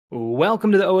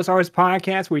Welcome to the OSRS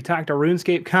podcast, where we talk to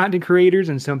RuneScape content creators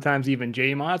and sometimes even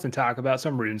JMods and talk about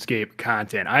some RuneScape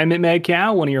content. I'm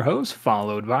Manked, one of your hosts,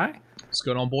 followed by... What's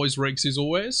going on, boys? Rakes as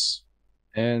always.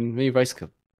 And me, Vice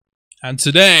Cup. And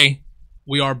today,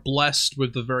 we are blessed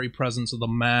with the very presence of the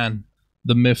man,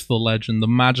 the myth, the legend, the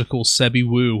magical Sebi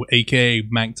Wu, aka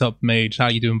Mankedupmage. How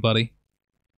you doing, buddy?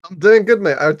 I'm doing good,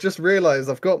 mate. I just realised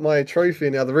I've got my trophy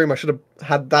in the other room. I should have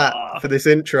had that for this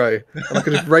intro. And I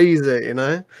could just raise it, you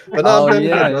know? But no, I'm doing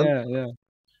good, man. yeah.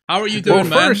 How are you doing,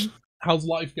 man? First, How's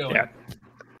life going? Yeah.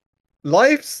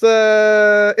 Life's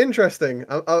interesting.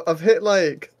 I've hit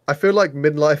I feel like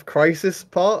midlife crisis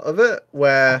part of it,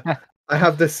 where I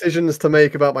have decisions to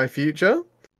make about my future.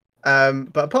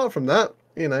 But apart from that,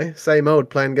 you know, same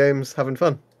old, playing games, having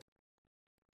fun.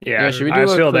 Yeah, Should we do I a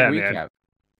feel quick that, recap? man.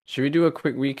 Should we do a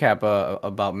quick recap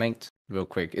about Manked real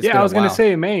quick? It's Yeah, been I a was going to while.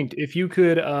 say, Manked, if you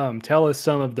could tell us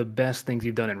some of the best things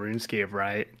you've done in RuneScape,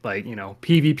 right? Like, you know,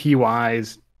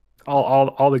 PvP-wise,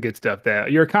 all the good stuff there.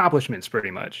 Your accomplishments,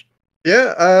 pretty much.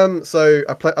 Yeah, so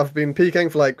I've been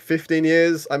PKing for like 15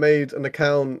 years. I made an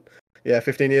account,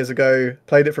 15 years ago,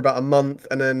 played it for about a month,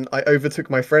 and then I overtook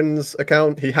my friend's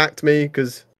account. He hacked me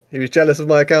because he was jealous of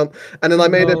my account, and then I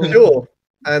made it pure,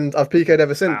 and I've PK'd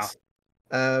ever since.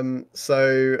 My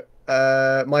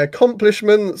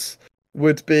accomplishments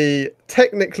would be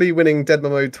technically winning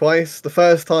Deadman mode twice. The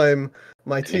first time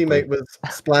my teammate was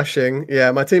splashing.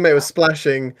 Yeah, my teammate was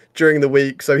splashing during the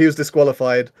week, so he was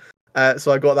disqualified.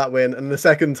 So I got that win. And the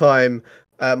second time,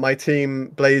 my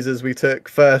team Blazers, we took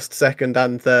first, second,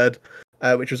 and third,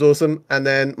 which was awesome. And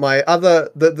then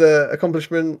the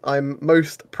accomplishment I'm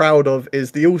most proud of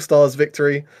is the All Stars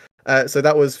victory. So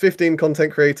that was 15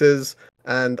 content creators,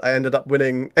 and I ended up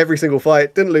winning every single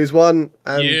fight. Didn't lose one,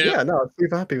 and I'm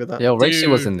super happy with that. Yo, Rexy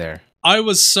wasn't there. I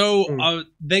was so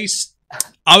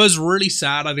I was really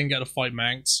sad I didn't get to fight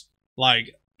Manx,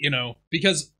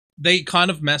 because they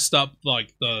kind of messed up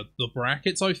like the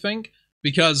brackets, I think,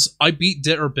 because I beat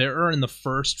Bitter in the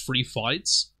first 3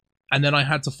 fights, and then I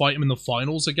had to fight him in the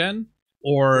finals again.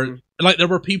 Or there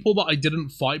were people that I didn't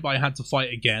fight, but I had to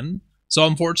fight again. So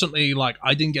unfortunately,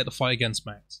 I didn't get to fight against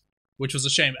Max, which was a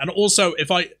shame. And also,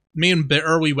 me and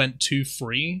Bitter, we went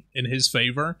 2-3 in his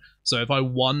favor. So if I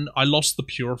won, I lost the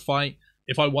pure fight.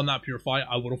 If I won that pure fight,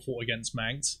 I would have fought against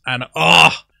Max. And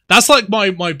that's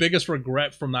my biggest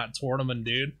regret from that tournament,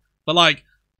 dude. But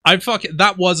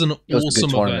that was an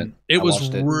awesome event. It was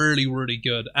really, really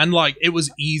good. And it was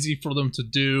easy for them to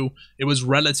do. It was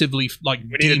relatively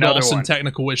DDoS and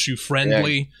technical issue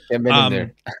friendly. Yeah, get in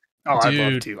there. Oh,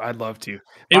 Dude, I'd love to.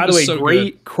 By the way, so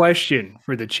great question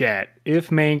for the chat. If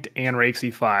Manked and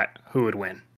Rakesy fought, who would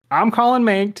win? I'm calling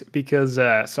Manked because,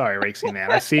 sorry, Rakesy,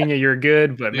 man. I've seen you, you're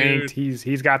good, but Manked,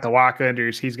 he's got the walk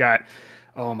unders. He's got,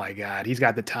 oh my God, he's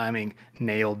got the timing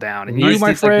nailed down. And you,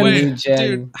 my friend. Wait,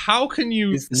 dude, how can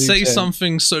you say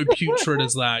something so putrid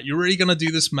as that? You're really going to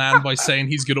do this man by saying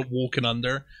he's good at walking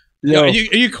under? Yo, are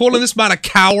you calling this man a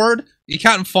coward? He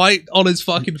can't fight on his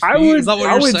fucking feet? Is that what you're saying?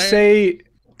 I would say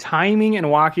timing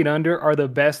and walking under are the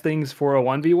best things for a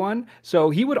 1v1. So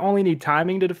he would only need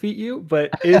timing to defeat you, but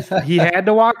if he had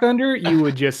to walk under, you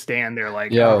would just stand there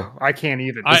like, I can't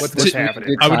even. What's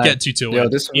happening? I would get you to it. Yo,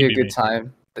 this would be a good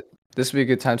time. This would be a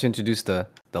good time to introduce the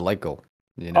like goal.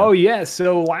 You know? Oh, yes.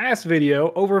 So last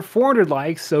video, over 400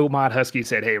 likes. So Mod Husky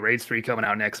said, hey, Raids 3 coming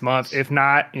out next month. If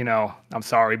not, I'm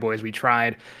sorry, boys, we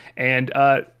tried. And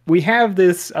we have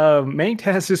this, Manked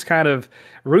has this kind of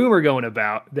rumor going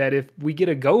about that if we get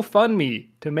a GoFundMe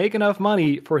to make enough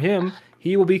money for him,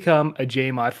 he will become a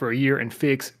JMod for a year and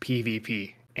fix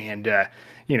PvP. And,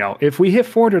 if we hit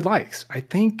 400 likes, I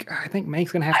think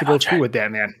Manked's going to have to go through with that,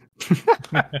 man.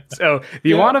 So if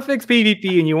you want to fix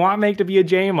PvP and you want Manked to be a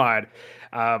JMod,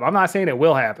 I'm not saying it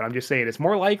will happen. I'm just saying it's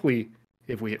more likely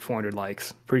if we hit 400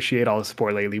 likes. Appreciate all the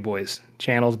support lately, boys.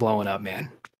 Channel's blowing up, man.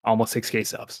 Almost 6K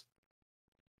subs.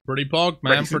 Pretty pog,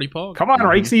 man. Pretty pog. Come on,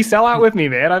 Rakesy, sell out with me,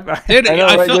 man. Dude,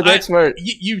 I feel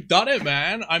you've done it,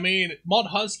 man. I mean, Mod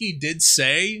Husky did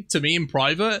say to me in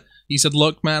private, he said,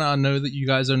 look, man, I know that you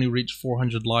guys only reached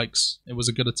 400 likes. It was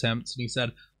a good attempt. And he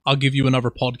said, I'll give you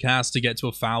another podcast to get to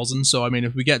 1,000. So, I mean,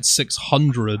 if we get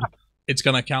 600, it's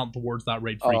going to count towards that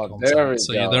raid free content.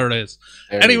 So, yeah, there it is.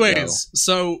 Anyways,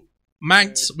 so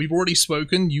Manked, we've already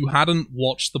spoken. You hadn't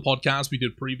watched the podcast we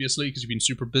did previously because you've been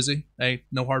super busy. Hey,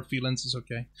 no hard feelings. It's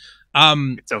okay.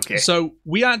 It's okay. So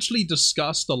we actually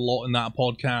discussed a lot in that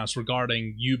podcast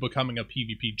regarding you becoming a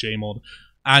PvP JMod.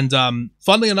 And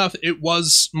funnily enough, it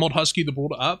was Mod Husky that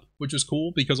brought it up, which is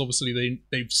cool because obviously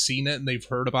they've seen it and they've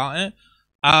heard about it.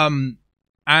 And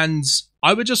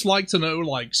I would just like to know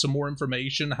some more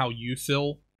information how you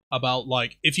feel about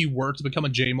like if you were to become a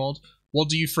JMod, what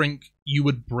do you think you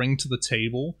would bring to the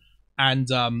table, and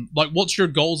like what's your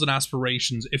goals and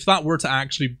aspirations if that were to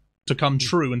actually to come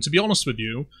true? And to be honest with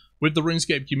you, with the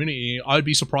RuneScape community, I'd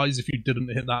be surprised if you didn't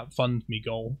hit that fund me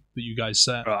goal that you guys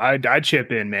set. I'd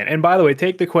chip in, man. And by the way,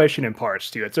 take the question in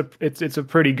parts too. It's a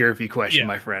pretty girthy question,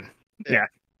 my friend. Yeah.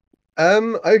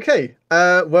 Okay.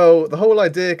 Well, the whole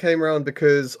idea came around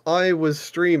because I was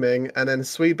streaming, and then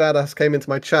Sweet Badass came into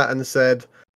my chat and said,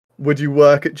 "Would you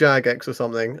work at Jagex or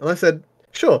something?" And I said,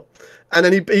 "Sure." And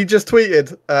then he just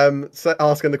tweeted,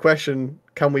 asking the question,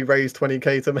 "Can we raise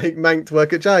 20k to make Manked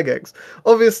work at Jagex?"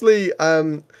 Obviously,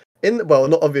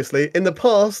 not obviously. In the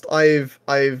past, I've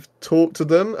talked to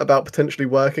them about potentially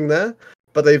working there,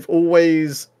 but they've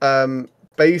always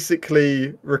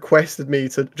basically requested me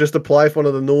to just apply for one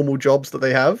of the normal jobs that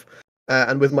they have.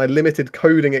 And with my limited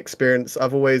coding experience,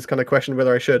 I've always kind of questioned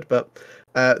whether I should. But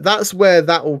that's where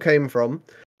that all came from.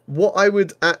 What I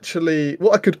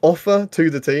could offer to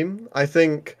the team, I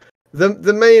think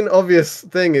the main obvious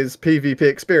thing is PvP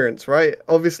experience, right?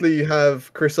 Obviously, you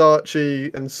have Chris Archie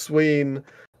and Sween.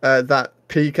 That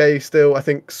PK still, I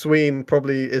think Sween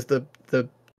probably is the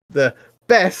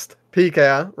best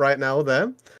PKer right now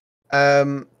there.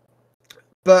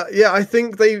 But yeah, I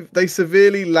think they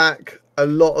severely lack a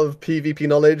lot of PvP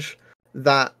knowledge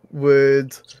that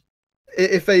would,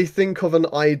 if they think of an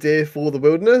idea for the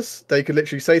wilderness, they could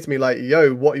literally say to me like,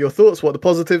 "Yo, what are your thoughts? What are the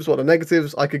positives? What are the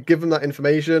negatives?" I could give them that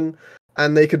information,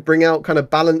 and they could bring out kind of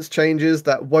balance changes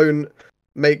that won't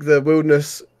make the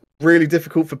wilderness really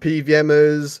difficult for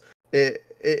PVMers.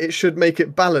 It should make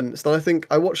it balanced. And I think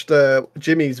I watched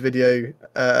Jimmy's video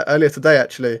earlier today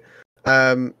actually,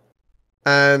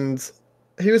 and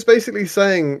he was basically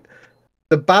saying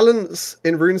the balance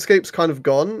in RuneScape's kind of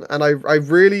gone, and I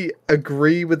really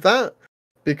agree with that,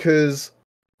 because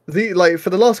for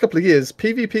the last couple of years,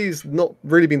 PvP's not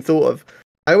really been thought of.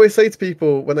 I always say to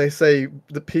people when they say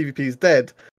that PvP's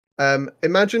dead,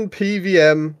 imagine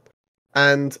PVM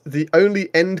and the only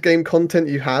end game content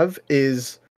you have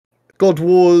is God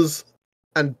Wars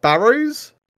and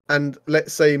Barrows, and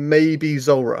let's say maybe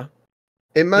Zulrah.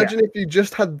 Imagine if you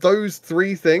just had those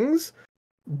three things,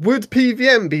 would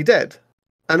PVM be dead?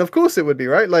 And of course it would be,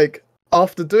 right? Like,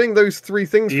 after doing those three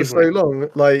things for so long,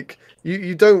 like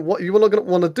you're not going to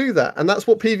want to do that. And that's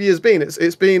what PV has been.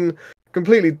 It's been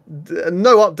completely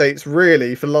no updates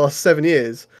really for the last 7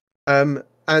 years. And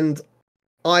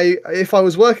if I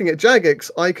was working at Jagex,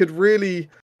 I could really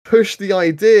push the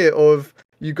idea of,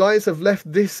 you guys have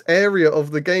left this area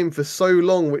of the game for so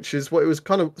long, which is what it was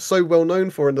kind of so well known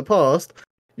for in the past.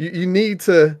 You need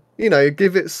to,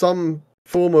 give it some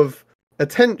form of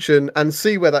attention and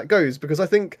see where that goes, because I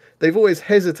think they've always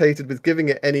hesitated with giving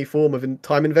it any form of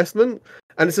time investment.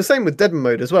 And it's the same with DMM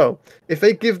mode as well. If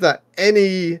they give that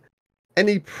any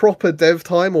proper dev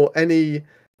time or any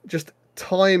just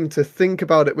time to think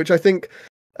about it, which I think,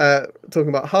 talking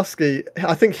about Husky,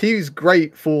 I think he's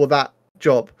great for that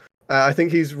job. I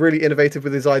think he's really innovative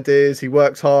with his ideas. He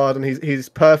works hard, and he's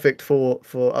perfect for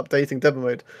updating demo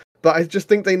mode. But I just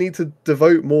think they need to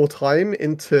devote more time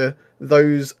into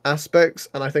those aspects,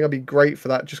 and I think I'd be great for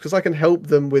that, just because I can help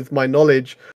them with my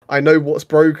knowledge. I know what's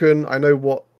broken. I know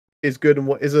what is good and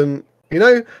what isn't.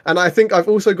 And I think I've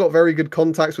also got very good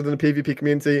contacts within the PvP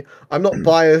community. I'm not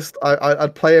biased.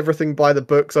 I'd play everything by the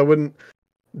books. I wouldn't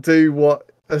do what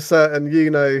a certain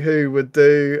who would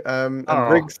do and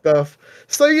rig stuff.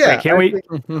 So yeah, who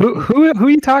are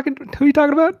you talking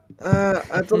about?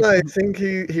 I don't know. I think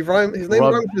he rhymed. His name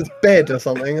rhymes with bed or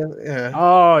something. Yeah.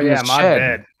 Oh yeah, my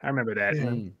bed. I remember that.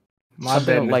 Yeah. My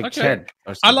bed, like okay.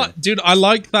 I like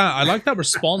that. I like that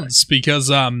response,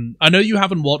 because I know you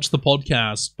haven't watched the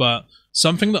podcast, but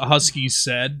something that Husky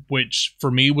said, which for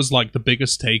me was like the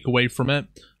biggest takeaway from it,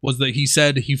 was that he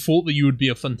said he thought that you would be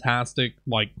a fantastic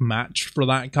match for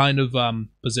that kind of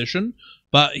position.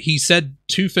 But he said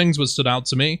two things that stood out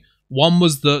to me. One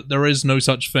was that there is no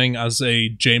such thing as a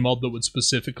JMod that would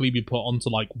specifically be put onto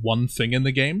one thing in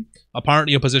the game.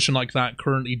 Apparently a position like that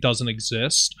currently doesn't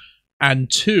exist. And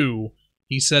two,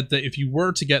 he said that if you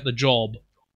were to get the job,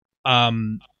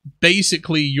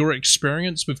 basically your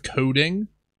experience with coding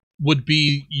would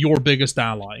be your biggest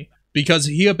ally. Because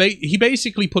he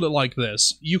basically put it like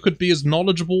this: you could be as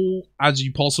knowledgeable as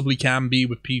you possibly can be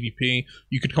with PvP,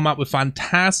 you could come up with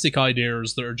fantastic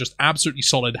ideas that are just absolutely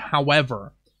solid,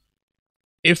 however,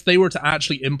 if they were to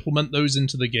actually implement those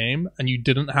into the game and you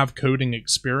didn't have coding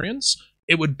experience,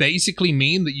 it would basically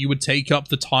mean that you would take up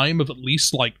the time of at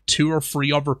least 2 or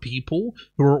 3 other people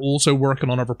who are also working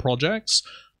on other projects.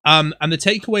 And the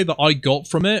takeaway that I got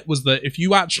from it was that if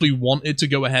you actually wanted to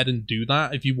go ahead and do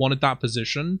that, if you wanted that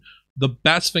position, the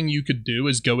best thing you could do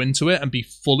is go into it and be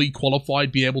fully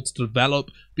qualified, be able to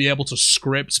develop, be able to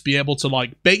script, be able to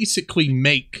like basically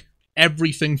make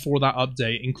everything for that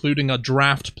update, including a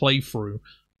draft playthrough,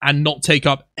 and not take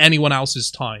up anyone else's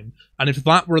time. And if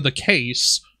that were the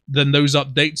case, then those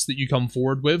updates that you come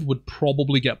forward with would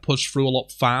probably get pushed through a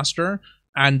lot faster.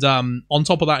 And on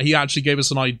top of that, he actually gave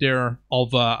us an idea of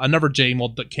another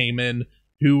JMod that came in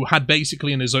who had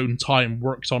basically in his own time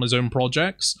worked on his own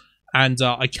projects. And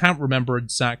I can't remember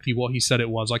exactly what he said it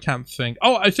was. I can't think.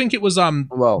 Oh, I think it was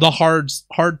the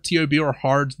hard TOB or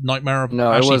hard Nightmare of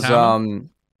No, Ashley it was Hammond.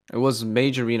 it was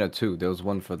Mage Arena 2. There was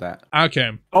one for that.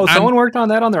 Okay. Oh, someone worked on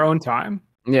that on their own time?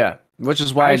 Yeah, which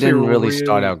is why it didn't really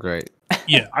start out great.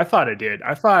 Yeah, I thought it did.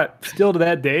 I thought still to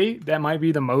that day, that might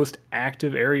be the most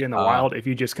active area in the wild if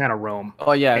you just kind of roam.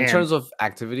 Oh yeah, in And terms of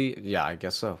activity, yeah, I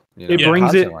guess so. You know, it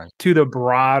brings it content-wise. to the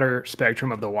broader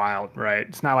spectrum of the wild, right?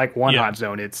 It's not like one hot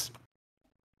zone. It's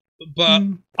but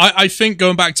I think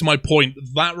going back to my point,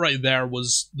 that right there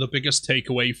was the biggest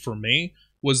takeaway for me,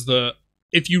 was the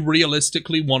if you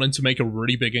realistically wanted to make a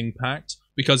really big impact,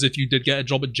 because if you did get a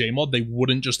job at JMod, they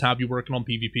wouldn't just have you working on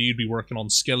PvP, you'd be working on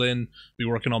skilling, be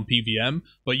working on PVM,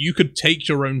 but you could take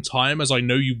your own time, as I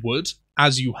know you would,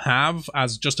 as you have,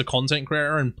 as just a content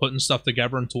creator and putting stuff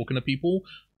together and talking to people.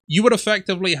 You would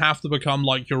effectively have to become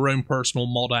like your own personal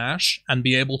mod Ash and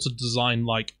be able to design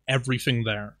like everything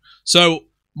there. So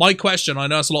my question, I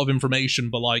know it's a lot of information,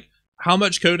 but like, how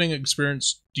much coding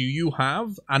experience do you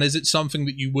have, and is it something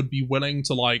that you would be willing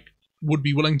to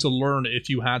learn if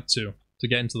you had to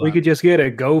get into that? We could just get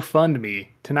a GoFundMe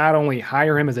to not only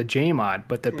hire him as a JMod,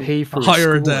 but to pay for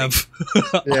hire a schooling. dev.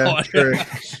 Yeah, true.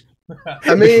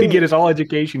 I mean, get his whole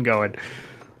education going.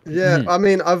 Yeah, I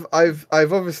mean, I've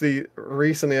obviously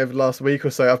recently over the last week or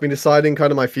so, I've been deciding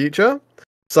kind of my future.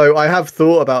 So I have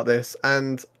thought about this,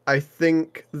 and I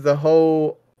think the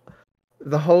whole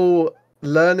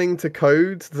learning to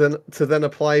code to then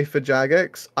apply for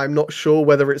Jagex, I'm not sure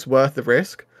whether it's worth the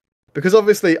risk, because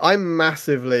obviously I'm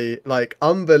massively, like,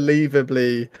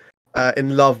 unbelievably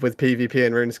in love with PvP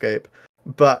and RuneScape.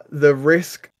 But the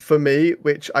risk for me,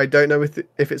 which I don't know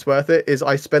if it's worth it, is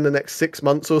I spend the next 6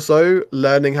 months or so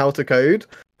learning how to code,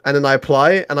 and then I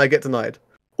apply and I get denied.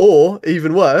 Or,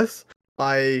 even worse,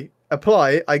 I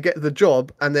apply, I get the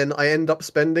job, and then I end up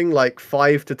spending like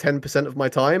 5 to 10% of my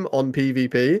time on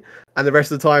PvP, and the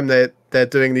rest of the time they're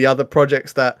doing the other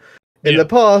projects that in the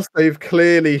past they've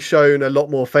clearly shown a lot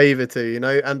more favor to, you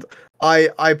know. And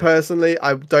I personally,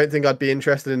 I don't think I'd be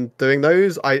interested in doing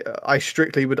those. I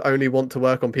strictly would only want to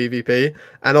work on PvP,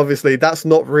 and obviously that's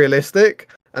not realistic,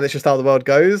 and it's just how the world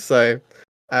goes. So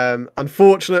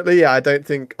unfortunately, yeah, I don't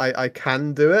think I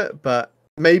can do it, but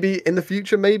maybe in the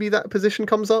future, maybe that position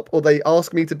comes up, or they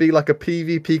ask me to be like a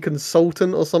PvP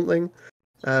consultant or something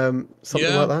like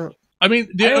that. I mean,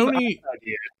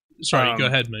 sorry, go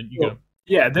ahead, man. You go.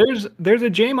 Yeah, there's a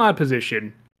JMod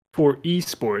position for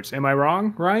esports. Am I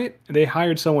wrong? Right? They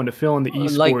hired someone to fill in the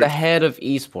esports, like the head of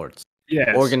esports.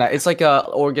 Yeah, It's like a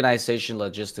organization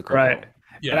logistical. Right. Role.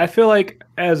 Yeah. And I feel like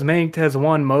as Manked has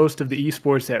won most of the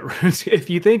esports at RuneScape, if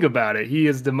you think about it, he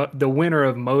is the winner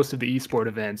of most of the esport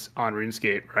events on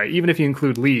RuneScape, right? Even if you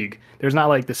include League, there's not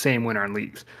like the same winner on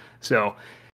Leagues. So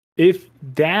if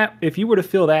you were to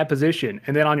fill that position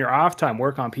and then on your off time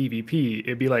work on PvP,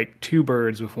 it'd be like 2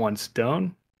 birds with 1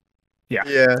 stone. Yeah.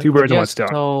 2 birds with 1 stone.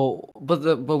 So,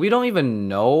 but we don't even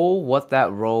know what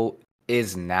that role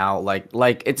is now. Like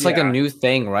it's like a new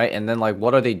thing, right? And then like,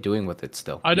 what are they doing with it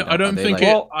still? I don't think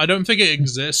it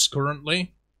exists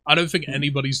currently. I don't think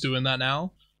anybody's doing that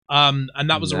now. And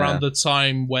that was around the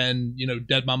time when, you know,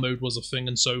 Deadman mode was a thing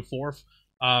and so forth.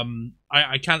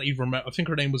 I can't even remember. I think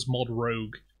her name was Mod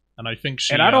Rogue, and I think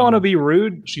she. And I don't want to be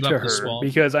rude she to left her the spot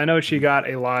because I know she got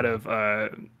a lot of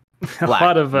a Black.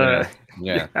 lot of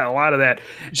Yeah. a lot of that.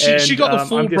 She got the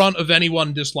full brunt of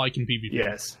anyone disliking PvP.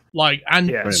 Yes. Like, and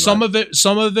Yeah. some of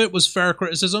it was fair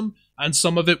criticism, and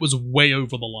some of it was way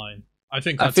over the line. I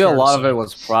think that's I feel a fair lot to of say. it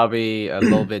was probably a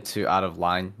little bit too out of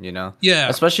line, you know? Yeah.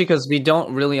 Especially because we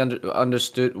don't really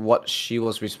understood what she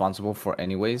was responsible for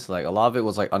anyways. Like, a lot of it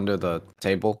was, like, under the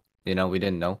table, you know? We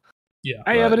didn't know. Yeah.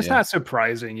 But it's not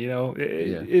surprising, you know?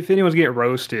 If anyone's get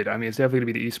roasted, I mean, it's definitely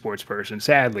going to be the esports person,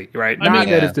 sadly, right? Not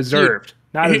that it's deserved.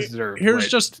 Not as deserved. Here's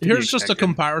just a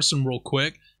comparison real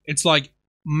quick. It's like,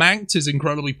 Manked is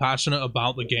incredibly passionate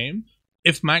about the game.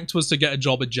 If Manked was to get a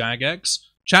job at Jagex,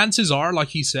 chances are, like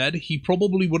he said, he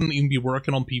probably wouldn't even be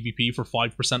working on PvP for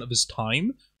 5% of his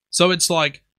time. So it's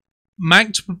like,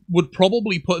 Manked would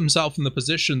probably put himself in the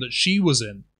position that she was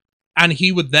in, and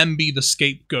he would then be the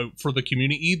scapegoat for the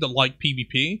community that like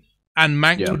PvP, and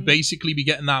Manked would basically be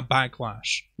getting that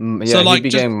backlash. Yeah, so like he'd be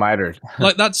getting mitered.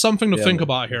 Like that's something to think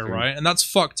about here, right? And that's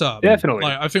fucked up. Definitely.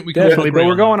 Like I think we can definitely, but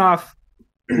we're going that. off.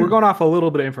 We're going off a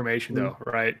little bit of information though,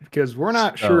 right? Because we're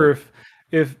not sure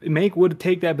if Mank would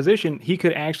take that position, he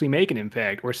could actually make an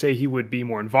impact, or say he would be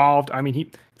more involved. I mean, he's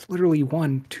literally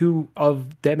won 2 of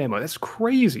DMM. That's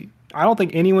crazy. I don't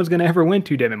think anyone's going to ever win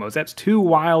 2 DMMs. That's too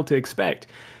wild to expect.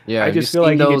 Yeah, I just feel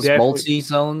like those multi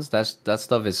zones. That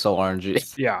stuff is so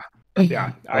RNG. Yeah,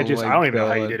 yeah. I don't even know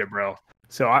how you did it, bro.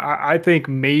 So I think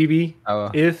maybe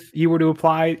if you were to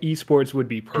apply, esports would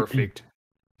be perfect.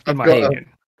 In my opinion.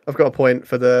 I've got a point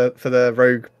for the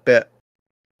rogue bit.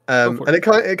 And it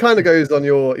kind of goes on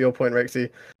your point, Rexy.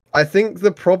 I think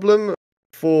the problem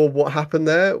for what happened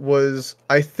there was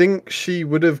I think she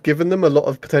would have given them a lot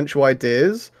of potential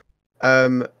ideas,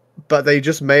 but they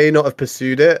just may not have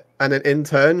pursued it. And then in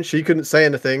turn, she couldn't say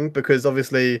anything because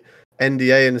obviously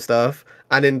NDA and stuff.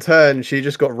 And in turn, she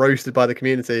just got roasted by the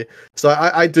community. So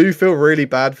I do feel really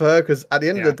bad for her because at the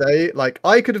end of the day, like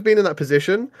I could have been in that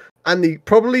position. And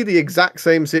probably the exact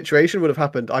same situation would have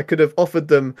happened. I could have offered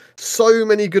them so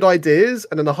many good ideas,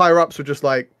 and then the higher ups were just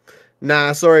like,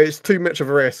 "Nah, sorry, it's too much of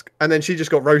a risk." And then she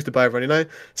just got roasted by everyone, you know.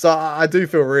 So I do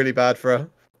feel really bad for her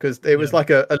because it was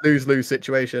like a lose-lose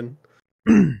situation.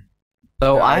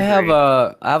 So I have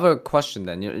a question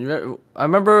then. I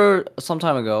remember some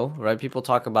time ago, right? People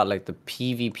talk about like the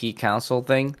PvP council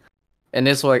thing, and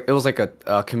it was like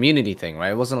a community thing,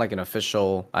 right? It wasn't like an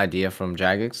official idea from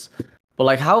Jagex. But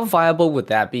like, how viable would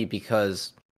that be?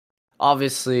 Because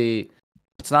obviously,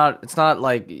 it's not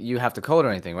like you have to code or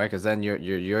anything, right? Because then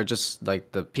you're just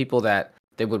like the people that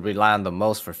they would rely on the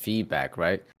most for feedback,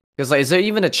 right? Because like, is there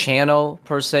even a channel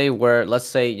per se where, let's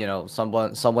say, you know,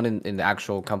 someone in the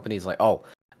actual company is like, oh,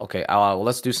 okay, well,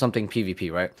 let's do something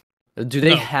PvP, right? Do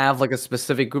they have like a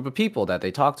specific group of people that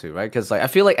they talk to, right? Because like I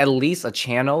feel like at least a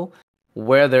channel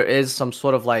where there is some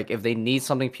sort of like, if they need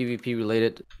something PvP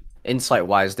related, insight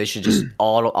wise, they should just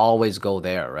always go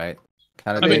there, right?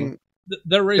 Kind of thing.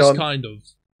 There is kind of.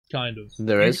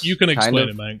 There is. You can explain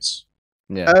it, Manx.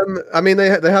 Yeah. I mean, they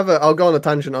have a. I'll go on a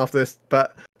tangent after this,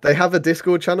 but they have a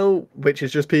Discord channel which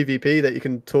is just PvP that you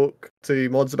can talk to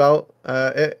mods about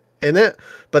in it.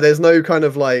 But there's no kind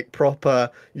of like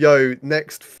proper, yo,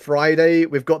 next Friday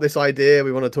we've got this idea,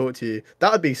 we want to talk to you.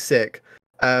 That would be sick.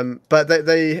 But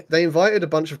they invited a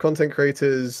bunch of content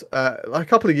creators a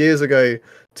couple of years ago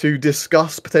to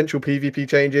discuss potential PvP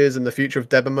changes and the future of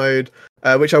Debug mode,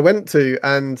 which I went to,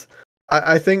 and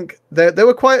I think there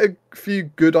were quite a few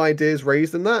good ideas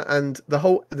raised in that, and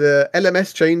the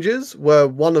LMS changes were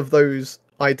one of those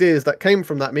ideas that came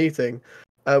from that meeting,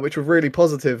 which were really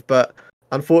positive. But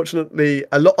unfortunately,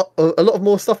 a lot of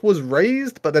more stuff was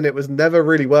raised, but then it was never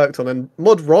really worked on. And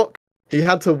Mod Rock, he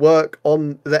had to work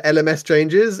on the LMS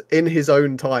changes in his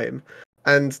own time.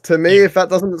 And to me, if that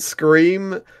doesn't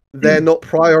scream they're not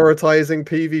prioritizing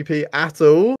PvP at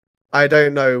all, I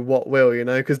don't know what will, you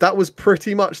know, because that was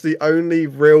pretty much the only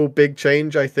real big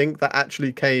change I think that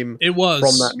actually came from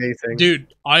that meeting.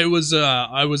 Dude, I was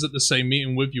at the same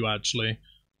meeting with you actually.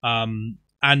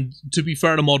 And to be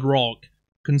fair to Mod Rock,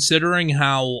 considering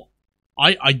how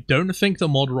I don't think the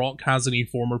Mod Rock has any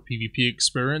former PvP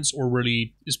experience or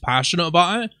really is passionate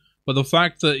about it, but the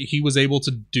fact that he was able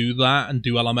to do that and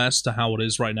do LMS to how it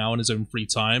is right now in his own free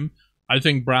time, I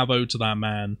think bravo to that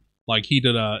man. Like he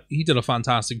did a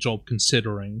fantastic job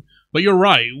considering. But you're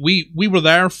right, we were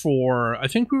there for, I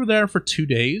think we were there for 2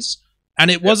 days, and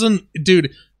it wasn't,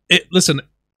 dude. Listen,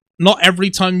 not every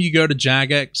time you go to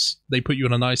Jagex, they put you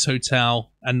in a nice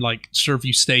hotel and like serve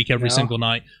you steak every single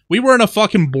night. We were in a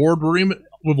fucking boardroom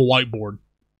with a whiteboard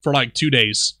for like 2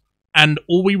 days, and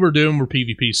all we were doing were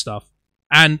PvP stuff.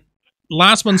 And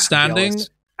Last Man Standing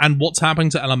and what's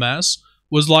happening to LMS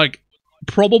was like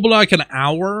probably like an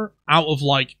hour out of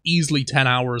like easily 10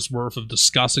 hours worth of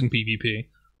discussing PvP.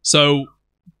 So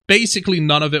basically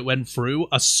none of it went through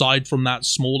aside from that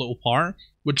small little part,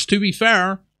 which to be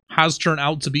fair has turned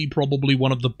out to be probably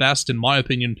one of the best, in my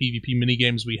opinion, PvP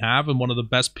minigames we have and one of the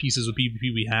best pieces of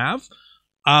PvP we have.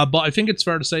 But I think it's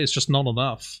fair to say it's just not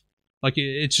enough. Like,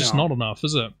 it's just not enough,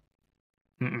 is it?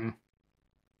 Mm-mm.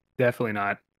 Definitely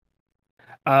not.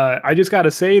 I just got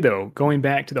to say, though, going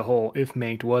back to the whole if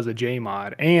Manked was a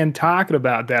JMod and talking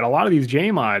about that, a lot of these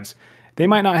JMods, they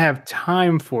might not have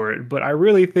time for it, but I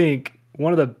really think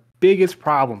one of the biggest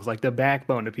problems, like the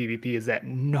backbone to PvP, is that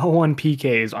no one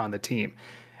PKs on the team.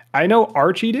 I know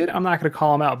Archie did, I'm not going to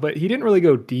call him out, but he didn't really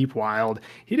go deep wild.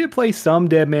 He did play some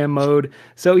Deadman mode,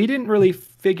 so he didn't really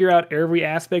figure out every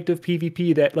aspect of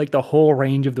PvP, that like the whole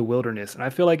range of the wilderness. And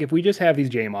I feel like if we just have these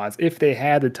JMods, if they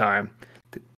had the time,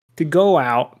 to go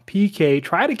out, PK,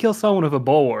 try to kill someone with a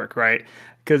bulwark, right?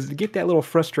 Because to get that little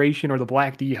frustration or the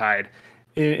black D hide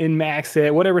in max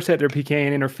set, whatever set they're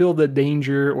PKing in, or feel the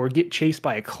danger, or get chased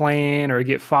by a clan, or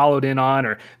get followed in on,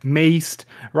 or maced,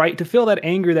 right? To feel that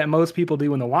anger that most people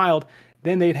do in the wild,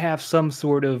 then they'd have some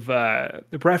sort of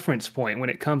reference point when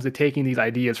it comes to taking these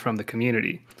ideas from the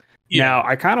community. Yeah. Now,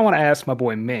 I kind of want to ask my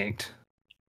boy Manked,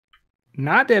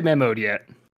 not DMM mode yet,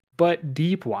 but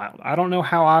deep wild. I don't know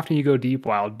how often you go deep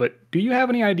wild, but do you have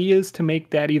any ideas to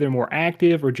make that either more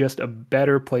active or just a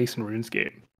better place in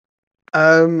RuneScape?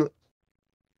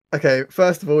 Okay,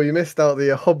 first of all, you missed out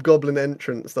the hobgoblin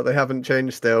entrance that they haven't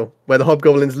changed still, where the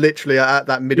hobgoblins literally are at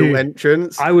that middle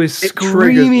entrance. I was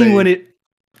screaming when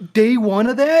day one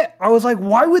of that. I was like,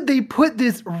 why would they put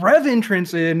this rev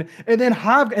entrance in and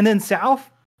then south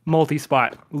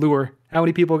multi-spot lure? How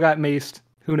many people got maced?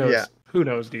 Who knows? Yeah. Who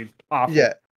knows, dude? Awful.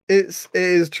 Yeah. It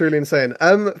is truly insane.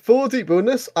 For Deep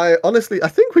Wilderness, I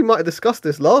think we might have discussed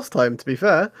this last time, to be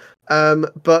fair.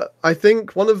 But I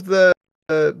think one of the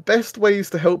best ways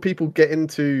to help people get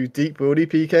into deep wildy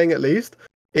PKing, at least,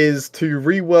 is to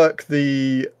rework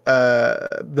the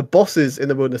bosses in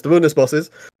the wilderness bosses,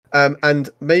 and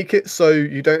make it so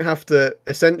you don't have to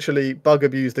essentially bug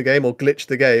abuse the game or glitch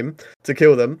the game to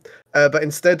kill them, but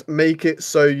instead make it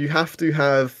so you have to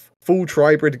have full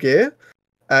tribrid gear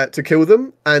to kill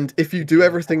them, and if you do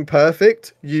everything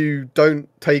perfect, you don't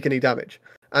take any damage,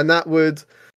 and that would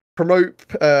promote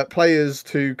players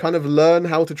to kind of learn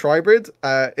how to tribrid.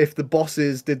 If the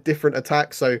bosses did different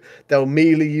attacks, so they'll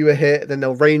melee you a hit, then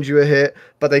they'll range you a hit,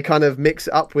 but they kind of mix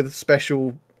it up with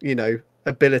special,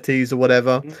 abilities or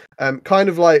whatever. Kind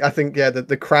of like, I think,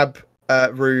 the crab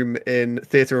room in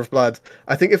Theatre of Blood.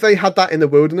 I think if they had that in the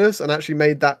wilderness and actually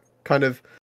made that kind of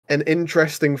an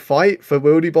interesting fight for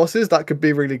wildy bosses, that could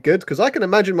be really good, because I can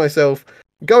imagine myself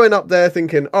going up there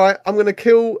thinking, all right, I'm going to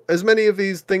kill as many of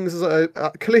these things as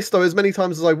Callisto as many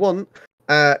times as I want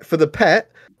for the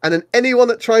pet, and then anyone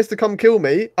that tries to come kill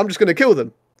me, I'm just going to kill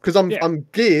them, because I'm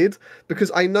geared,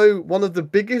 because I know one of the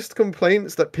biggest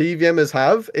complaints that PVMers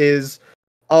have is,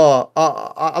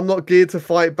 I'm not geared to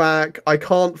fight back, I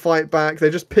can't fight back,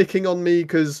 they're just picking on me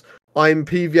because I'm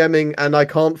PVMing and I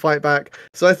can't fight back.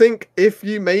 So I think if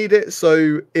you made it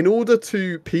so in order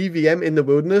to PVM in the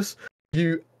wilderness,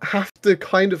 you have to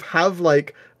kind of have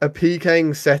like a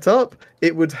PKing setup,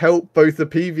 it would help both the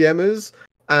PVMers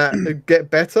get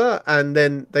better, and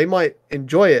then they might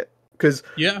enjoy it, because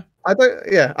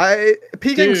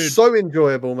PKing's so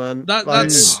enjoyable, man.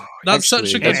 That's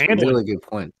such a really good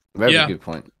point. Very good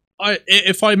point.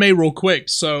 If I may, real quick,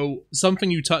 so something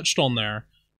you touched on there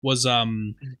was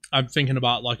I'm thinking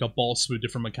about like a boss with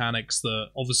different mechanics that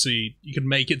obviously you can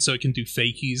make it so it can do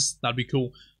fakies. That'd be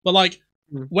cool. But like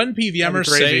when PVMers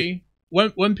say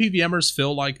when PVMers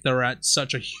feel like they're at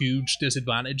such a huge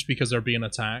disadvantage because they're being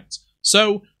attacked.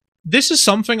 So this is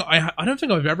something I don't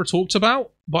think I've ever talked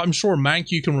about, but I'm sure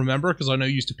Mank you can remember, because I know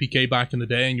you used to PK back in the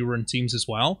day and you were in teams as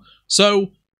well.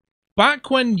 So back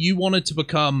when you wanted to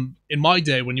become, in my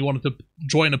day, when you wanted to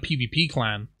join a PvP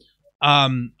clan,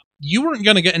 you weren't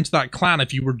going to get into that clan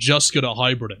if you were just good at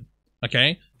hybriding,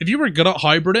 okay? If you were good at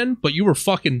hybriding, but you were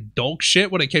fucking dog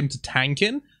shit when it came to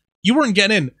tanking, you weren't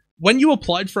getting in. When you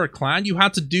applied for a clan, you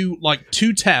had to do, like,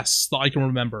 2 tests that I can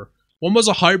remember. One was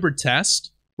a hybrid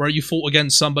test, where you fought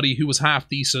against somebody who was half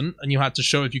decent, and you had to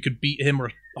show if you could beat him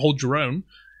or hold your own.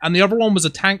 And the other one was a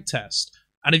tank test.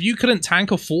 And if you couldn't tank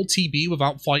a full TB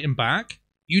without fighting back,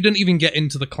 you didn't even get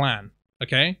into the clan,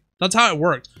 okay? That's how it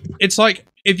worked. It's like,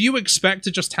 if you expect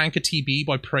to just tank a TB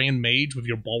by praying mage with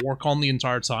your bulwark on the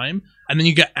entire time, and then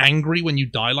you get angry when you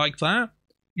die like that,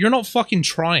 you're not fucking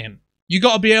trying. You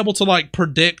gotta be able to, like,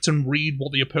 predict and read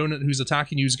what the opponent who's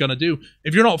attacking you is gonna do.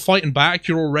 If you're not fighting back,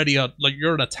 you're already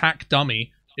you're an attack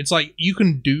dummy. It's like, you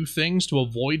can do things to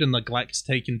avoid and neglect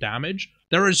taking damage.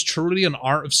 There is truly an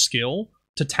art of skill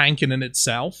to tanking in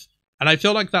itself, and I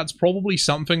feel like that's probably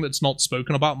something that's not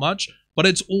spoken about much, but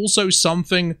it's also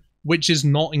something which is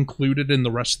not included in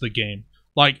the rest of the game.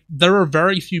 Like, there are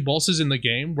very few bosses in the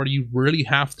game where you really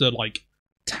have to, like,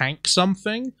 tank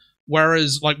something,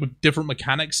 whereas, like, with different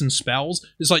mechanics and spells,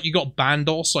 it's like you got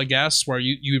Bandos, I guess, where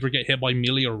you either get hit by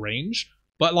melee or range,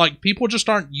 but, like, people just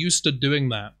aren't used to doing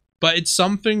that. But it's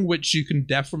something which you can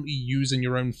definitely use in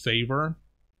your own favor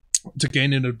to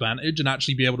gain an advantage and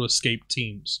actually be able to escape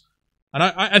teams. And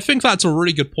I think that's a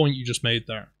really good point you just made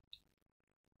there.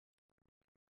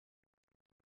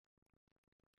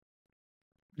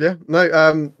 Yeah,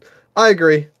 no, I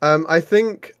agree. I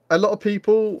think a lot of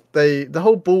people, the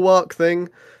whole bulwark thing,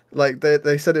 Like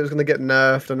they said it was going to get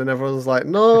nerfed, and then everyone was like,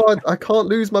 "No, I can't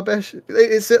lose my best."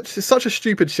 It's such a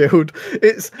stupid shield. Bro,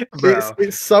 It's so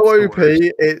it's the OP.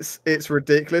 worst. It's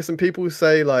ridiculous, and people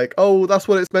say like, "Oh, that's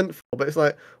what it's meant for," but it's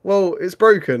like, well, it's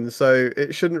broken, so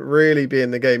it shouldn't really be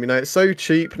in the game. You know, it's so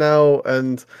cheap now,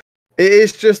 and it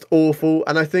is just awful.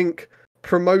 And I think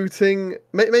promoting,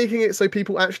 making it so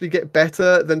people actually get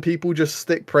better than people just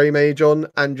stick Prey Mage on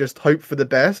and just hope for the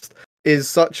best is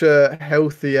such a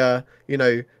healthier, you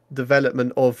know,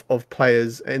 development of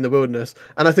players in the wilderness,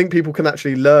 and I think people can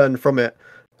actually learn from it.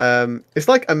 It's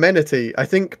like amenity. I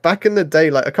think back in the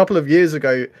day, like a couple of years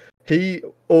ago,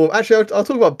 or actually, I'll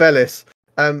talk about Bellis.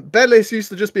 Bellis used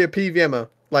to just be a PVMer,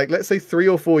 like let's say 3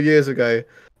 or 4 years ago,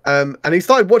 and he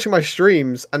started watching my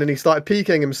streams, and then he started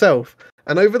PKing himself.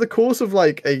 And over the course of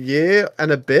like a year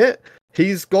and a bit,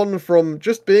 he's gone from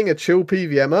just being a chill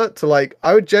PVMer to like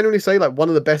I would genuinely say like one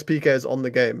of the best PKers on the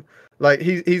game. Like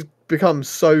he's become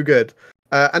so good,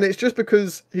 and it's just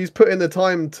because he's put in the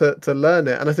time to learn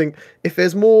it. And I think if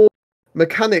there's more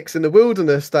mechanics in the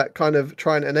wilderness that kind of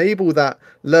try and enable that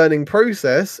learning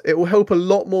process, it will help a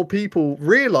lot more people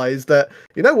realize that,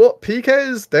 you know what,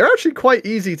 PKs, they're actually quite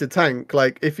easy to tank.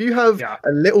 Like if you have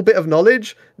a little bit of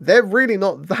knowledge, they're really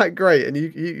not that great, and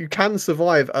you can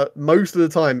survive most of the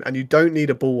time, and you don't need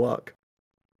a bulwark.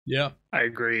 Yeah, I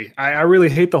agree. I really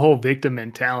hate the whole victim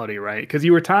mentality, right? Because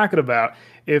you were talking about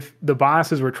if the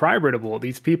bosses were tri-bridable,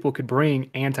 these people could bring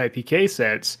anti-PK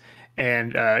sets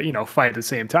and fight at the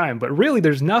same time. But really,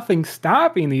 there's nothing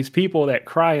stopping these people that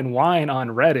cry and whine on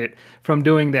Reddit from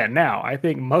doing that now. I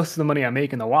think most of the money I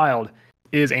make in the wild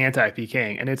is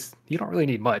anti-PKing, and you don't really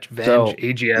need much. Venge,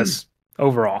 AGS,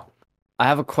 overall. I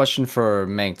have a question for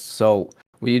Manked. So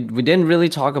we didn't really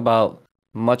talk about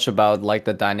much about like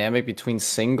the dynamic between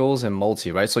singles and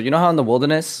multi, right? So you know how in the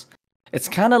wilderness, it's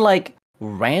kind of like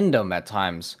random at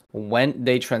times when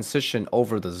they transition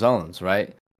over the zones,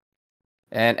 right?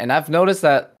 And I've noticed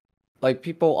that like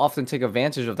people often take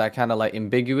advantage of that kind of like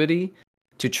ambiguity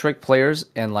to trick players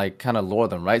and like kind of lure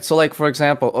them, right? So like for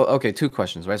example, okay, 2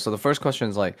 questions, right? So the first question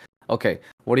is like, okay,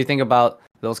 what do you think about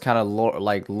those kind of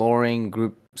luring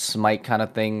group smite kind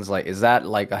of things? Like, is that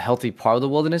like a healthy part of the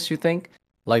wilderness, you think?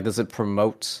 Like, does it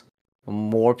promote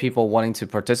more people wanting to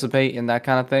participate in that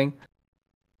kind of thing?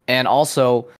 And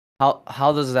also,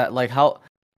 how does that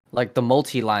like the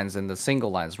multi lines and the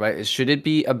single lines, right? Should it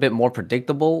be a bit more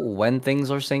predictable when things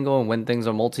are single and when things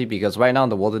are multi? Because right now in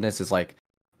the wilderness, it's like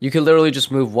you can literally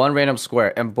just move one random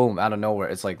square and boom, out of nowhere,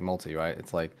 it's like multi, right?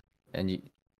 It's like and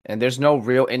there's no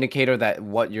real indicator that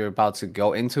what you're about to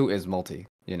go into is multi,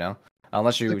 you know,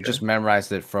 unless you just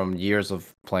memorized it from years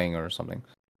of playing or something.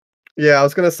 Yeah, I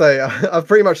was gonna say I've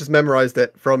pretty much just memorized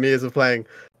it from years of playing.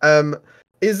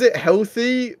 Is it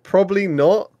healthy? Probably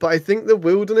not, but I think the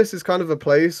wilderness is kind of a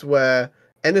place where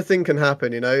anything can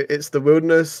happen. You know, it's the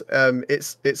wilderness.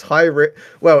 It's high risk.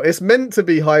 Well, it's meant to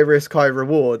be high risk, high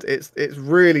reward. It's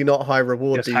really not high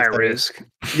reward. Just these high days. risk.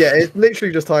 Yeah, it's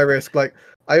literally just high risk. Like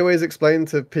I always explain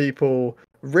to people,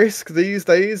 risk these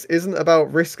days isn't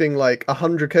about risking like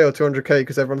 100k or 200k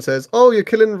because everyone says, oh, you're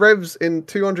killing revs in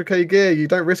 200k gear, you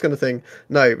don't risk anything.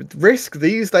 No, risk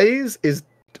these days is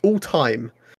all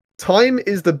time. Time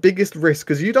is the biggest risk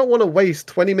because you don't want to waste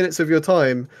 20 minutes of your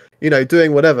time, you know,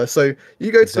 doing whatever. So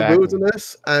you go to the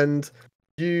wilderness and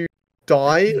you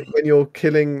die when you're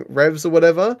killing revs or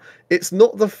whatever. It's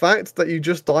not the fact that you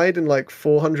just died in like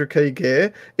 400k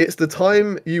gear. It's the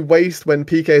time you waste when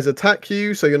PKs attack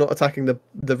you, so you're not attacking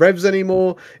the revs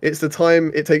anymore. It's the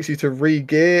time it takes you to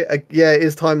re-gear. Yeah, it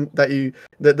is time that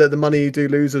the money you do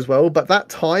lose as well. But that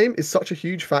time is such a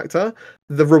huge factor.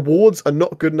 The rewards are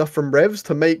not good enough from revs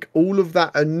to make all of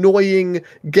that annoying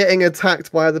getting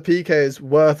attacked by other PKs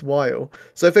worthwhile.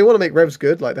 So if they want to make revs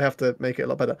good, like they have to make it a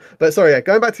lot better. But sorry, yeah,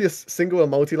 going back to your single and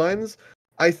multi lines,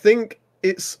 I think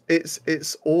it's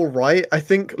all right. I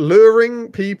think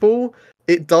luring people,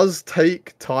 it does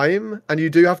take time, and you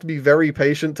do have to be very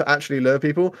patient to actually lure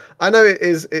people. I know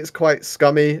it's quite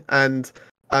scummy, and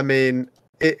I mean,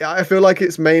 I feel like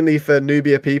it's mainly for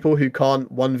Nubia people who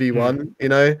can't 1v1, you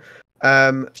know.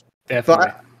 Definitely.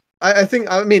 But I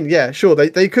think, I mean, yeah, sure,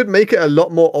 they could make it a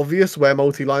lot more obvious where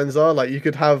multi lines are. Like you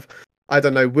could have, I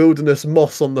don't know, wilderness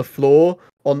moss on the floor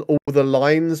on all the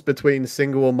lines between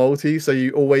single or multi, so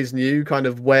you always knew kind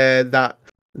of where that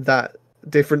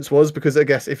difference was, because I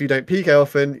guess if you don't PK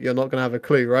often, you're not gonna have a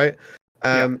clue, right?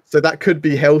 So that could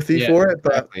be healthy for it,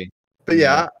 but exactly. But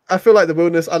yeah, I feel like the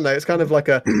wilderness, I don't know, it's kind of like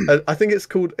I think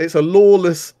it's a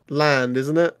lawless land,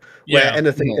 isn't it? Where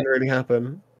anything can really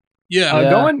happen. Yeah.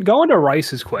 Going to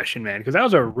Rice's question, man, because that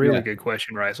was a really good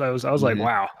question, Rice. I was like,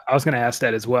 wow. I was going to ask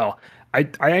that as well. I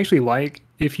actually like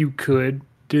if you could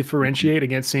differentiate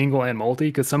against single and multi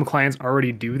because some clans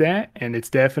already do that, and it's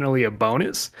definitely a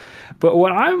bonus. But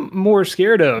what I'm more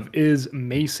scared of is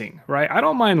macing, right? I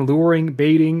don't mind luring,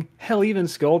 baiting, hell, even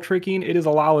skull tricking. It is a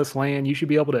lawless land. You should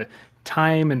be able to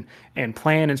time and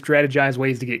plan and strategize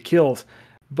ways to get kills.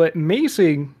 But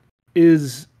macing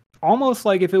is almost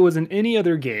like if it was in any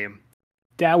other game,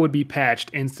 that would be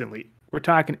patched instantly. We're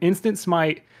talking instant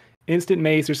smite, instant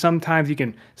mace, or sometimes you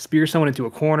can spear someone into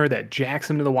a corner that jacks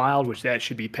them to the wild, which that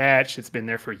should be patched. It's been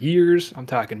there for years. I'm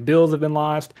talking builds have been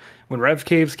lost. When Rev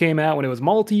Caves came out, when it was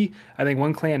multi, I think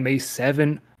one clan maced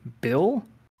 7 Bill,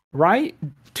 right?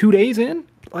 2 days in?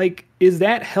 Like, is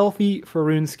that healthy for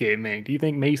RuneScape, man? Do you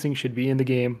think macing should be in the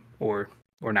game or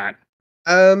not?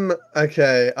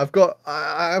 Okay, I've got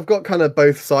kind of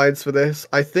both sides for this.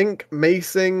 I think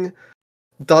macing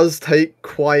does take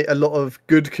quite a lot of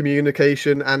good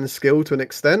communication and skill to an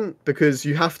extent because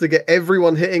you have to get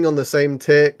everyone hitting on the same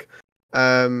tick.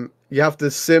 You have to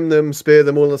sim them, spear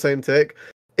them all on the same tick.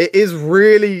 It is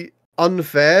really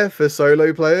unfair for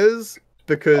solo players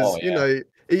because you know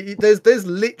there's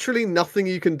literally nothing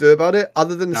you can do about it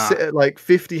other than sit at like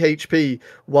 50 HP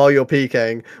while you're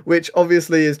PKing, which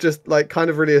obviously is just like kind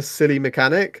of really a silly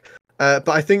mechanic. But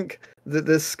I think that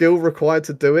the skill required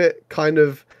to do it kind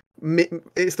of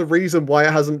it's the reason why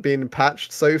it hasn't been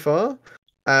patched so far.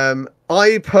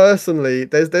 I personally,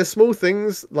 there's small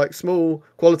things like small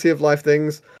quality of life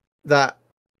things that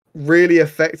really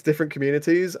affect different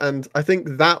communities, and I think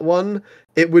that one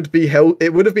it would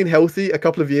have been healthy a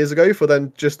couple of years ago for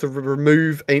them just to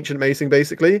remove ancient macing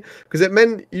basically, because it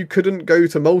meant you couldn't go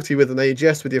to multi with an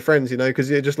AGS with your friends, you know, because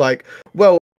you're just like,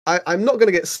 well, I'm not going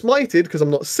to get smited because I'm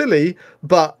not silly,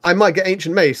 but I might get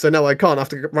ancient mace, so no, I can't. I have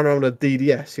to run around a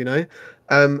DDS, you know.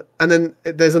 And then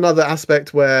there's another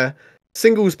aspect where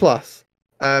singles plus.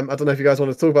 I don't know if you guys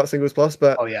want to talk about singles plus,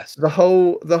 but yes, the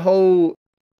whole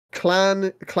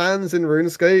clans in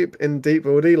RuneScape in Deep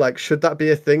Worldy, like, should that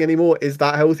be a thing anymore? Is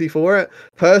that healthy for it?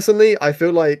 Personally, I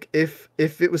feel like if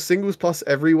it was singles plus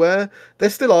everywhere, there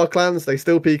still are clans, they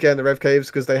still PK in the Rev Caves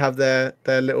because they have their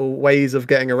little ways of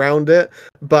getting around it,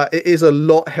 but it is a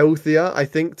lot healthier, I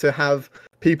think, to have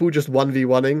people just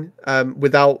 1v1ing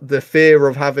without the fear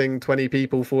of having 20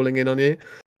 people falling in on you.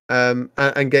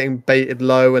 And getting baited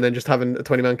low and then just having a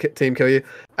 20-man team kill you.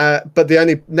 But the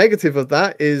only negative of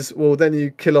that is, well, then you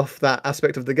kill off that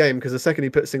aspect of the game because the second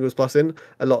you put singles plus in,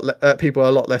 people are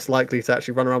a lot less likely to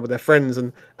actually run around with their friends.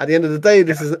 And at the end of the day,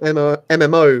 this is an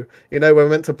MMO, you know, we're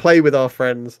meant to play with our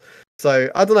friends. So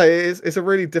I don't know, it's a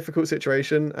really difficult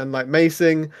situation. And like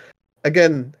macing,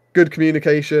 again, good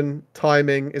communication,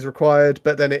 timing is required,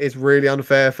 but then it is really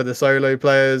unfair for the solo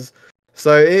players.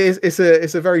 So it's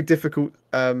a very difficult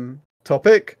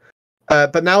topic,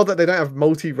 but now that they don't have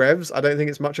multi revs, I don't think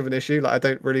it's much of an issue. Like, I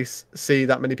don't really see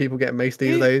that many people getting maced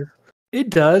these days. It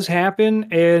does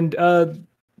happen, and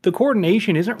the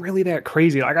coordination isn't really that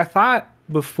crazy. Like, I thought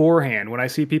beforehand when I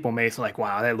see people mace, like,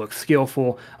 wow, that looks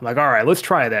skillful. I'm like, all right, let's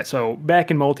try that. So back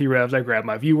in multi revs, I grabbed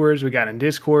my viewers. We got in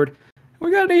Discord. We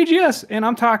got an AGS, and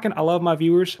I'm talking, I love my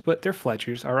viewers, but they're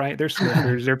Fletchers, all right? They're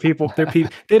Sniffers, they're people,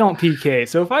 they don't PK.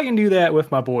 So if I can do that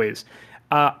with my boys,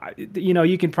 you know,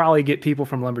 you can probably get people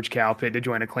from Lumbridge Cowpit to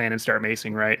join a clan and start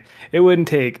macing, right? It wouldn't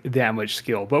take that much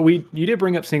skill. But you did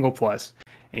bring up single plus,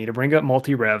 and you did bring up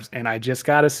multi-revs, and I just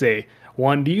gotta say,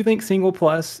 one, do you think single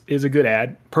plus is a good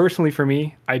ad? Personally, for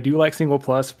me, I do like single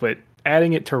plus, but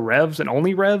adding it to revs and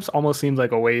only revs almost seems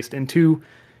like a waste. And two,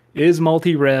 is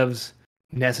multi-revs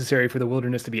necessary for the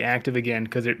wilderness to be active again?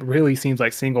 Because it really seems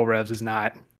like single revs is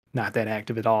not that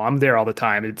active at all. I'm there all the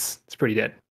time. It's pretty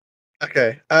dead.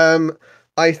 Okay.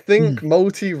 I think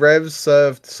multi revs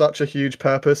served such a huge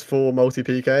purpose for multi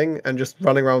PKing and just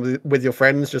running around with your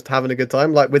friends, just having a good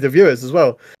time, like with your viewers as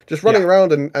well. Just running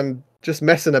around and just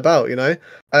messing about, you know.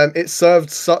 It served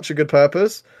such a good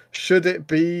purpose. Should it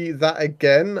be that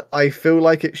again? I feel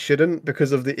like it shouldn't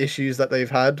because of the issues that they've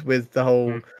had with the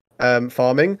whole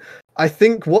farming. I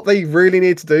think what they really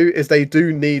need to do is they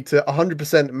do need to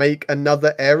 100% make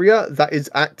another area that is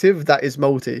active, that is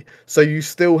multi. So you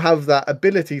still have that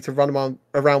ability to run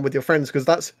around with your friends, because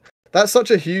that's such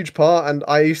a huge part. And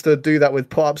I used to do that with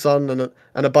Put Up Sun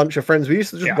and a bunch of friends. We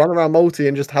used to just run around multi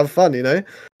and just have fun, you know.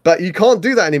 But you can't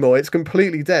do that anymore. It's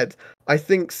completely dead. I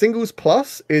think singles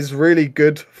plus is really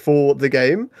good for the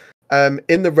game.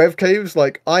 In the Rev Caves,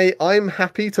 like I'm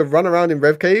happy to run around in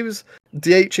Rev Caves,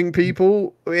 DHing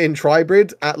people in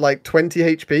Tribrid at like 20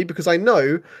 HP because I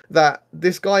know that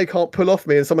this guy can't pull off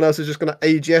me and someone else is just going to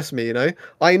AGS me, you know?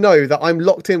 I know that I'm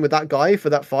locked in with that guy for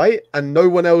that fight and no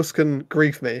one else can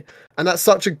grief me. And that's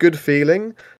such a good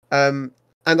feeling. And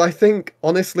I think,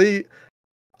 honestly,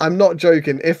 I'm not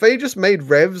joking. If they just made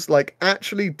revs like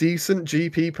actually decent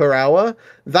GP per hour,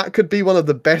 that could be one of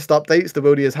the best updates the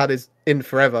Wildy has had in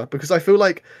forever. Because I feel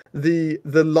like the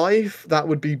life that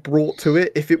would be brought to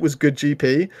it if it was good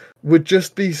GP would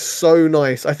just be so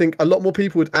nice. I think a lot more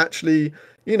people would actually,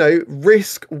 you know,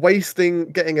 risk wasting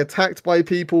getting attacked by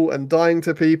people and dying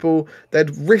to people. They'd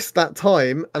risk that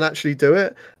time and actually do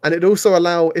it. And it'd also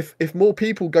allow, if more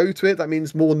people go to it, that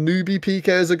means more newbie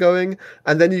PKers are going,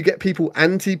 and then you get people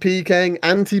anti-PKing.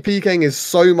 Anti-PKing is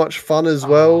so much fun as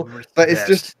well, but it's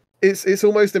just it's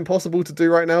almost impossible to do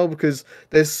right now because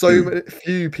there's so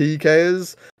few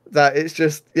PKers that it's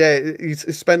just, yeah, you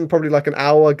spend probably like an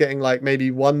hour getting like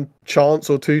maybe 1 chance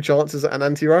or 2 chances at an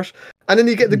anti-rush, and then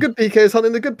you get the good PKs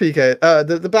hunting the good PK,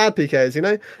 the bad PKs, you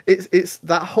know? It's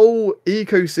that whole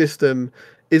ecosystem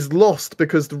is lost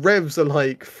because the revs are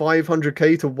like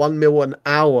 500k to 1 mil an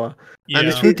hour. Yeah. And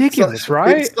it's ridiculous,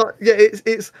 right?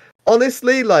 It's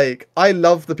honestly, like, I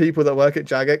love the people that work at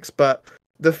Jagex, but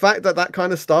the fact that that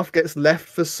kind of stuff gets left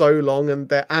for so long and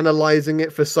they're analyzing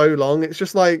it for so long, it's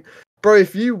just like, bro,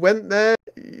 if you went there,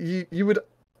 you would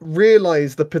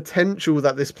realize the potential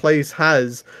that this place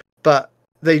has, but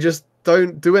they just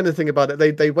don't do anything about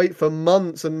it. They wait for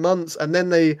months and months, and then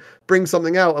they bring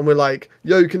something out and we're like,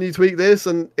 yo, can you tweak this?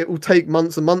 And it will take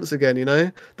months and months again, you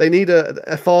know? They need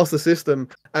a faster system.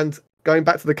 And going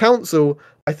back to the council,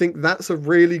 I think that's a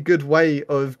really good way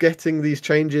of getting these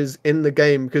changes in the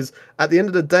game, because at the end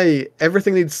of the day,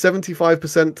 everything needs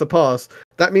 75% to pass.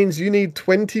 That means you need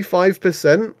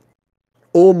 25%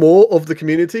 or more of the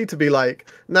community to be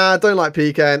like, nah, I don't like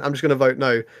PKing, I'm just going to vote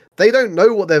no. They don't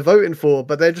know what they're voting for,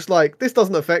 but they're just like, this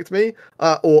doesn't affect me,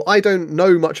 or I don't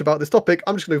know much about this topic,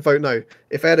 I'm just going to vote no.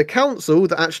 If they had a council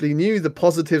that actually knew the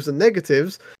positives and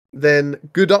negatives, then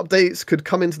good updates could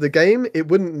come into the game. It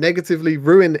wouldn't negatively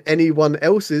ruin anyone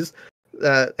else's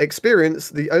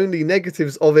experience. The only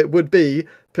negatives of it would be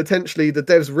potentially the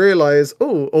devs realize,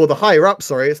 or the higher ups,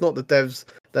 sorry, it's not the devs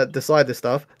that decide this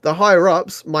stuff. The higher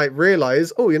ups might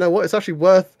realize, you know what, it's actually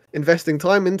worth investing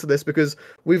time into this because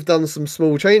we've done some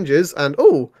small changes, and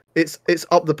it's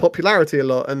up the popularity a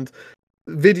lot. And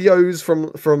videos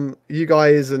from you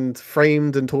guys and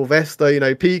Framed and Torvesta, you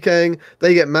know, PKing,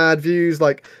 they get mad views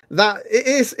like that.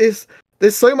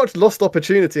 There's so much lost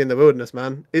opportunity in the wilderness,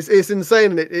 man. It's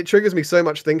insane, and it triggers me so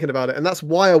much thinking about it. And that's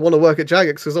why I want to work at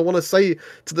Jagex, because I want to say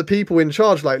to the people in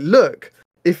charge, like, look,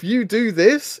 if you do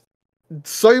this,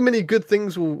 so many good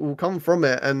things will come from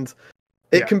it, and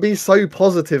it can be so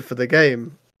positive for the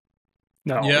game.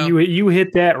 No, you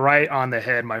hit that right on the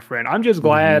head, my friend. I'm just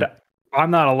glad I'm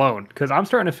not alone, because I'm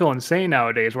starting to feel insane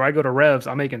nowadays where I go to revs,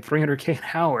 I'm making 300k an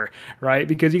hour, right?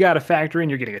 Because you got to factor in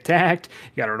you're getting attacked,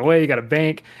 you got to run away, you got to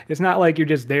bank. It's not like you're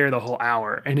just there the whole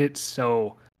hour, and it's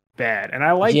so bad. And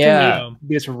I like to make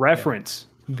this reference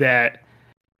that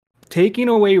taking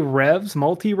away revs,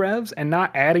 multi-revs, and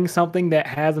not adding something that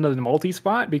has another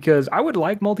multi-spot, because I would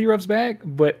like multi-revs back,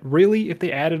 but really, if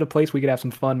they added a place we could have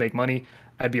some fun, make money,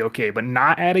 I'd be okay. But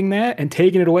not adding that and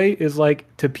taking it away is like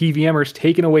to PVMers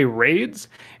taking away raids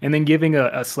and then giving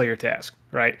a Slayer task,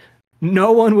 right?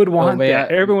 No one would want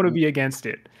that. Everyone would be against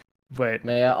it. But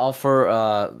may I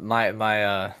offer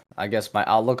my I guess my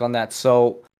outlook on that?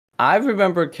 So I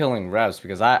remember killing revs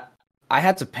because I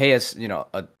had to pay a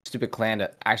stupid clan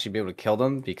to actually be able to kill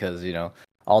them, because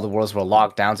all the worlds were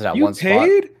locked down to that one spot.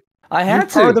 I had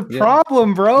to. You're part of the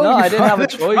problem, bro. No, I didn't have a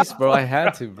choice, bro. I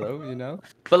had to, bro.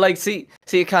 But like, see,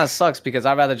 it kind of sucks because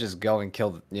I'd rather just go and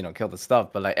kill the stuff.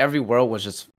 But like, every world was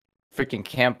just freaking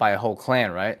camped by a whole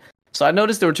clan, right? So I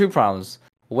noticed there were 2 problems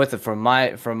with it from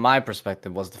my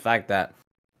perspective. Was the fact that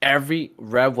every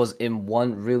rev was in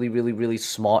one really, really, really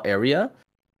small area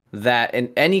that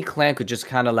any clan could just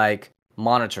kind of like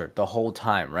monitor the whole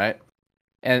time, right?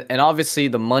 And obviously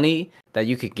the money that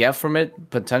you could get from it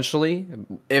potentially,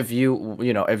 if you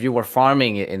were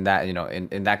farming it in that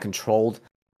in that controlled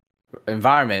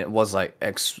environment, was like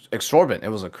exorbitant. It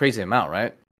was a crazy amount,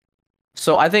 right?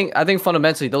 So I think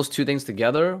fundamentally those 2 things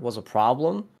together was a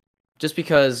problem, just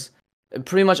because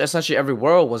pretty much essentially every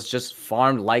world was just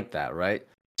farmed like that, right?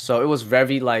 So it was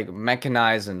very like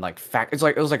mechanized and like it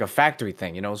was like a factory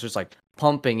thing, it was just like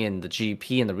pumping in the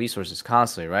GP and the resources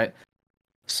constantly, right?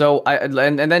 So and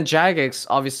then Jagex,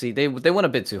 obviously they went a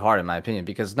bit too hard in my opinion,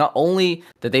 because not only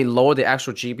did they lower the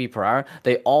actual GP per hour,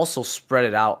 they also spread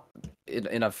it out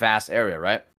in a vast area,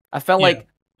 right? I felt like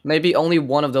maybe only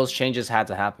one of those changes had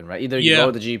to happen, right? Either you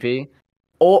lower the GP,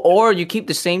 or you keep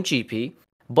the same GP,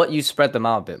 but you spread them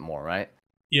out a bit more, right?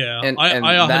 Yeah, and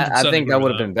I think that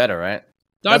would have been better, right?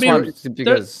 That's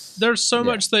because there's so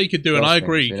much they could do, and I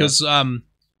agree, because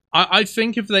I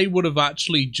think if they would have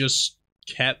actually just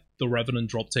kept the Revenant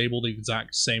drop table the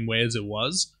exact same way as it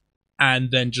was,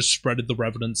 and then just spreaded the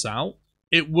Revenants out,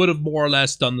 it would have more or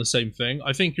less done the same thing.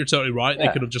 I think you're totally right. They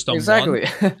could have just done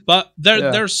one. But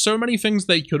there's so many things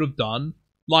they could have done.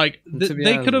 Like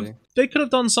they could have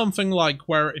done something like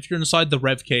where if you're inside the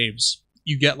Rev caves,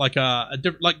 you get like a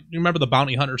different, like, you remember the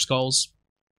bounty hunter skulls?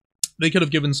 They could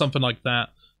have given something like that,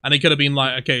 and they could have been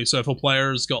like, okay, so if a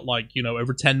player's got like, you know,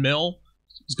 over 10 mil,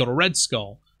 he's got a red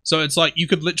skull. So it's like you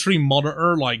could literally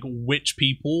monitor like which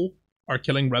people are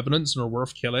killing Revenants and are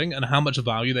worth killing and how much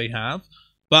value they have.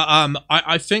 But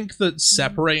I think that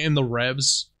separating the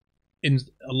revs in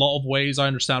a lot of ways, I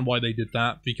understand why they did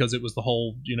that, because it was the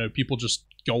whole, you know, people just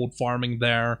gold farming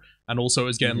there, and also it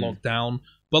was getting locked down.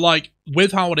 But like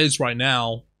with how it is right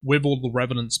now, with all the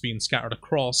Revenants being scattered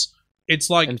across, it's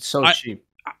like and so cheap.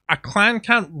 A clan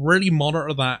can't really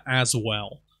monitor that as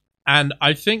well. And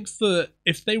I think that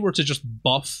if they were to just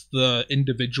buff the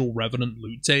individual Revenant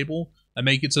loot table and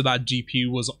make it so that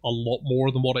GPU was a lot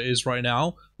more than what it is right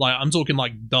now, like I'm talking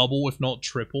like double if not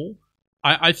triple,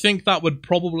 I think that would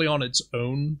probably on its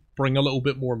own bring a little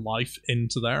bit more life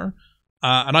into there.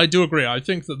 And I do agree. I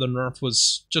think that the nerf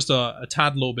was just a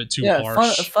tad little bit too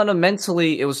harsh.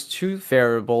 Fundamentally, it was two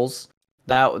variables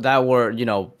that were, you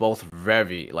know, both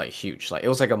very like huge. Like it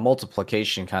was like a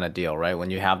multiplication kind of deal, right?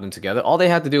 When you have them together, all they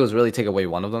had to do was really take away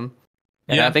one of them.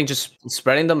 And I think just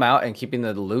spreading them out and keeping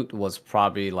the loot was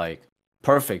probably like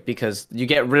perfect, because you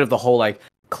get rid of the whole like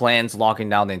clans locking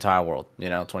down the entire world, you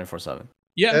know, 24/7.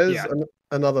 Yeah, there's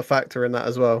another factor in that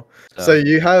as well. So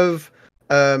you have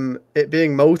it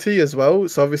being multi as well.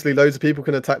 So obviously loads of people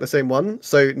can attack the same one.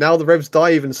 So now the revs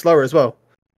die even slower as well,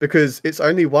 because it's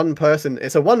only one person.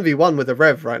 It's a 1v1 with a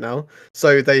rev right now.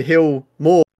 So they heal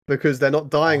more because they're not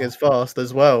dying as fast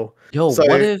as well. Yo, so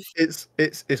what if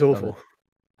it's awful?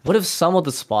 What if some of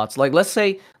the spots, like let's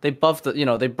say they buffed the, you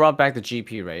know, they brought back the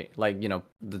GP rate, like, you know,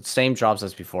 the same drops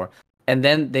as before, and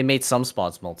then they made some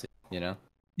spots multi, you know?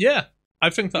 Yeah, I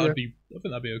think that would be. I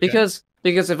think that'd be okay.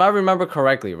 Because if I remember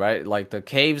correctly, right, like the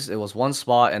caves, it was one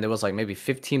spot and there was like maybe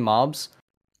 15 mobs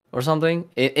or something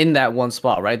in that one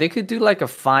spot, right? They could do like a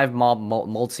 5 mob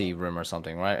multi room or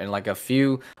something, right? And like a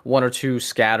few, 1 or 2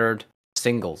 scattered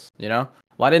singles, you know?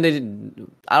 Why didn't they?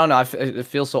 I don't know. It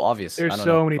feels so obvious. There's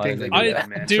so many things they do that,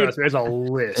 man. Dude, there's a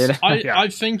list. I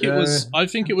think it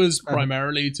was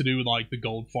primarily to do with like the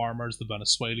gold farmers, the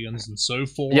Venezuelans, and so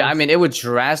forth. Yeah, I mean, it would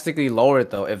drastically lower it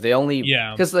though if they only.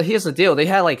 Because here's the deal: they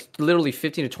had like literally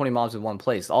 15 to 20 mobs in one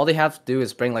place. All they have to do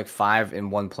is bring like 5 in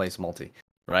one place multi,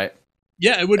 right?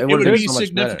 Yeah, it would be so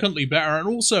significantly better, and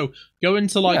also go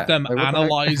into like them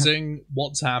analyzing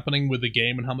what's happening with the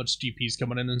game and how much GP's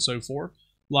coming in and so forth.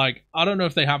 Like, I don't know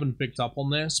if they haven't picked up on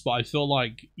this, but I feel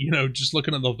like, you know, just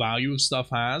looking at the value of stuff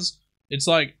it's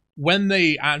like, when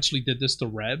they actually did this to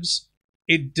revs,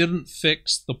 it didn't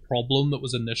fix the problem that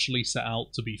was initially set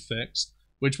out to be fixed,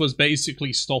 which was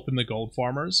basically stopping the gold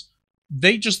farmers.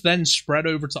 They just then spread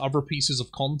over to other pieces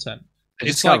of content.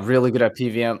 It's got really good at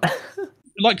PVM.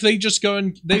 Like, they just go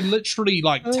and, they literally,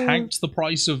 like, tanked the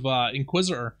price of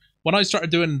Inquisitor. When I started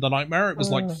doing the Nightmare, it was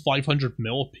like 500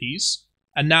 mil a piece.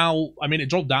 And now, I mean, it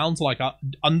dropped down to like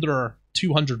under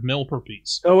 200 mil per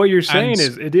piece. So what you're saying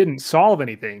is it didn't solve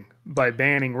anything by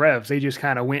banning revs. They just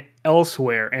kind of went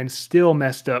elsewhere and still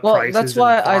messed up prices. That's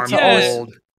why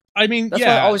I mean, that's why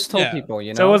I always told people,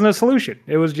 you know. So it wasn't a solution.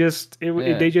 It was just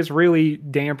they just really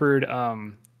dampered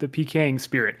the PKing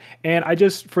spirit. And I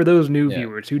just, for those new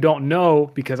viewers who don't know,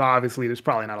 because obviously there's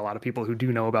probably not a lot of people who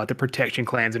do know about the protection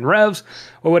clans and revs,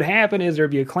 what would happen is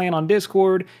there'd be a clan on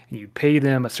Discord and you'd pay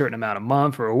them a certain amount a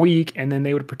month or a week, and then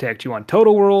they would protect you on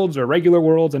total worlds or regular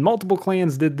worlds, and multiple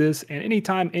clans did this, and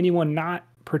anytime anyone not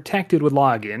protected would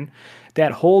log in,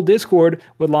 that whole Discord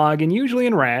would log in, usually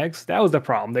in rags. That was the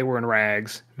problem. They were in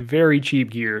rags, very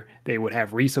cheap gear. They would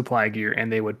have resupply gear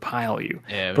and they would pile you.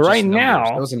 Yeah, but right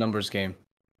now, it was a numbers game.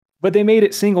 But they made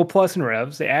it single plus in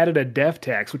revs. They added a death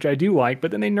tax, which I do like,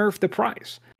 but then they nerfed the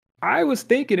price. I was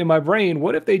thinking in my brain,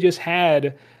 what if they just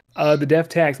had the death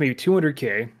tax maybe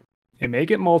 200k and make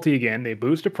it multi again? They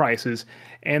boost the prices,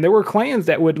 and there were clans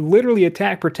that would literally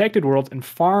attack protected worlds and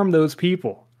farm those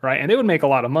people, right? And they would make a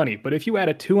lot of money. But if you add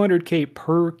a 200k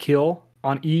per kill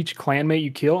on each clanmate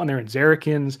you kill, and they're in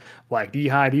Zerrikans, like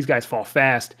D-High, these guys fall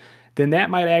fast, then that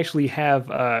might actually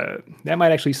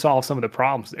solve some of the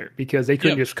problems there, because they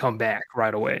couldn't just come back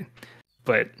right away.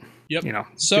 But you know,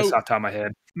 so just off the top of my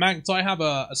head. Manked, I have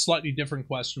a slightly different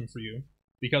question for you,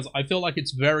 because I feel like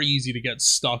it's very easy to get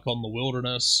stuck on the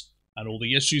wilderness and all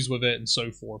the issues with it and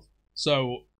so forth.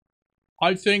 So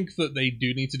I think that they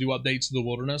do need to do updates to the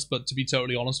wilderness, but to be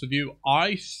totally honest with you,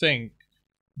 I think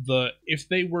if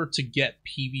they were to get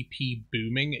PvP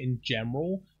booming in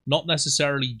general, not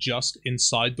necessarily just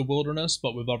inside the wilderness,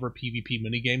 but with other PvP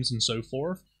minigames and so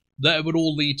forth, that it would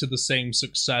all lead to the same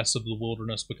success of the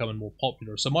wilderness becoming more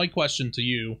popular. So my question to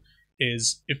you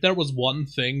is, if there was one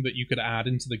thing that you could add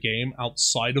into the game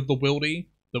outside of the wildy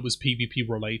that was PvP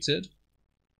related,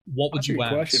 what would you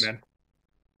add? Question,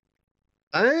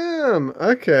 man.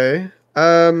 Okay.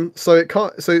 So it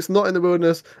can't. So it's not in the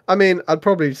wilderness. I mean, I'd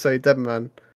probably say Deadman.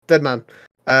 Deadman.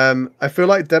 I feel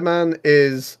like Deadman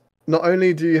is not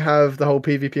only do you have the whole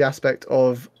PvP aspect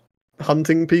of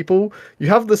hunting people, you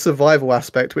have the survival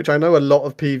aspect, which I know a lot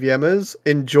of PVMers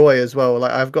enjoy as well.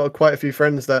 Like I've got quite a few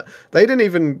friends that they didn't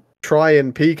even try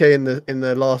and PK in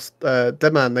the last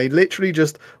Deadman. They literally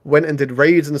just went and did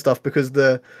raids and stuff because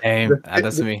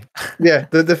that's me. Yeah,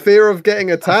 the fear of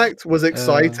getting attacked was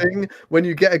exciting. When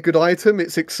you get a good item,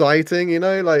 it's exciting, you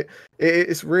know, like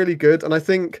it's really good. And I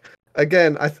think,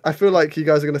 again, I feel like you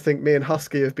guys are going to think me and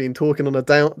Husky have been talking on a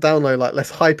down low, like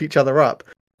let's hype each other up.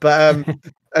 But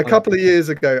a couple of years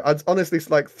ago, I'd honestly,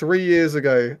 like 3 years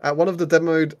ago, at one of the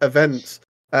demo events,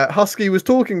 Husky was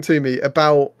talking to me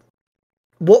about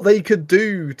what they could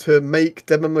do to make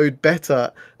demo mode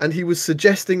better, and he was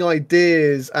suggesting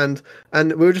ideas, and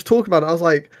we were just talking about it. I was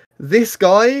like, this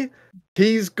guy,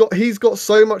 he's got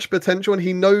so much potential, and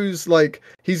he knows, like,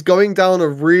 he's going down a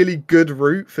really good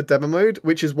route for demo mode,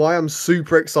 which is why I'm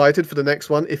super excited for the next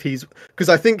one. Because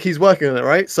I think he's working on it,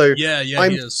 right? So yeah, he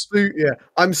is.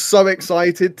 I'm so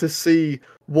excited to see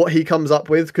what he comes up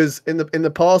with, because in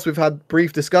the past we've had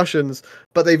brief discussions,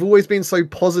 but they've always been so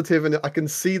positive, and I can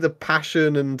see the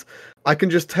passion, and I can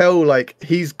just tell, like,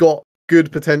 he's got good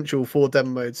potential for demo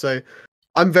mode. So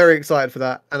I'm very excited for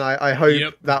that, and I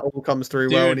hope that all comes through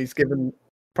well, and he's given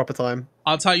proper time.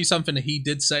 I'll tell you something he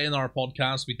did say in our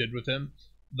podcast we did with him,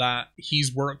 that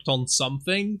he's worked on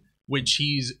something which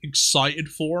he's excited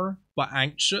for but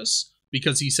anxious,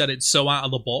 because he said it's so out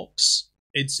of the box,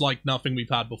 it's like nothing we've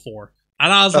had before.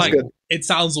 And I was like, good. It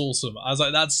sounds awesome. I was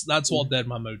like, that's what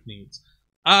Deadman mode needs.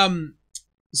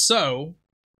 So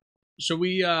should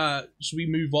we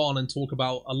move on and talk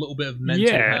about a little bit of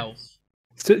mental health?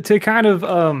 To kind of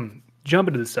jump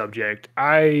into the subject,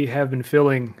 I have been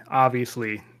feeling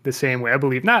obviously the same way. I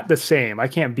believe not the same. I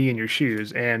can't be in your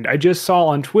shoes. And I just saw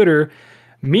on Twitter,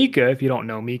 Mika, if you don't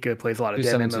know, Mika plays a lot of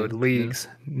DMM mode leagues,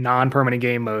 non-permanent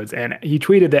game modes, and he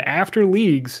tweeted that after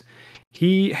leagues,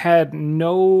 he had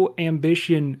no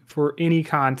ambition for any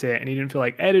content, and he didn't feel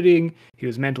like editing. He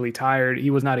was mentally tired. He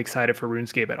was not excited for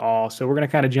RuneScape at all. So we're going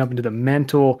to kind of jump into the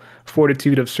mental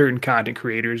fortitude of certain content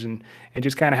creators and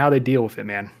just kind of how they deal with it,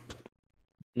 man.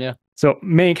 Yeah. So,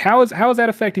 Mank, how is that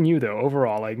affecting you, though,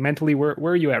 overall? Like, mentally, where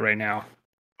are you at right now?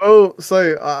 Oh,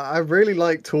 so I really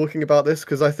like talking about this,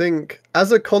 because I think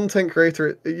as a content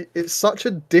creator, it's such a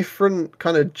different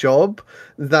kind of job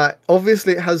that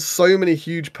obviously it has so many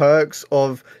huge perks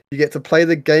of you get to play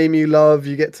the game you love,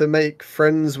 you get to make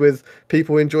friends with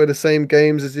people who enjoy the same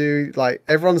games as you, like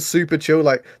everyone's super chill,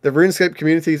 like the RuneScape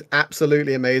community is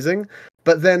absolutely amazing.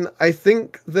 But then I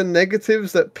think the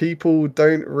negatives that people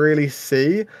don't really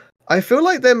see, I feel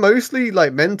like they're mostly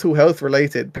like mental health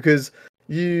related, because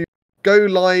you go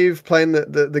live playing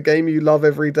the game you love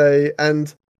every day,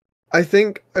 and I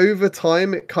think over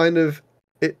time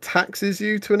it taxes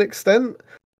you to an extent,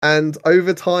 and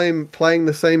over time playing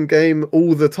the same game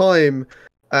all the time,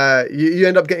 you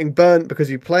end up getting burnt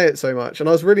because you play it so much. And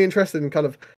I was really interested in kind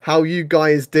of how you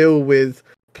guys deal with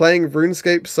playing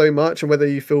RuneScape so much, and whether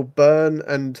you feel burnt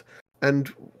and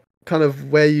kind of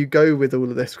where you go with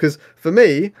all of this. Because for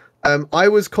me, I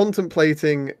was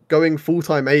contemplating going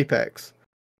full-time Apex.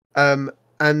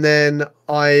 And then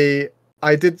I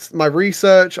did my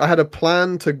research. I had a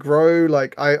plan to grow.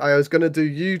 Like I was going to do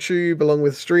YouTube along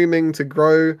with streaming to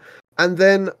grow. And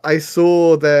then I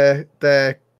saw their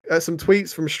some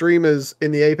tweets from streamers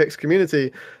in the Apex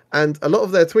community, and a lot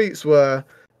of their tweets were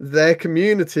their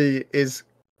community is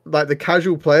like the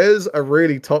casual players are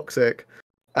really toxic.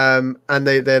 And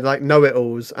they're like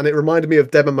know-it-alls, and it reminded me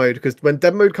of demo mode, because when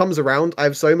demo mode comes around, I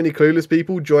have so many clueless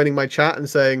people joining my chat and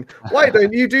saying, why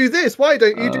don't you do this, why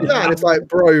don't you do that, and it's like,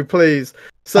 bro, please.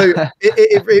 So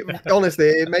it honestly,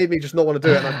 it made me just not want to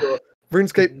do it, and I thought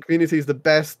RuneScape community is the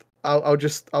best.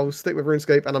 I'll stick with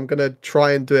RuneScape, and I'm gonna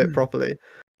try and do it properly.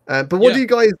 But what do you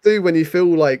guys do when you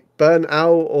feel like burnt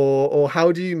out, or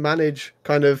how do you manage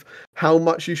kind of how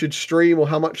much you should stream, or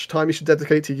how much time you should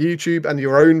dedicate to YouTube and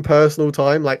your own personal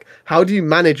time? Like, how do you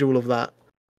manage all of that?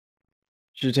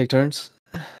 Should we take turns?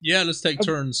 Yeah, let's take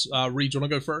turns. Reed, do you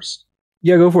want to go first?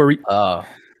 Yeah, go for it.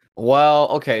 Well,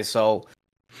 okay, so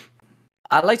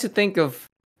I like to think of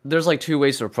there's like two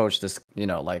ways to approach this, you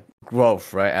know, like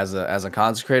growth, right? As a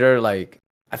content creator, like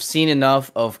I've seen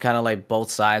enough of kind of like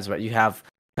both sides, right? You have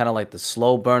kind of like the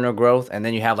slow burner growth, and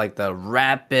then you have like the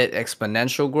rapid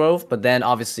exponential growth, but then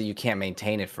obviously you can't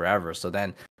maintain it forever. So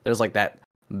then there's like that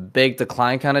big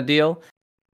decline kind of deal.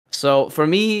 So for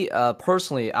me,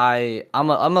 personally, I'm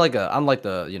like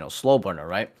the, you know, slow burner,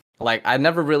 right? Like I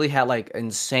never really had like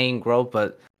insane growth,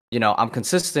 but you know, I'm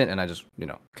consistent and I just, you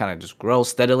know, kind of just grow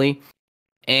steadily.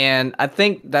 And I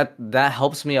think that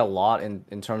helps me a lot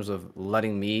in terms of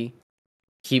letting me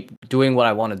keep doing what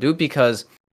I want to do, because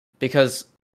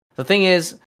the thing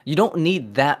is, you don't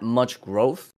need that much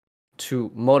growth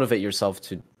to motivate yourself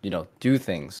to, you know, do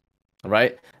things,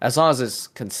 right? As long as it's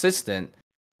consistent,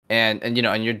 and you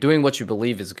know, and you're doing what you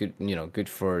believe is good, you know, good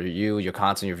for you, your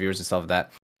content, your viewers and stuff like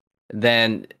that,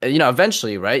 then you know,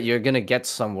 eventually, right, you're gonna get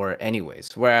somewhere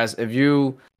anyways. Whereas if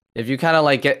you kind of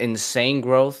like get insane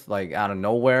growth like out of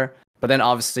nowhere, but then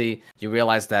obviously you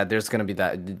realize that there's gonna be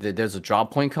there's a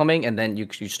drop point coming, and then you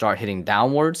start hitting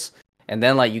downwards, and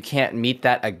then like you can't meet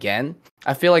that again.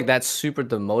 I feel like that's super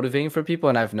demotivating for people,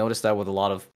 and I've noticed that with a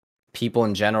lot of people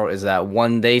in general, is that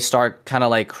when they start kind of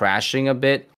like crashing a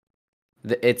bit,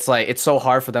 it's like it's so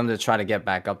hard for them to try to get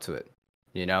back up to it,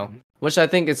 you know. Which I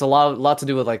think it's a lot to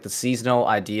do with like the seasonal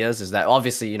ideas. Is that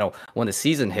obviously, you know, when the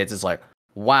season hits, it's like,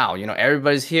 wow, you know,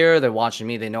 everybody's here, they're watching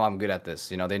me, they know I'm good at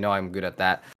this, you know, they know I'm good at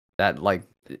that like,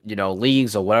 you know,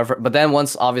 leagues or whatever. But then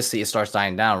once obviously it starts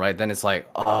dying down, right, then it's like,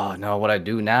 oh no, what I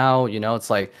do now, you know,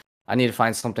 it's like I need to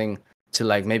find something to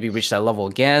like maybe reach that level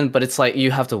again. But it's like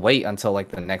you have to wait until like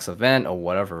the next event or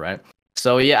whatever, right?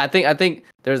 So yeah, I think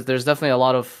there's definitely a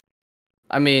lot of,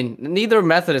 I mean, neither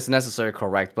method is necessarily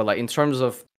correct, but like in terms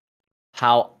of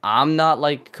how I'm not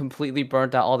like completely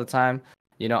burnt out all the time,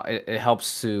 you know, it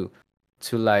helps to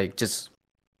like just,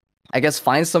 I guess,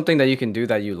 find something that you can do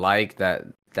that you like,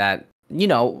 that you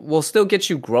know will still get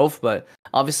you growth. But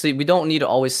obviously we don't need to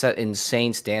always set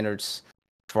insane standards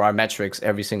for our metrics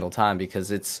every single time,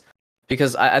 because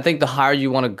I think the higher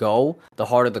you want to go, the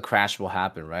harder the crash will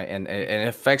happen, right? And it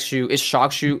affects you, it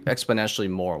shocks you exponentially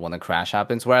more when the crash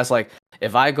happens. Whereas like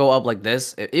if I go up like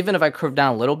this, even if I curve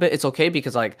down a little bit, it's okay,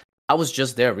 because like I was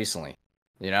just there recently,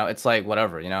 you know. It's like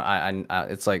whatever, you know. I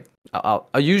it's like I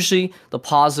usually the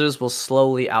positives will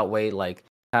slowly outweigh like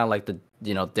kind of like the,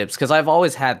 you know, dips, because I've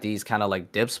always had these kind of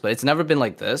like dips, but it's never been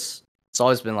like this. It's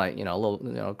always been like, you know, a little,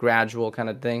 you know, gradual kind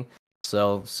of thing.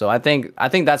 So I think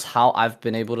that's how I've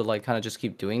been able to like kind of just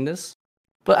keep doing this.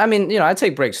 But I mean, you know, I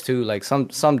take breaks too. Like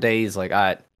some days like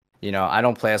you know, I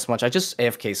don't play as much. I just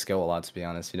AFK skill a lot, to be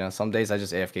honest. You know, some days I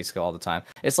just AFK skill all the time.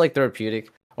 It's like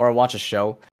therapeutic. Or I watch a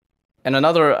show. And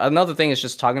another thing is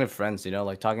just talking to friends, you know,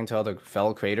 like talking to other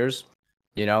fellow creators,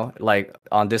 you know, like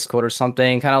on Discord or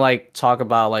something, kind of like talk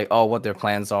about like, oh, what their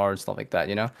plans are and stuff like that,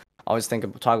 you know. Always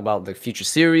talk about the future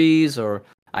series or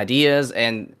ideas,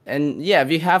 and yeah,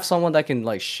 if you have someone that can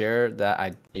like share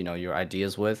that, you know, your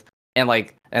ideas with, and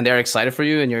like, and they're excited for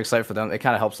you and you're excited for them, it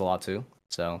kind of helps a lot too.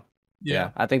 So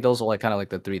yeah, I think those are like kind of like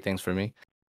the three things for me.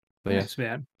 But yes,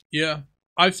 man. Yeah,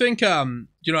 I think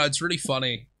you know, it's really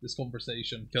funny, this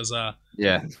conversation, because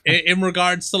yeah, in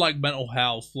regards to like mental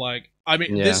health, like I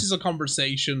mean, this is a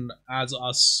conversation as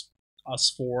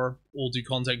us four all do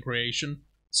content creation.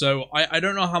 So I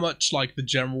don't know how much like the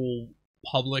general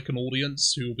public and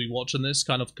audience who will be watching this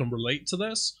kind of can relate to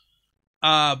this.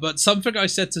 But something I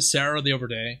said to Sarah the other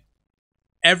day,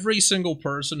 every single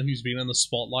person who's been in the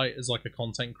spotlight is like a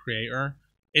content creator.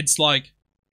 It's like,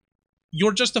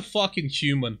 you're just a fucking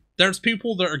human. There's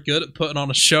people that are good at putting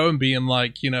on a show and being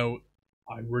like, you know,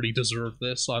 I really deserve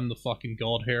this, I'm the fucking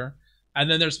god here. And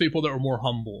then there's people that are more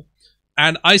humble.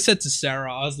 And I said to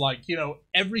Sarah, I was like, you know,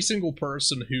 every single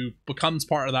person who becomes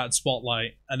part of that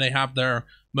spotlight and they have their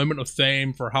moment of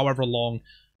fame for however long,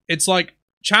 it's like,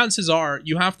 chances are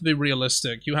you have to be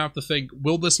realistic. You have to think,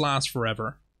 will this last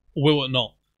forever? Or will it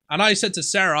not? And I said to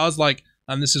Sarah, I was like,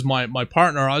 and this is my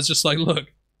partner, I was just like,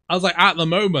 look, I was like, at the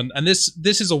moment, and this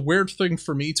is a weird thing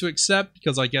for me to accept,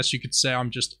 because I guess you could say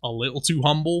I'm just a little too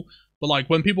humble, but like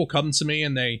when people come to me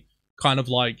and they kind of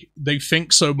like, they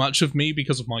think so much of me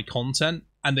because of my content,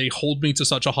 and they hold me to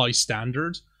such a high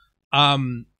standard,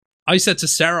 I said to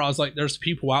Sarah, I was like, there's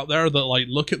people out there that like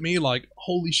look at me like,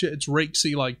 holy shit, it's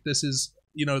Rakesy, like this is,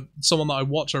 you know, someone that I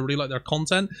watch, I really like their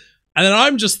content, and then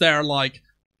I'm just there like,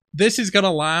 this is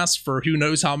gonna last for who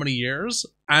knows how many years,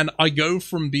 and I go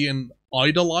from being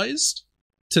idolized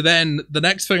to then the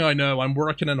next thing I know, I'm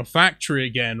working in a factory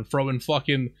again, throwing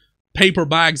fucking paper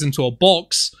bags into a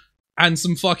box, and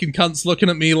some fucking cunts looking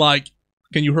at me like,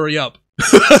 can you hurry up?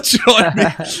 Do you know what I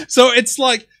mean? So it's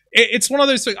like, it's one of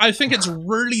those things. I think it's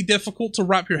really difficult to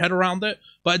wrap your head around it,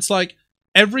 but it's like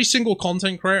every single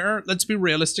content creator, let's be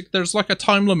realistic, there's like a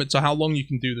time limit to how long you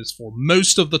can do this for.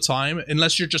 Most of the time,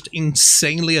 unless you're just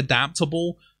insanely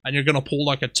adaptable and you're going to pull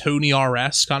like a Tony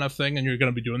RS kind of thing and you're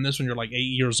going to be doing this when you're like 8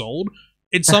 years old,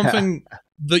 it's something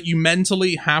that you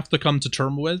mentally have to come to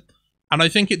terms with. And I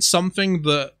think it's something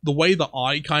that the way that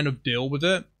I kind of deal with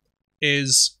it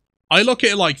is I look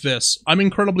at it like this. I'm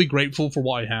incredibly grateful for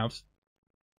what I have.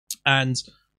 And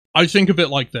I think of it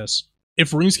like this.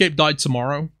 If RuneScape died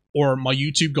tomorrow, or my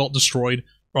YouTube got destroyed,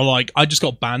 or like I just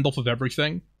got banned off of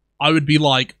everything, I would be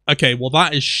like, okay, well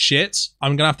that is shit.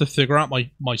 I'm gonna have to figure out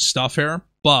my stuff here.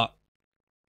 But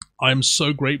I'm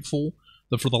so grateful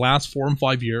that for the last 4 and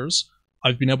 5 years,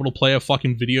 I've been able to play a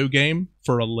fucking video game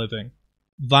for a living.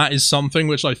 That is something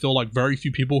which I feel like very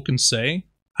few people can say.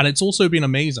 And it's also been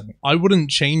amazing. I wouldn't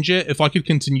change it if I could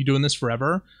continue doing this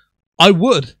forever. I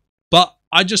would. But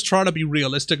I just try to be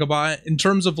realistic about it in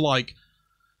terms of like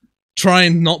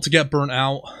trying not to get burnt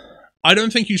out. I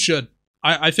don't think you should.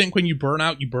 I think when you burn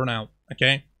out,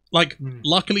 okay? Like,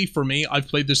 luckily for me, I've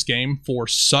played this game for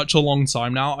such a long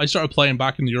time now. I started playing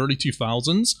back in the early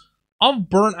 2000s. I've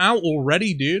burnt out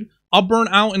already, dude. I'll burn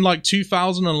out in like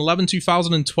 2011,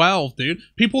 2012, dude.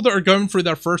 People that are going through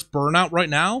their first burnout right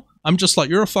now, I'm just like,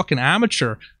 you're a fucking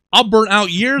amateur. I burnt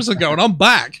out years ago and I'm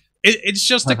back. It's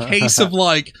just a case of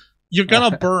like, you're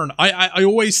gonna burn. I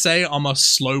always say I'm a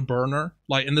slow burner,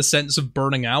 like in the sense of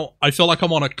burning out. I feel like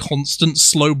I'm on a constant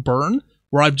slow burn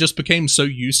where I've just became so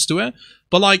used to it.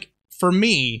 But like, for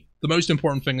me, the most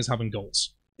important thing is having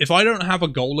goals. If I don't have a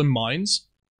goal in mind,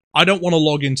 I don't want to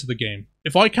log into the game.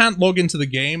 If I can't log into the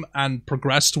game and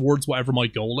progress towards whatever my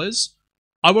goal is,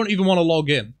 I won't even want to log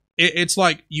in. It's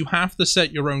like, you have to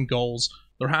set your own goals.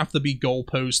 There have to be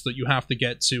goalposts that you have to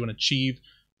get to and achieve.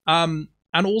 And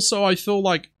also, I feel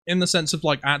like, in the sense of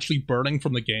like actually burning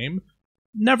from the game,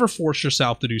 never force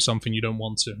yourself to do something you don't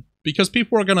want to. Because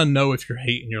people are going to know if you're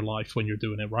hating your life when you're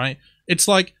doing it, right? It's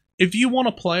like, if you want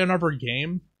to play another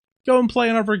game, go and play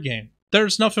another game.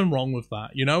 There's nothing wrong with that,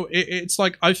 you know? It's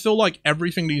like, I feel like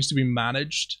everything needs to be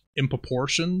managed in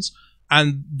proportions,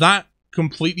 and that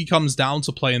completely comes down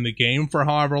to playing the game for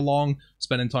however long,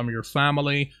 spending time with your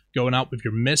family, going out with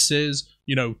your missus,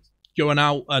 you know, going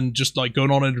out and just like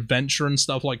going on an adventure and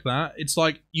stuff like that. It's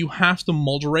like, you have to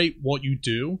moderate what you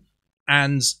do,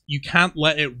 and you can't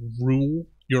let it rule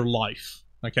your life,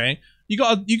 okay? You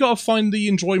gotta find the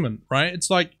enjoyment, right? It's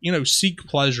like, you know, seek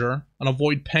pleasure and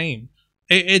avoid pain.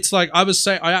 It's like,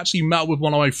 I actually met with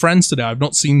one of my friends today I've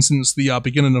not seen since the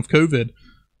beginning of COVID.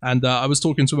 And I was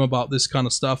talking to him about this kind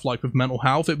of stuff, like with mental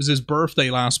health. It was his birthday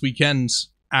last weekend.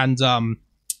 And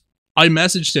I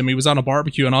messaged him. He was on a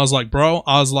barbecue. And I was like, bro,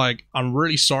 I'm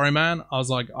really sorry, man. I was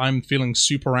like, I'm feeling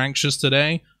super anxious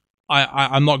today.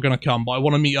 I'm not going to come, but I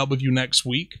want to meet up with you next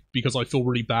week because I feel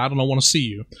really bad and I want to see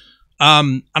you.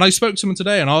 And I spoke to him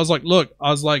today and I was like, look,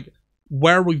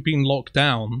 where we've been locked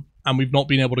down and we've not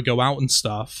been able to go out and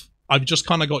stuff, I've just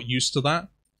kind of got used to that.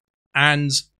 And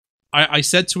I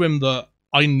said to him that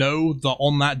I know that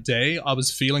on that day I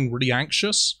was feeling really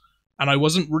anxious and I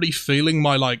wasn't really feeling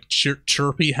my like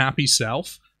chirpy, happy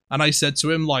self. And I said to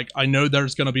him, like, I know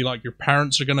there's going to be like, your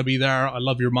parents are going to be there. I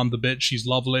love your mum the bitch. She's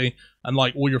lovely. And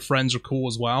like, all your friends are cool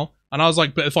as well. And I was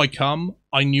like, but if I come,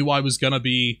 I knew I was going to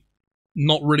be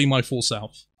not really my full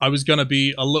self. I was going to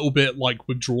be a little bit like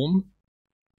withdrawn.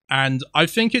 And I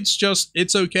think it's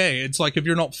okay. It's like, if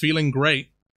you're not feeling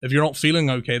great, if you're not feeling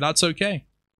okay, that's okay.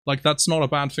 Like, that's not a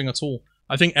bad thing at all.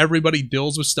 I think everybody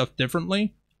deals with stuff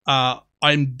differently.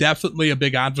 I'm definitely a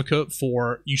big advocate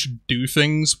for you should do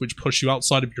things which push you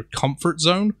outside of your comfort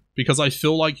zone, because I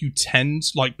feel like you tend,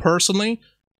 like, personally,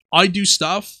 I do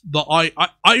stuff that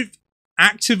I've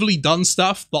actively done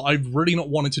stuff that I've really not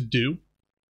wanted to do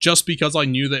just because I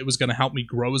knew that it was going to help me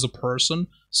grow as a person.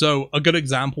 So a good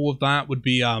example of that would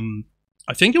be, I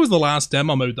think it was the last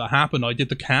demo mode that happened. I did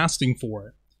the casting for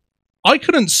it. I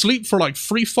couldn't sleep for like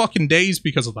 3 fucking days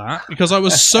because of that, because I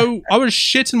was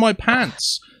shitting my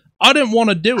pants. I didn't want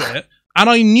to do it, and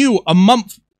I knew a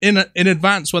month in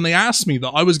advance when they asked me that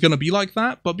I was going to be like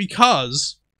that, but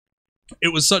because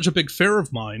it was such a big fear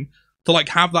of mine to like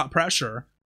have that pressure,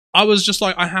 I was just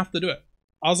like, I have to do it.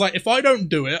 I was like, if I don't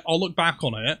do it, I'll look back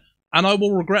on it, and I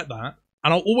will regret that,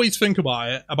 and I'll always think about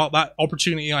it, about that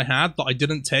opportunity I had that I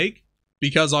didn't take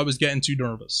because I was getting too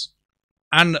nervous.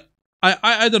 And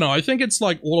I don't know, I think it's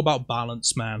like all about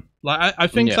balance, man. Like I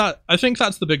think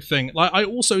that's the big thing. Like, I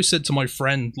also said to my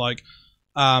friend, like,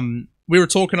 we were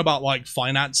talking about like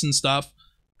finance and stuff,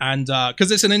 and because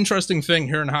it's an interesting thing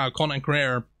hearing how a content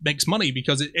creator makes money,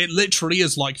 because it literally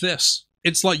is like this.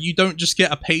 it's like you don't just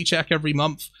get a paycheck every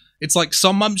month. It's like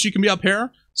some months you can be up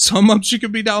here, some months you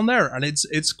can be down there, and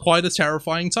it's quite a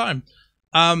terrifying time.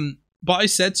 But I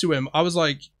said to him, I was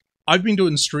like, I've been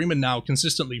doing streaming now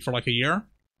consistently for like a year,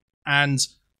 and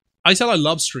I said I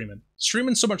love streaming.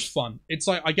 Streaming's so much fun. It's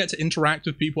like I get to interact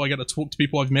with people, I get to talk to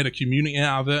people, I've made a community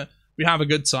out of it, we have a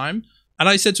good time. And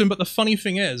I said to him, but the funny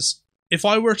thing is, if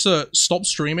I were to stop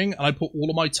streaming and I put all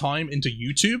of my time into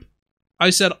YouTube, I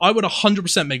said I would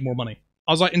 100% make more money.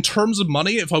 I was like, in terms of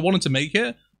money, if I wanted to make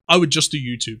it, I would just do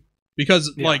YouTube.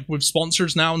 Because like with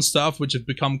sponsors now and stuff, which have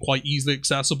become quite easily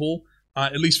accessible,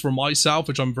 at least for myself,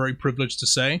 which I'm very privileged to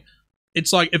say,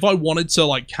 it's like if I wanted to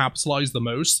like capitalize the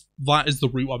most, that is the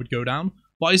route I would go down.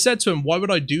 But I said to him, why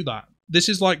would I do that? This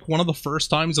is like one of the first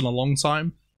times in a long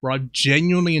time where I've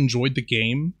genuinely enjoyed the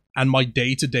game and my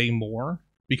day-to-day more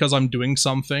because I'm doing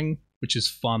something which is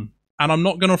fun. And I'm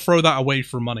not going to throw that away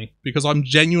for money because I'm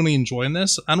genuinely enjoying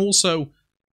this. And also,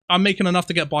 I'm making enough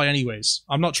to get by anyways.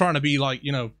 I'm not trying to be like,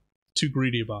 you know, too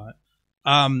greedy about it.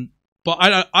 But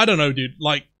I don't know, dude.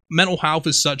 Like, mental health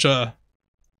is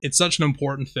it's such an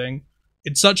important thing.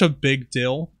 It's such a big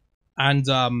deal. And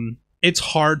it's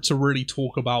hard to really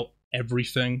talk about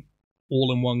everything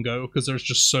all in one go because there's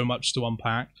just so much to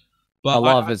unpack. But a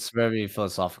lot of it's very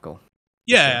philosophical.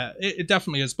 Yeah, it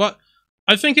definitely is. But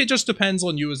I think it just depends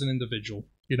on you as an individual,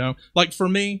 you know? Like, for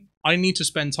me, I need to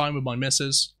spend time with my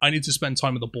missus. I need to spend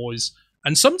time with the boys.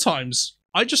 And sometimes,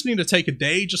 I just need to take a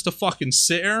day just to fucking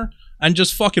sit here and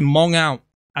just fucking mong out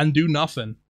and do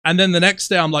nothing. And then the next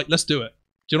day, I'm like, let's do it.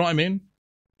 Do you know what I mean?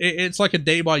 It's like a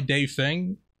day-by-day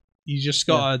thing. You just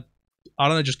gotta, I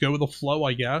don't know, just go with the flow,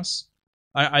 I guess.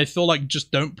 I feel like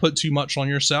just don't put too much on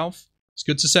yourself. It's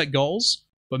good to set goals,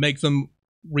 but make them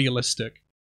realistic.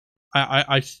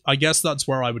 I guess that's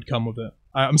where I would come with it.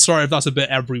 I'm sorry if that's a bit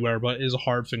everywhere, but it is a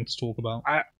hard thing to talk about.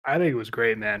 I think it was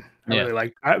great, man. I really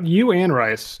liked you and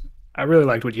Rice. I really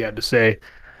liked what you had to say.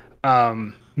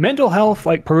 Mental health,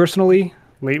 like personally,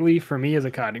 lately for me as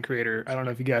a content creator, I don't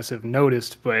know if you guys have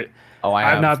noticed, but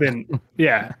I've not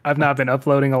been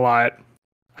uploading a lot.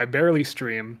 I barely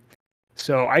stream.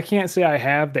 So I can't say I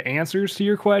have the answers to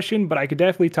your question, but I could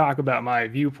definitely talk about my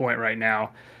viewpoint right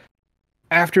now.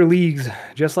 After leagues,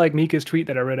 just like Mika's tweet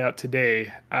that I read out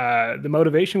today, the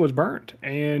motivation was burnt.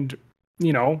 And,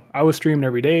 you know, I was streaming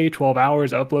every day, 12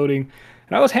 hours, uploading,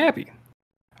 and I was happy.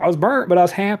 I was burnt, but I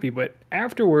was happy. But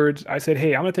afterwards, I said,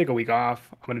 hey, I'm going to take a week off.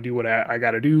 I'm going to do what I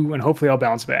got to do, and hopefully I'll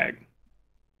bounce back.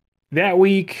 That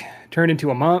week turned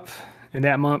into a month, and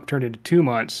that month turned into 2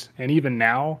 months. And even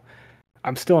now,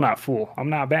 I'm still not full. I'm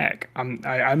not back.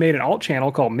 I made an alt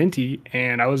channel called Minty,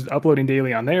 and I was uploading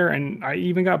daily on there, and I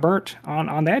even got burnt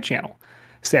on that channel,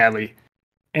 sadly.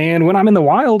 And when I'm in the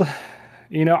wild,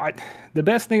 you know, the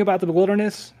best thing about the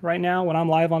wilderness right now when I'm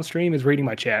live on stream is reading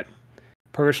my chat.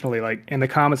 Personally, like in the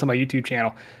comments on my YouTube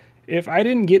channel. If I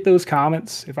didn't get those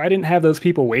comments, if I didn't have those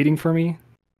people waiting for me,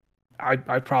 I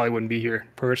probably wouldn't be here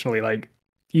personally. Like,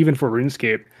 even for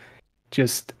RuneScape,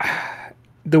 just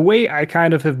the way I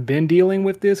kind of have been dealing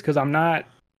with this, because I'm not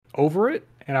over it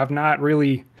and I've not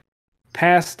really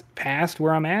passed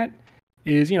where I'm at,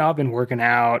 is, you know, I've been working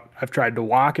out. I've tried to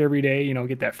walk every day, you know,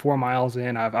 get that 4 miles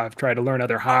in. I've tried to learn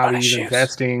other hobbies,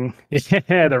 investing.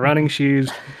 Yeah, the running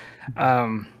shoes.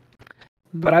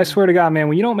 But I swear to God, man,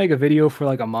 when you don't make a video for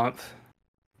like a month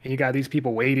and you got these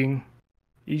people waiting,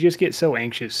 you just get so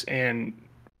anxious, and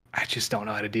I just don't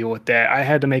know how to deal with that. I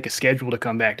had to make a schedule to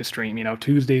come back to stream, you know,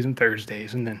 Tuesdays and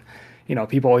Thursdays. And then, you know,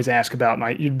 people always ask about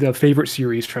the favorite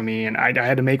series from me, and I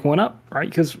had to make one up, right?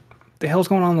 Because the hell's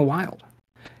going on in the wild?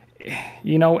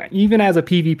 You know, even as a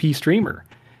PvP streamer,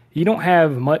 you don't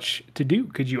have much to do.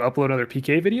 Could you upload another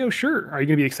PK video? Sure. Are you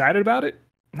going to be excited about it?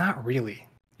 Not really.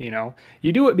 You know,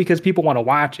 you do it because people want to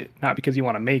watch it, not because you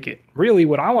want to make it. Really,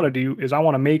 what I want to do is I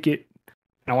want to make it,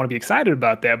 and I want to be excited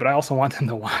about that, but I also want them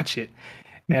to watch it.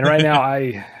 And right now,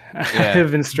 I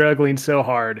have been struggling so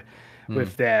hard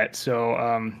with that. So,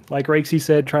 like Rakesy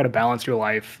said, try to balance your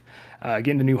life, get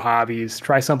into new hobbies,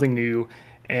 try something new,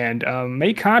 and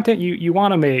make content you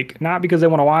want to make, not because they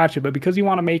want to watch it, but because you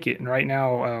want to make it. And right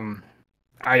now,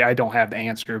 I don't have the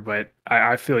answer, but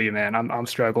I feel you, man. I'm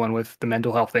struggling with the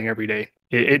mental health thing every day.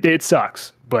 It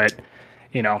sucks, but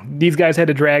you know, these guys had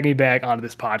to drag me back onto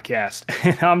this podcast,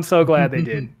 and I'm so glad they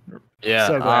did. Yeah,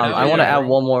 so glad I want to add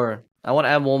one more. I want to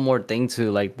add one more thing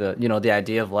to like the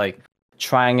idea of like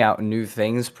trying out new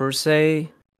things per se,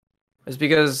 is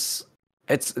because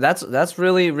that's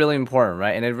really really important,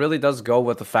 right? And it really does go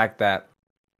with the fact that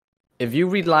if you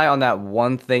rely on that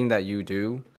one thing that you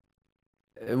do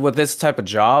with this type of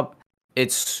job,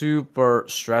 it's super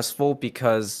stressful,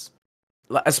 because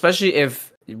especially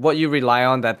if what you rely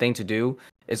on that thing to do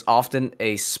is often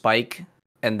a spike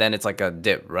and then it's like a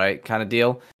dip, right? Kind of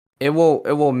deal. It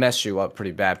will mess you up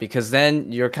pretty bad because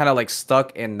then you're kind of like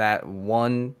stuck in that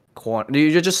one corner.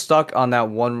 You're just stuck on that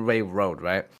one-way road,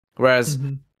 right? Whereas,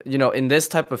 in this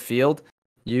type of field,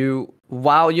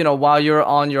 while you're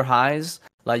on your highs,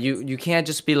 like you can't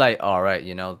just be like, all right,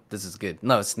 this is good.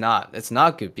 No, it's not. It's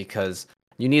not good because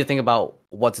you need to think about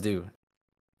what to do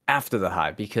after the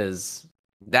high because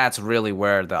that's really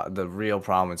where the real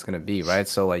problem is going to be, right?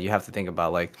 So like you have to think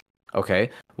about like, okay,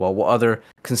 well, what other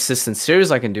consistent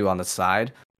series I can do on the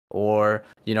side, or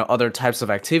other types of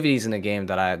activities in the game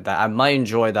that I might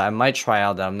enjoy, that I might try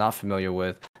out, that I'm not familiar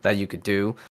with, that you could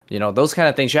do, those kind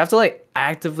of things. You have to like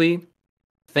actively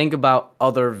think about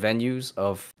other venues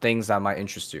of things that might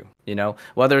interest you,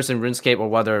 whether it's in RuneScape or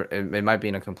whether it might be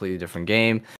in a completely different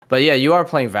game. But yeah, you are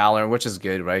playing Valorant, which is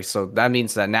good, right? So that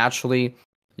means that naturally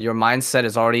your mindset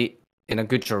is already in a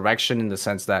good direction in the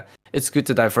sense that it's good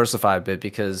to diversify a bit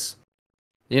because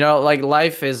like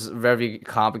life is very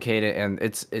complicated and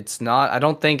it's not, I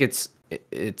don't think it's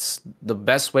the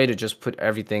best way to just put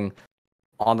everything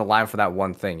on the line for that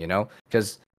one thing,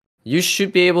 because you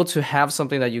should be able to have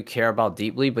something that you care about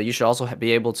deeply, but you should also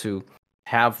be able to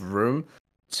have room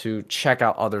to check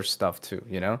out other stuff too,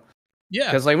 Yeah.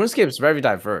 Because like RuneScape is very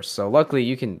diverse, so luckily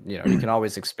you can you can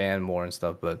always expand more and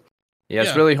stuff. But yeah,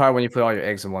 it's really hard when you put all your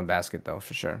eggs in one basket, though,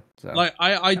 for sure. So. Like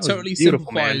I totally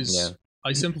sympathize. Yeah.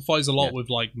 I sympathize a lot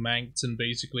with like Manked and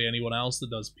basically anyone else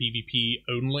that does PvP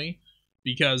only,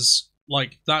 because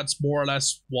like that's more or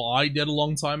less what I did a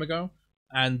long time ago,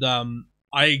 and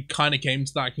I kind of came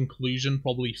to that conclusion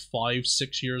probably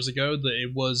 5-6 years ago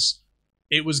that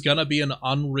it was gonna be an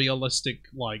unrealistic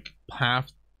like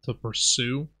path to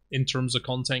pursue in terms of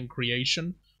content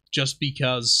creation, just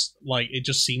because like it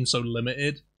just seemed so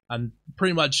limited and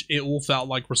pretty much it all felt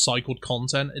like recycled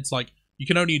content. It's like you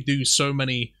can only do so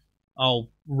many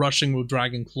rushing with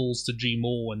dragon claws to G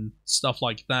Maul and stuff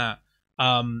like that.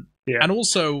 And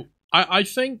also I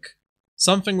think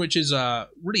something which is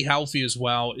really healthy as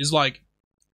well is like,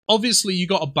 obviously you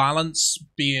got to balance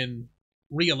being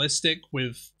realistic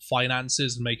with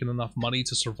finances and making enough money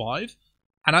to survive,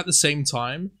 and at the same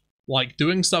time like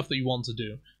doing stuff that you want to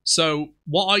do. So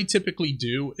what I typically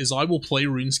do is I will play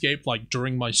RuneScape like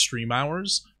during my stream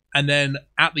hours, and then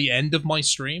at the end of my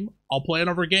stream I'll play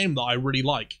another game that I really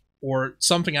like, or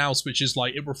something else which is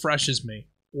like it refreshes me,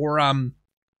 or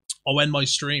I'll end my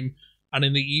stream and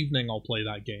in the evening I'll play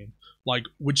that game, like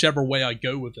whichever way I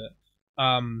go with it.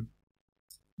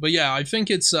 But yeah, I think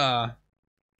it's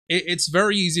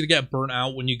very easy to get burnt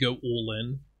out when you go all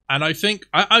in. And I think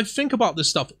I think about this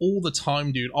stuff all the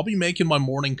time, dude. I'll be making my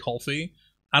morning coffee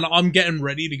and I'm getting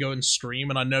ready to go and stream,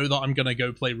 and I know that I'm gonna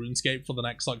go play RuneScape for the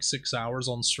next like 6 hours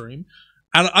on stream.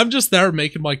 And I'm just there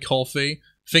making my coffee,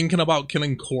 thinking about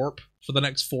killing Corp for the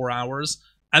next 4 hours.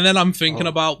 And then I'm thinking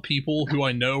about people who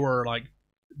I know are like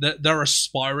they're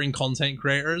aspiring content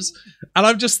creators. And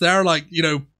I'm just there like,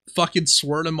 fucking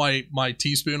swirling my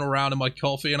teaspoon around in my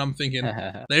coffee, and I'm thinking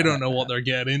they don't know what they're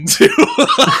getting into.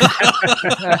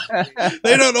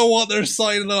 They don't know what they're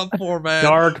signing up for, man.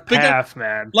 Dark path,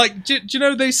 man. Like, do you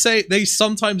know they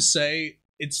sometimes say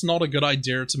it's not a good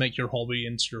idea to make your hobby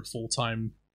into your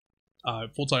full-time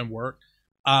work,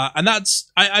 and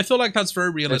that's I feel like that's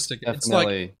very realistic. It's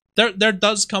like there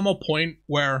does come a point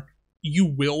where you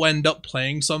will end up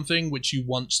playing something which you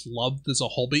once loved as a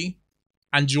hobby,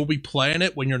 and you'll be playing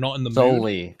it when you're not in the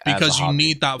mood because you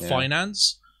need that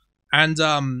finance. And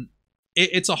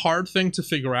it's a hard thing to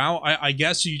figure out. I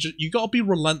guess you gotta be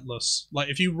relentless. Like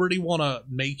if you really want to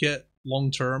make it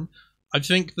long term, I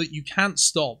think that you can't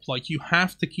stop. Like you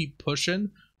have to keep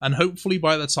pushing, and hopefully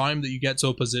by the time that you get to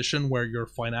a position where you're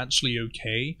financially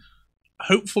okay,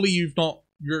 hopefully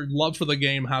your love for the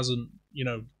game hasn't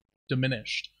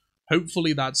diminished.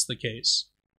 Hopefully that's the case.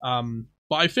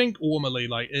 But I think ultimately,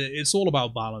 like, it's all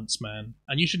about balance, man.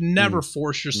 And you should never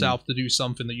force yourself to do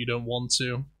something that you don't want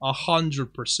to.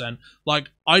 100%. Like,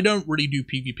 I don't really do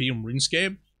PvP in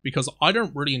RuneScape because I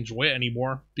don't really enjoy it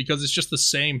anymore, because it's just the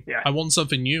same. Yeah. I want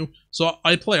something new. So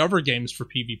I play other games for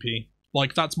PvP.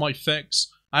 Like, that's my fix.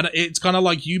 And it's kind of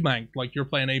like you, Mank. Like, you're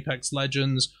playing Apex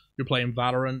Legends, you're playing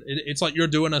Valorant. It's like you're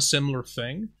doing a similar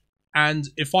thing. And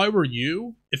if I were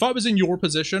you, if I was in your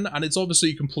position, and it's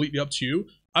obviously completely up to you,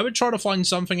 I would try to find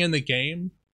something in the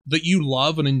game that you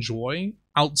love and enjoy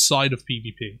outside of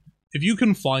PvP. If you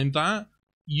can find that,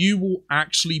 you will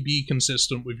actually be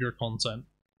consistent with your content.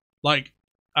 Like,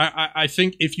 I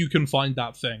think if you can find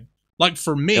that thing. Like,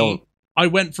 for me, I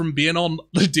went from being on...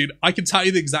 Dude, I can tell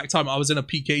you the exact time I was in a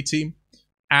PK team,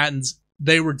 and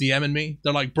they were DMing me.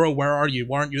 They're like, bro, where are you?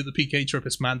 Why aren't you at the PK trip?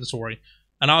 It's mandatory.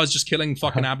 And I was just killing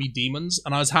fucking Abbey demons,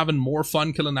 and I was having more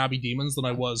fun killing Abbey demons than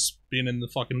I was being in the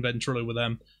fucking Ventrilo with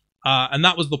them. And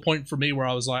that was the point for me where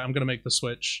I was like, I'm gonna make the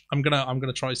switch. I'm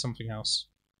gonna try something else.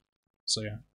 So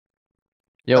yeah.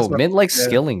 Yo, mid likes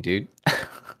skilling, dude.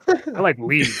 I like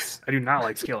leads. I do not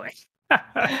like skilling.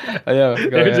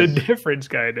 There's a difference,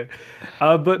 kind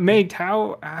of. But Manked,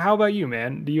 how about you,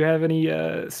 man? Do you have any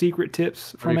secret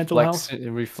tips for mental health?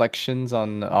 Reflections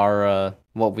on our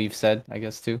what we've said, I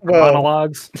guess, too.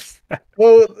 Monologues.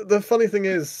 Well, the funny thing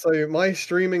is, so my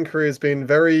streaming career has been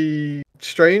very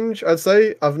strange, I'd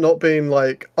say. I've not been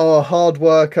like, a hard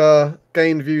worker,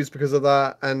 gained views because of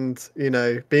that, and, you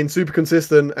know, being super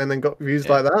consistent and then got views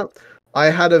like that. I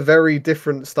had a very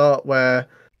different start where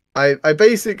I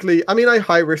basically, I mean, I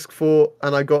high risk fought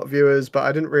and I got viewers, but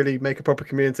I didn't really make a proper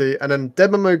community. And then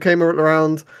DMM came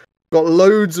around, got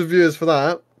loads of viewers for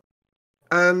that.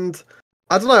 And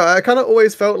I don't know, I kind of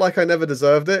always felt like I never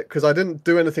deserved it because I didn't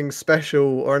do anything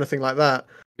special or anything like that.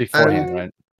 Beforehand,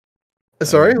 right?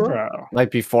 Sorry?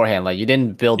 Like beforehand, like you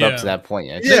didn't build up to that point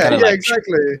yet.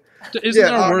 Exactly. Isn't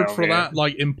there a word for that?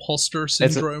 Like imposter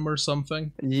syndrome or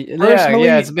something?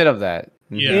 Yeah, it's a bit of that.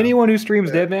 Yeah. Anyone who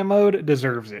streams Deadman mode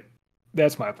deserves it.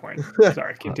 That's my point.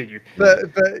 Sorry, continue. But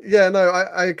yeah, no,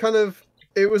 I kind of,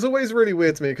 it was always really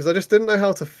weird to me because I just didn't know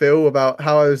how to feel about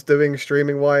how I was doing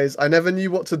streaming wise. I never knew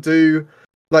what to do.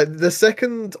 Like the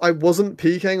second I wasn't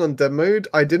PKing on dead mode,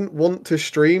 I didn't want to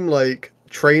stream like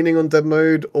training on dead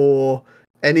mode or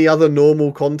any other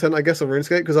normal content, I guess, on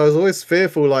RuneScape, because I was always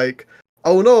fearful, like,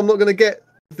 oh no, I'm not going to get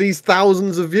these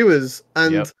thousands of viewers.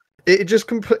 And it just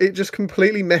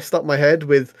completely messed up my head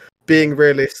with being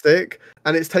realistic.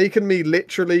 And it's taken me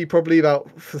literally probably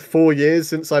about 4 years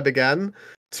since I began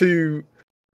to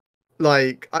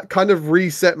like kind of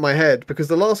reset my head, because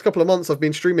the last couple of months I've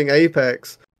been streaming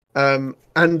Apex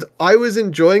and I was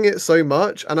enjoying it so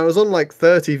much, and I was on like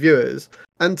 30 viewers,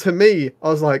 and to me I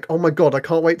was like, oh my god, I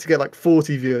can't wait to get like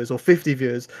 40 viewers or 50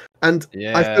 viewers. And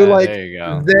I feel like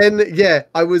then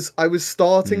I was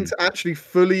starting to actually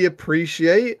fully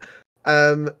appreciate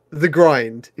the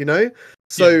grind, you know.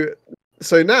 So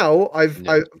now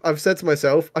I've said to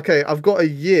myself, okay, I've got a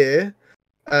year,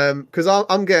 because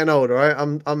I'm getting older, right?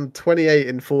 I'm 28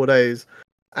 in 4 days,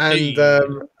 and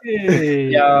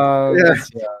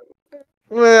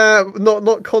well,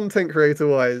 not content creator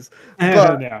wise,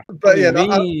 but yeah,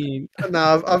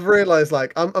 no, I've realized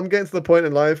like I'm getting to the point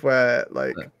in life where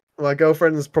like my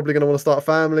girlfriend's probably gonna want to start a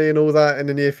family and all that in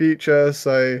the near future,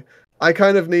 so I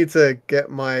kind of need to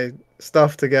get my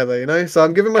stuff together, you know. So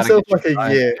I'm giving myself like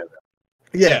a year.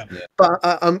 But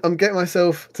I'm getting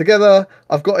myself together.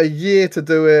 I've got a year to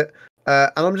do it,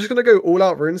 and I'm just gonna go all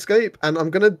out RuneScape, and I'm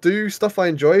gonna do stuff I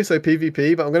enjoy, so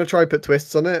PvP, but I'm gonna try and put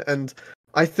twists on it. And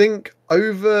I think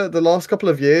over the last couple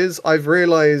of years, I've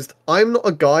realized I'm not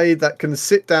a guy that can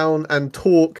sit down and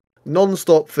talk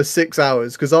non-stop for 6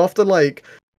 hours, because after like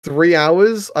 3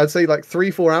 hours, I'd say like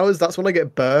 3-4 hours, that's when I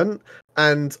get burnt,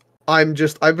 and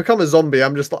I've become a zombie.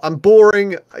 I'm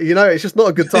boring, you know. It's just not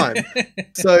a good time.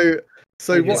 So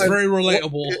it's very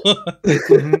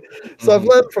relatable. So I've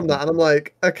learned from that, and I'm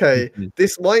like, okay,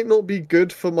 this might not be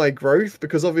good for my growth,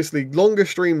 because obviously longer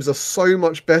streams are so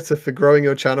much better for growing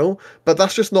your channel, but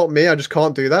that's just not me. I just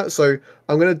can't do that. So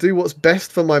I'm going to do what's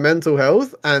best for my mental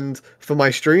health and for my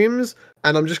streams,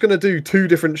 and I'm just going to do 2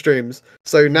 different streams.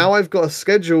 So now I've got a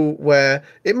schedule where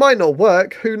it might not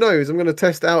work. Who knows? I'm going to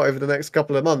test it out over the next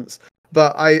couple of months.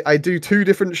 But I do 2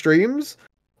 different streams.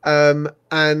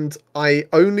 And I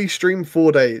only stream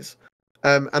 4 days.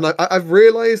 And I've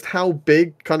realized how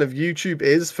big kind of YouTube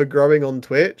is for growing on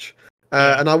Twitch.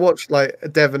 And I watched like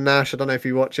Devon Nash. I don't know if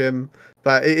you watch him,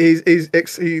 but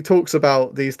he talks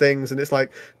about these things, and it's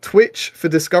like Twitch for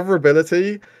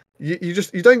discoverability.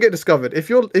 You don't get discovered if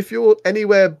you're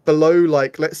anywhere below,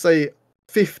 like, let's say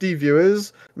 50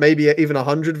 viewers, maybe even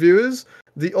 100 viewers.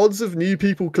 The odds of new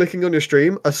people clicking on your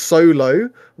stream are so low.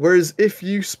 Whereas if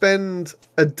you spend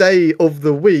a day of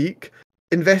the week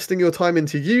investing your time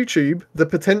into YouTube, the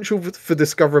potential for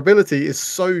discoverability is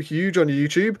so huge on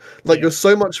YouTube. Like, you're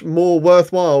so much more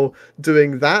worthwhile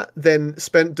doing that than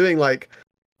doing like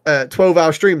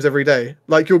 12-hour streams every day.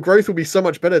 Like, your growth will be so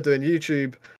much better doing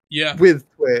YouTube with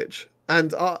Twitch.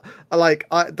 And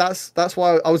that's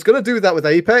why I was gonna do that with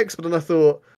Apex, but then I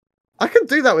thought, I can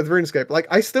do that with RuneScape. Like,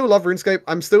 I still love RuneScape.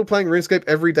 I'm still playing RuneScape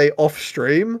every day off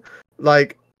stream.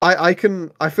 Like, I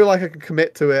feel like I can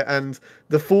commit to it, and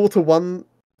the 4-to-1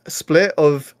 split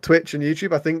of Twitch and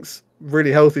YouTube I think's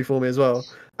really healthy for me as well.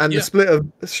 And the split of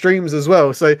streams as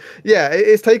well. So yeah,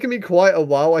 it's taken me quite a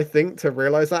while, I think, to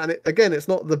realize that. And again, it's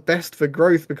not the best for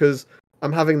growth, because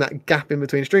I'm having that gap in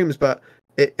between streams, but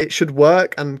it should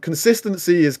work, and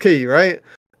consistency is key, right?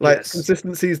 Like Yes.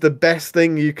 consistency is the best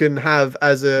thing you can have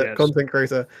as a content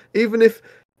creator. Even if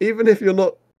you're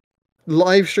not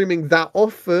live streaming that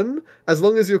often, as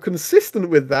long as you're consistent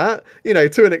with that, you know,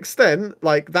 to an extent,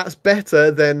 like that's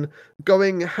better than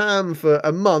going ham for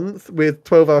a month with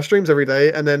 12-hour streams every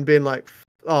day and then being like,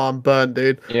 oh, I'm burned,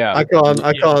 dude. Yeah, I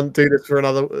can't do this for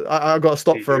another. I've got to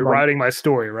stop for a You're month. writing my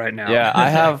story right now. Yeah, I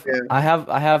have, Yeah. I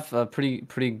have a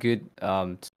pretty good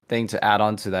thing to add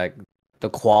on to that, the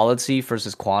quality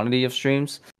versus quantity of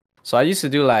streams. So I used to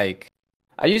do like,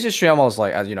 I used to stream almost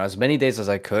like, you know, as many days as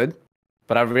I could,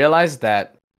 but I realized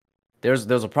that there's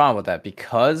a problem with that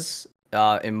because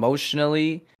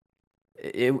emotionally,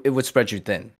 it would spread you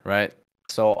thin, right?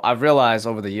 So I've realized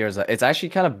over the years that it's actually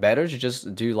kind of better to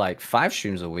just do like 5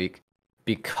 streams a week,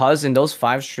 because in those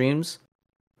 5 streams,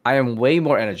 I am way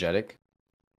more energetic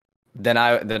than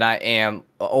I am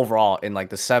overall in like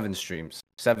the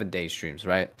 7-day streams,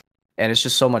 right? And it's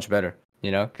just so much better,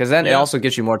 you know, because then it also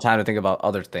gives you more time to think about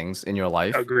other things in your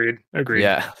life. Agreed.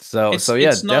 Yeah. So yeah,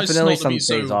 it's nice definitely not to some be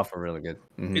days so- off are really good.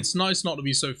 Mhm. It's nice not to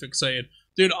be so fixated.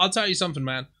 Dude, I'll tell you something,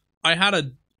 man. I had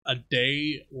a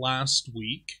day last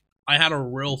week. I had a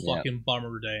real fucking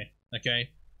bummer day, okay?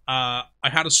 I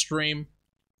had a stream.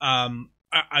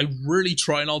 I really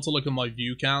try not to look at my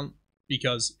view count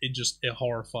because it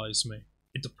horrifies me.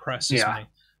 It depresses me.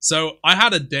 So I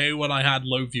had a day when I had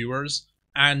low viewers,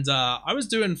 and I was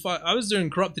doing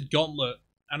Corrupted Gauntlet,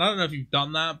 and I don't know if you've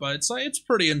done that, but it's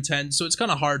pretty intense, so it's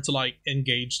kind of hard to like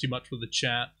engage too much with the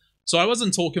chat. So I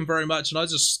wasn't talking very much, and I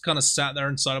just kind of sat there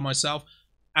inside of myself,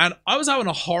 and I was having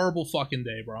a horrible fucking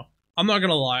day, bro. I'm not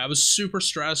gonna lie, I was super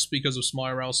stressed because of some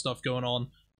IRL stuff going on,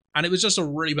 and it was just a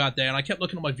really bad day, and I kept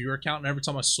looking at my viewer count, and every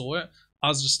time I saw it, I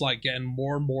was just like getting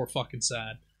more and more fucking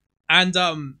sad. And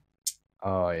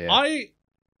Oh yeah.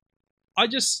 I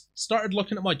just started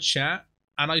looking at my chat,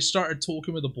 and I started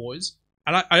talking with the boys.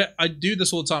 And I do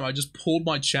this all the time. I just pulled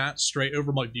my chat straight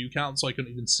over my view count so I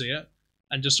couldn't even see it,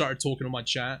 and just started talking to my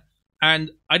chat.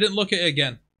 And I didn't look at it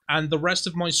again. And the rest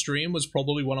of my stream was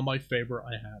probably one of my favorite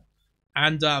I had.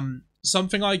 And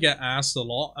something I get asked a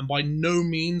lot, and by no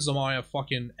means am I a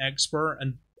fucking expert,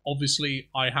 and obviously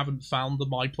I haven't found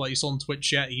my place on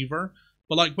Twitch yet either.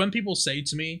 But like when people say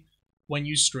to me, when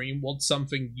you stream, what's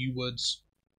something you would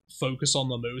focus on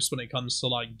the most when it comes to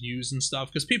like views and stuff?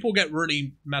 Because people get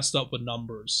really messed up with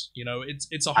numbers, you know.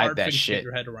 It's a hard thing to get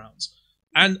your head around.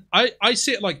 And I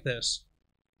see it like this: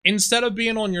 instead of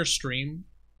being on your stream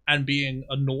and being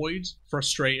annoyed,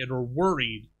 frustrated, or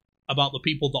worried about the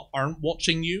people that aren't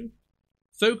watching you,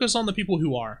 focus on the people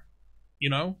who are. You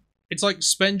know, it's like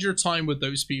spend your time with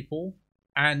those people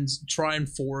and try and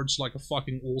forge like a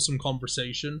fucking awesome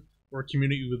conversation or a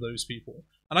community with those people.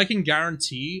 And I can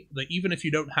guarantee that even if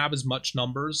you don't have as much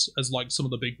numbers as like some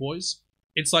of the big boys,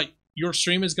 it's like your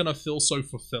stream is gonna feel so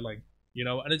fulfilling, you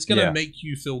know, and it's gonna make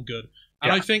you feel good. And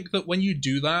I think that when you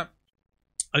do that,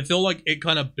 I feel like it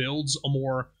kind of builds a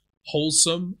more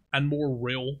wholesome and more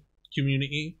real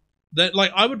community. That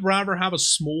like I would rather have a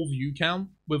small view count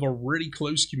with a really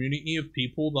close community of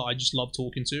people that I just love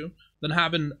talking to than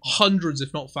having hundreds,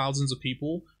 if not thousands, of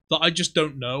people that I just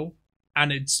don't know.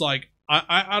 And it's like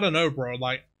I don't know, bro.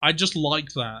 Like I just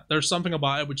like that. There's something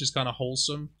about it which is kind of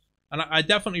wholesome, and I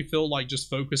definitely feel like just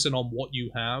focusing on what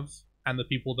you have and the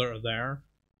people that are there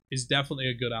is definitely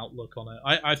a good outlook on it.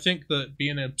 I think that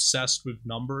being obsessed with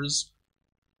numbers,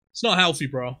 it's not healthy,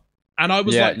 bro. And I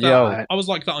was like that. I was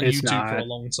like that on YouTube for a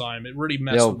long time. It really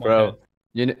messed with my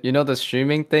head. You know the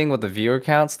streaming thing with the viewer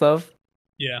count stuff?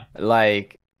 Yeah.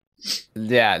 Like,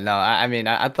 yeah, no, I mean,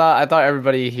 I thought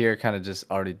everybody here kind of just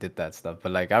already did that stuff,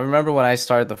 but like, I remember when I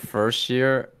started the first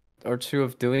year or two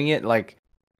of doing it, like,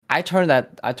 I turned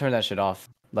that shit off,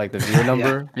 like the viewer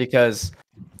number, because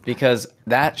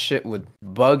that shit would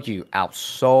bug you out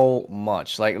so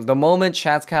much. Like the moment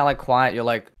chat's kind of like quiet, you're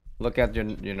like, look at your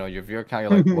your viewer count,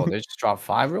 you're like, whoa, they just dropped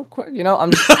 5 real quick, you know?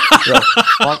 I'm just, bro,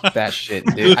 fuck that shit,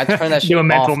 dude. I turned that shit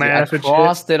off. I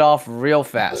crossed it off real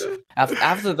fast.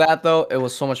 After that though, it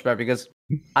was so much better because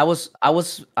I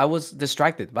was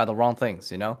distracted by the wrong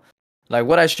things, you know? Like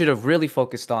what I should have really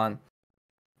focused on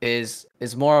is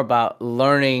more about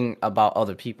learning about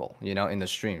other people, you know, in the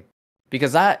stream.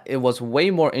 Because it was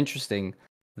way more interesting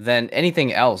than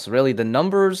anything else. Really, the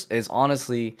numbers is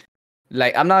honestly,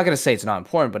 like, I'm not gonna say it's not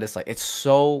important, but it's like it's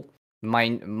so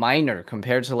minor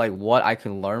compared to like what I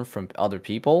can learn from other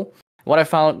people. What I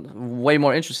found way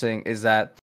more interesting is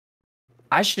that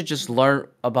I should just learn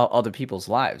about other people's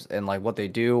lives and like what they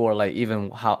do, or like even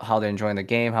how they're enjoying the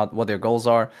game, what their goals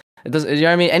are. It doesn't, you know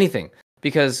what I mean? Anything,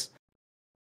 because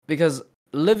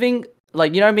living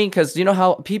like, you know what I mean? Because you know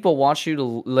how people want you to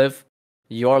live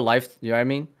your life, you know what I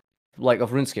mean? Like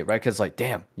of RuneScape, right? Because like,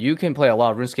 damn, you can play a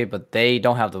lot of RuneScape, but they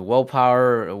don't have the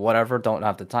willpower or whatever, don't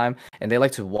have the time, and they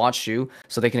like to watch you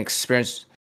so they can experience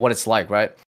what it's like,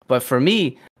 right? But for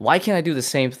me, why can't I do the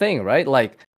same thing, right?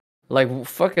 Like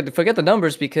forget the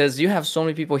numbers, because you have so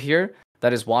many people here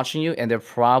that is watching you, and they're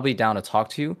probably down to talk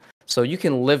to you, so you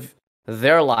can live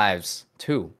their lives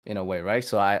too in a way, right?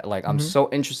 So I'm so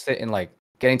interested in like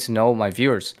getting to know my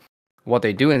viewers, what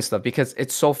they do and stuff, because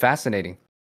it's so fascinating.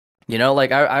 You know,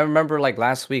 like I remember like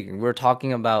last week we were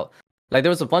talking about, like, there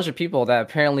was a bunch of people that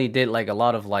apparently did like a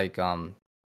lot of like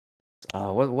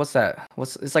what's that?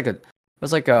 It's like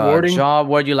a Warding? job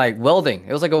where you like welding.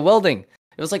 It was like a welding.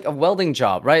 It was like a welding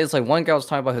job, right? It's like one guy was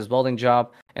talking about his welding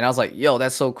job, and I was like, "Yo,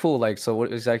 that's so cool!" Like, so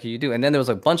what exactly you do? And then there was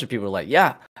a bunch of people like,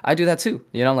 "Yeah, I do that too."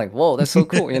 You know, I'm like, "Whoa, that's so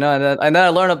cool!" You know, and then I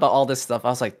learned about all this stuff. I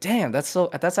was like, "Damn, that's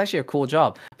actually a cool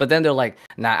job." But then they're like,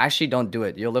 "Nah, actually, don't do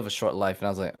it. You'll live a short life." And I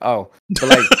was like, "Oh," but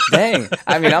like, dang.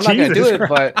 I mean, I'm not gonna do Jesus it,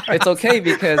 but it's okay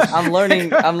because I'm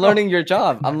learning your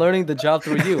job. I'm learning the job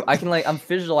through you. I'm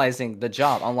visualizing the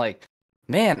job. I'm like,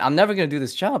 man, I'm never gonna do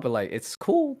this job, but like, it's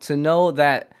cool to know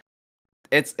that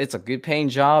it's a good paying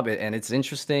job and it's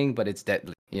interesting, but it's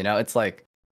deadly. You know, it's like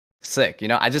sick. You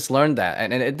know, I just learned that,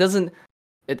 and it doesn't.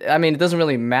 I mean, it doesn't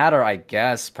really matter, I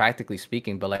guess, practically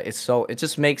speaking, but like, it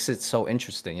just makes it so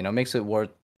interesting. You know, makes it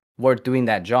worth doing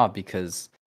that job, because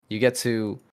you get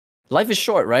to. Life is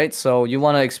short, right? So you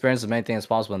want to experience as many things as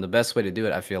possible, and the best way to do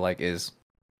it, I feel like, is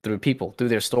through people, through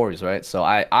their stories, right? So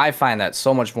I find that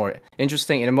so much more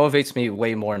interesting, and it motivates me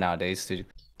way more nowadays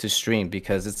to stream,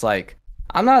 because it's like,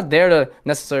 I'm not there to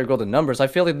necessarily go the numbers. I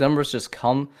feel like the numbers just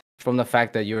come from the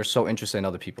fact that you're so interested in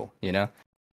other people, you know?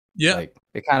 Yeah. Like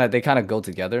they kind of go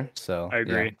together. So I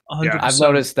agree. Yeah. 100%. I've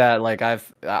noticed that like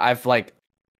I've like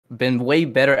been way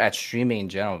better at streaming in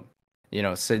general, you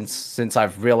know, since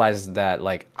I've realized that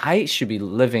like I should be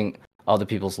living other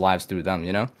people's lives through them,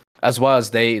 you know? As well as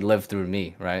they live through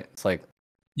me, right? It's like,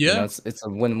 yeah, you know, it's a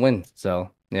win-win. So,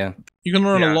 yeah. You can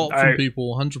learn a Yeah, lot from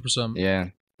people, 100%. Yeah.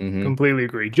 Mm-hmm. Completely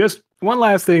agree. Just one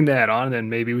last thing to add on, and then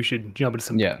maybe we should jump into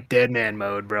some Yeah. dead man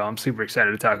mode, bro. I'm super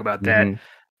excited to talk about that. Mhm.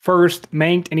 First,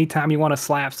 Manked, anytime you want to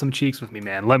slap some cheeks with me,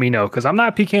 man, let me know, because I'm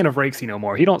not PKing of Rakesy no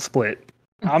more. He don't split.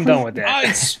 I'm done with that.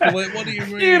 I split. What do you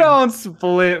mean? You don't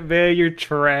split, man. You're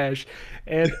trash.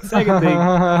 And second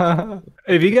thing,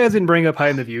 if you guys didn't bring up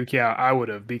hiding the view count, I would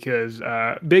have, because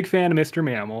big fan of Mr.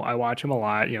 Mammal. I watch him a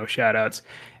lot, you know, shout outs.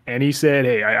 And he said,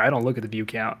 hey, I don't look at the view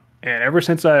count. And ever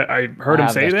since I heard him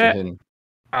say that,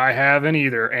 I haven't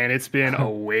either. And it's been a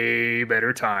way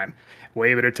better time.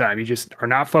 Way better time. You just are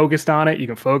not focused on it. You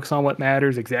can focus on what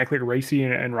matters, exactly what Racy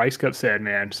and Rice Cup said,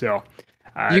 man. So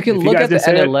you can look at the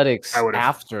analytics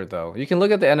after, though. You can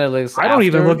look at the analytics. I don't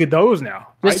even look at those now.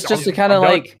 Just to kind of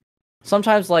like,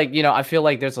 sometimes like, you know, I feel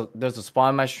like there's a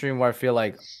spot in my stream where I feel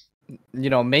like,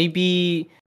 you know, maybe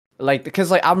like,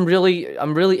 because like I'm really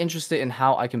interested in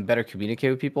how I can better communicate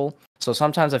with people. So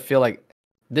sometimes I feel like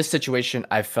this situation,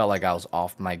 I felt like I was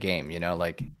off my game, you know,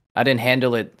 like I didn't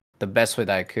handle it the best way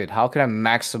that I could. How can I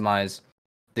maximize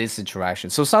this interaction?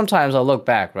 So sometimes I'll look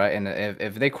back, right? And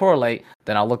if they correlate,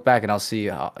 then I'll look back and I'll see,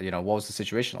 you know, what was the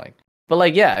situation like. But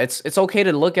like, yeah, it's okay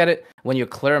to look at it when you're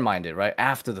clear-minded, right?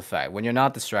 After the fact, when you're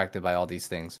not distracted by all these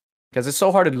things. Because it's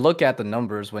so hard to look at the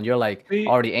numbers when you're like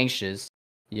already anxious.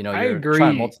 You know, you're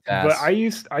trying to multitask. But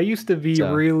I used to be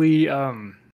really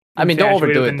I mean, don't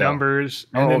overdo it, numbers,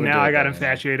 and then now I got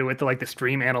infatuated with the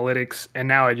stream analytics, and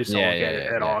now I just don't look at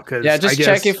it at all. Cause just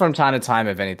check it from time to time,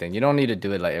 if anything. You don't need to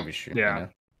do it like every stream. Yeah, you know?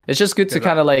 It's just good to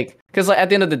kind of like, because like at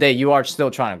the end of the day, you are still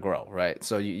trying to grow, right?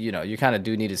 So you know, you kind of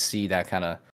do need to see that kind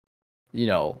of, you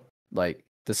know, like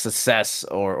the success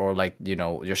or like, you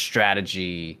know, your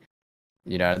strategy.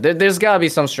 You know, there's got to be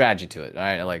some strategy to it,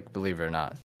 right? Like, believe it or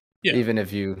not. Yeah. Even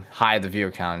if you hide the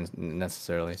viewer count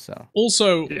necessarily. So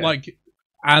also, like,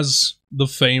 as the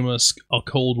famous A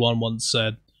Cold One once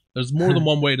said, there's more than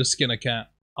one way to skin a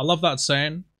cat. I love that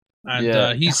saying.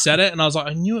 And he said it, and I was like,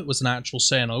 I knew it was an actual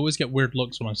saying. I always get weird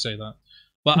looks when I say that.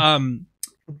 But,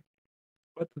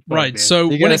 right, so...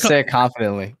 You're going to say it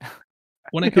confidently.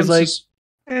 When it comes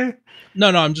to... No,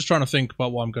 I'm just trying to think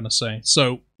about what I'm going to say.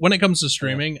 So, when it comes to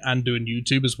streaming and doing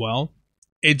YouTube as well,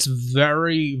 it's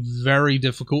very, very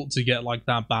difficult to get, like,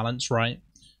 that balance right.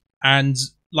 And...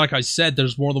 like I said,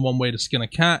 there's more than one way to skin a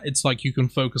cat. It's like you can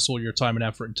focus all your time and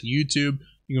effort into YouTube.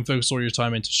 You can focus all your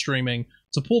time into streaming.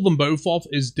 To pull them both off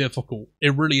is difficult.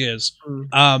 It really is.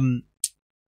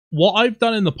 What I've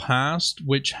done in the past,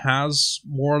 which has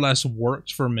more or less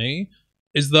worked for me,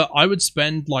 is that I would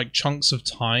spend like chunks of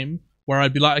time where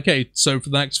I'd be like, okay, so for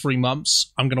the next 3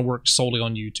 months, I'm going to work solely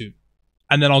on YouTube.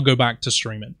 and then I'll go back to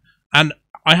streaming. And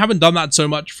I haven't done that so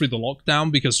much through the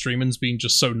lockdown because streaming's been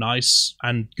just so nice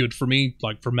and good for me,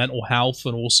 like for mental health.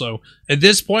 And also, at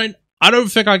this point, I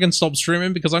don't think I can stop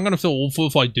streaming because I'm going to feel awful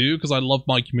if I do because I love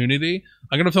my community.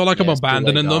 I'm going to feel like I'm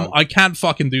abandoning them. I can't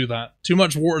fucking do that. Too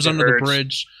much water's under the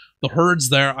bridge. The herd's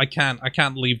there. I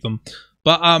can't leave them.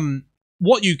 But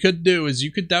what you could do is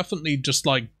you could definitely just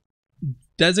like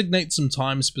designate some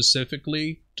time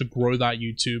specifically to grow that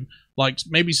YouTube. Like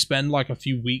maybe spend like a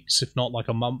few weeks, if not like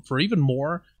a month or even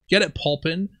more, get it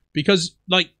popping. Because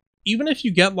like even if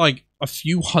you get like a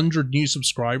few hundred new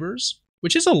subscribers,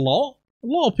 which is a lot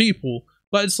of people,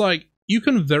 but it's like you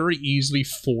can very easily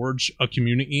forge a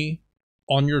community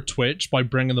on your Twitch by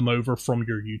bringing them over from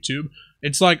your YouTube.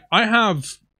 It's like I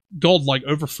have like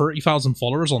over 30,000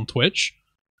 followers on Twitch,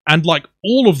 and like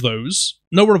all of those,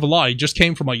 no word of a lie, just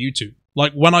came from my YouTube.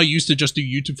 Like when I used to just do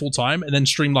YouTube full time and then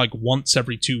stream like once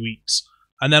every 2 weeks,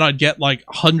 and then I'd get like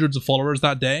hundreds of followers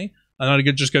that day, and then I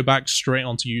could just go back straight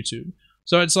onto YouTube.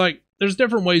 So it's like there's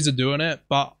different ways of doing it,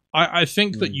 but I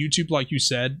think that YouTube, like you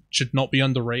said, should not be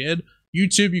underrated.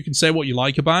 YouTube, you can say what you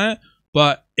like about it,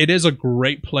 but it is a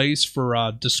great place for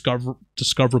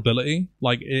discoverability.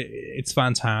 Like, it's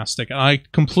fantastic. And I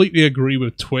completely agree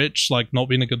with Twitch, like, not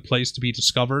being a good place to be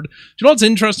discovered. Do you know what's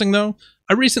interesting, though?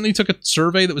 I recently took a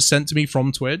survey that was sent to me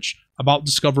from Twitch about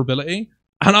discoverability,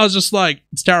 and I was just like,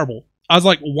 it's terrible. I was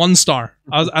like 1 star.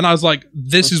 I was like,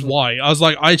 this is why. I was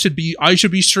like, I should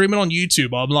be streaming on YouTube.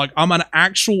 I'm like, I'm an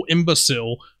actual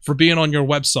imbecile for being on your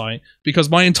website because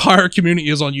my entire community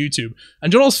is on YouTube.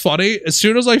 And you know what's funny? As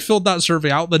soon as I filled that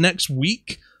survey out, the next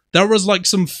week, there was like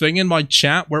some thing in my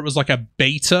chat where it was like a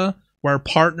beta where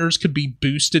partners could be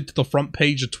boosted to the front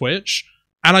page of Twitch.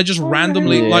 And I just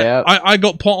randomly, like, I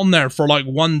got put on there for like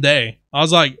 1 day. I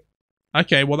was like,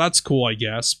 okay, well, that's cool, I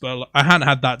guess. But I hadn't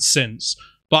had that since.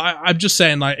 But I'm just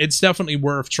saying, like, it's definitely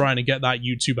worth trying to get that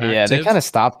YouTube active. Yeah, they kind of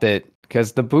stopped it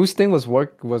because the boosting was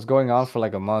going on for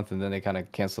like a month, and then they kind of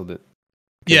canceled it.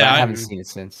 Yeah, I haven't seen it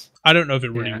since. I don't know if it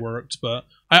really worked, but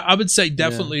I would say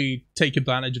definitely take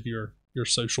advantage of your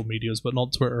social medias, but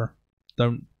not Twitter.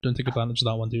 Don't take advantage of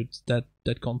that one, dude. It's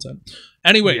dead content.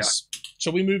 Anyways,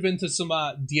 shall we move into some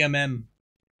DMM?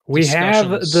 We have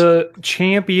the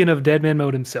champion of Deadman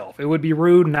mode himself. It would be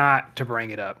rude not to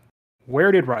bring it up.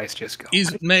 Where did Rice just go? He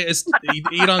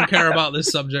don't care about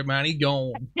this subject, man. He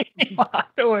gone.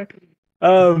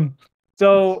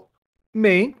 So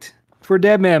Manked for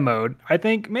Deadman mode. I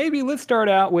think maybe let's start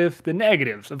out with the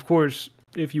negatives. Of course,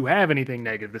 if you have anything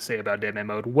negative to say about Deadman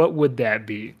mode, what would that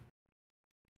be?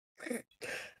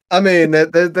 I mean,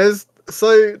 there's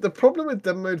so the problem with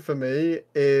Deadman mode for me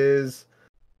is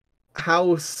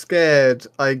how scared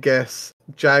I guess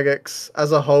Jagex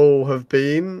as a whole have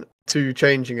been to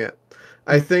changing it.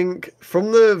 I think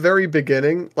from the very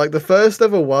beginning, like the first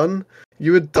ever one,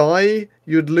 you would die,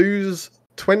 you'd lose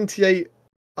 28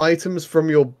 items from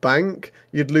your bank,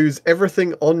 you'd lose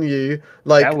everything on you.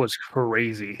 Like that was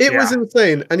crazy. It was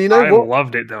insane. And you know what? I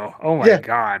loved it though. Oh my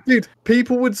god. Dude,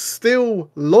 people would still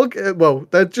log it. Well,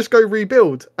 they'd just go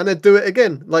rebuild and they'd do it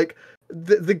again. Like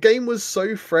the game was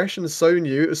so fresh and so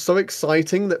new, it was so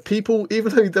exciting that people,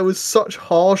 even though there was such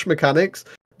harsh mechanics,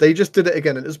 they just did it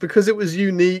again. And it was because it was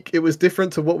unique. It was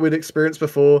different to what we'd experienced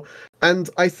before. And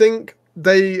I think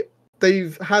they've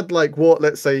had like, what,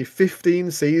 let's say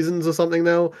 15 seasons or something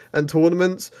now and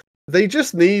tournaments. They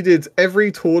just needed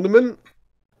every tournament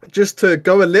just to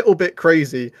go a little bit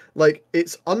crazy. Like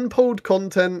it's unpolled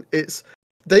content. It's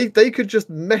they could just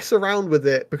mess around with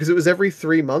it because it was every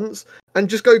 3 months and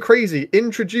just go crazy.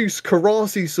 Introduce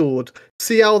Karasi Sword.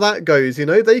 See how that goes. You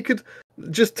know, they could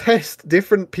just test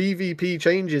different PvP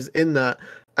changes in that,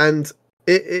 and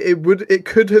it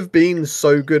could have been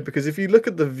so good because if you look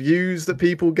at the views that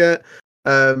people get,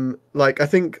 like I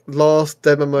think last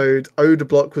demo mode Oda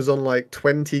Block was on like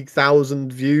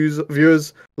 20,000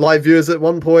 live viewers at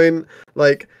one point.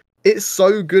 Like it's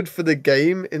so good for the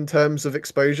game in terms of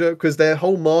exposure because their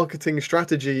whole marketing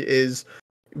strategy is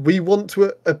we want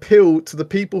to appeal to the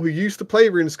people who used to play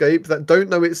RuneScape that don't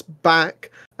know it's back.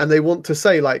 And they want to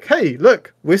say like, hey,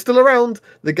 look, we're still around.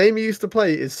 The game you used to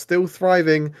play is still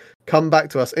thriving. Come back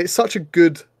to us. It's such a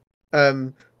good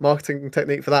marketing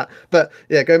technique for that. But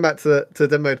yeah, going back to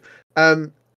demo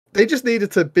mode, they just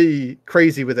needed to be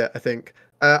crazy with it, I think.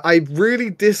 I really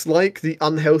dislike the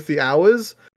unhealthy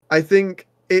hours. I think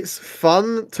it's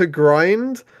fun to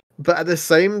grind, but at the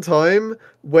same time,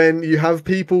 when you have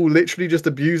people literally just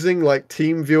abusing like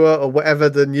TeamViewer or whatever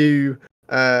the new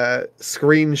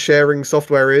screen sharing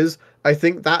software is, I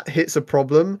think that hits a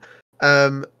problem,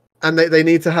 and they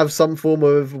need to have some form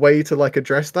of way to like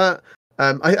address that.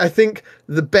 I think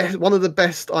one of the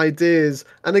best ideas,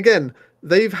 and again,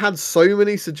 they've had so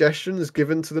many suggestions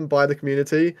given to them by the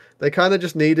community. They kind of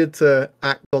just needed to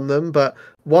act on them. But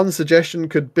one suggestion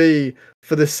could be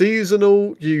for the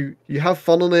seasonal, you have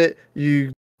fun on it,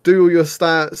 you do all your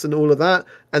stats and all of that,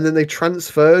 and then they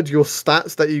transferred your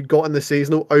stats that you got in the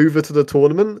seasonal over to the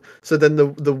tournament. So then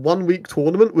the 1 week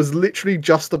tournament was literally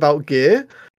just about gear.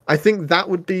 I think that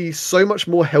would be so much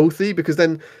more healthy, because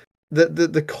then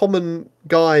the common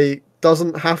guy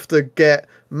doesn't have to get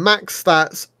max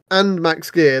stats and max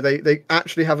gear. They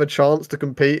actually have a chance to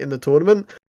compete in the tournament,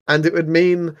 and it would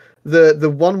mean the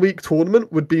 1 week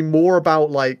tournament would be more about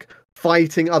like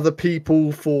fighting other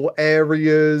people for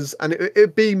areas, and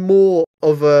it'd be more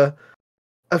of a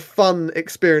fun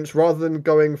experience rather than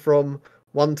going from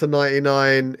 1 to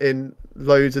 99 in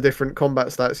loads of different combat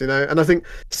stats, you know. And I think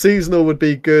seasonal would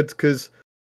be good, because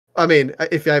I mean,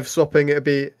 if you have swapping, it'd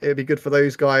be good for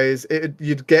those guys.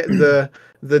 You'd get the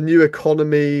new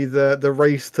economy, the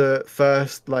race to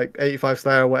first, like 85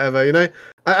 Slayer or whatever, you know.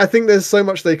 I think there's so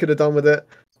much they could have done with it.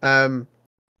 But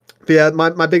yeah,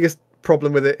 my biggest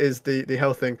problem with it is the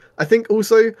health thing. I think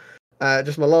also,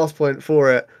 just my last point for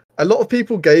it, a lot of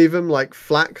people gave him like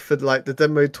flack for like the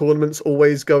demo tournaments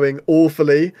always going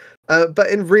awfully, but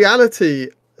in reality,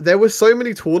 there were so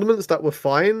many tournaments that were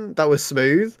fine, that were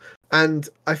smooth. And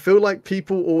I feel like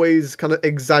people always kind of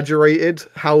exaggerated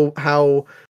how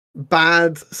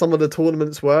bad some of the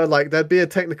tournaments were. Like there'd be a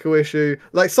technical issue.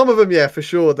 Like some of them, yeah, for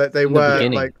sure that they were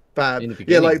like bad.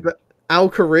 Yeah, like the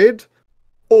Al-Kharid,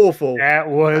 awful. That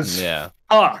was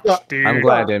fucked, dude. I'm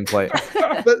glad I didn't play.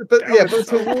 but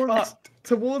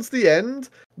towards the end,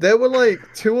 there were like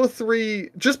 2 or 3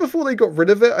 just before they got rid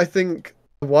of it. I think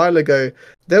a while ago,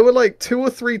 there were like 2 or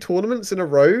 3 tournaments in a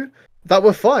row that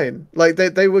were fine. Like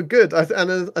they were good. I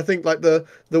think like the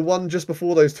one just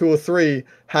before those 2 or 3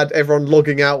 had everyone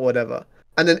logging out or whatever,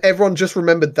 and then everyone just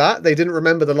remembered that. They didn't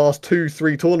remember the last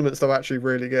 2-3 tournaments that were actually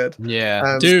really good.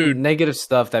 Yeah, dude, negative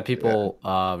stuff that people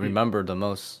remember the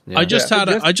most. Yeah. I just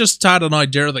had an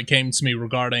idea that came to me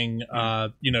regarding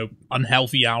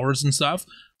unhealthy hours and stuff.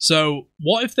 So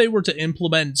what if they were to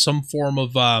implement some form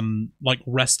of like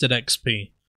rested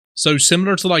XP? So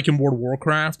similar to like in World of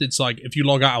Warcraft, it's like if you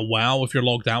log out of WoW, if you're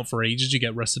logged out for ages, you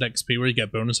get rested XP where you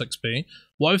get bonus XP.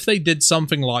 What if they did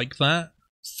something like that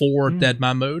for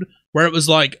Deadman mode, where it was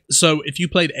like, so if you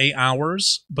played 8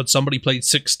 hours, but somebody played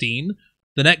 16,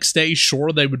 the next day,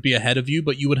 sure, they would be ahead of you,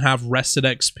 but you would have rested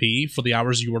XP for the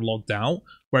hours you were logged out,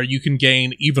 where you can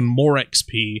gain even more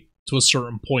XP to a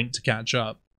certain point to catch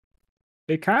up.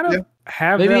 They kind of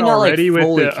have maybe that not already like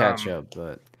fully with the catch up,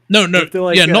 but no,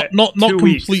 like, yeah, not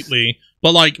completely,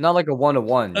 but like not like a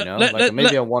 1-to-1, you know,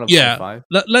 maybe a 1-to-5. Yeah,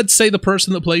 let's say the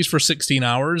person that plays for 16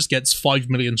 hours gets 5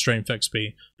 million strength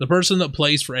XP. The person that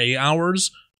plays for 8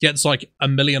 hours gets like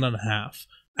 1.5 million,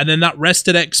 and then that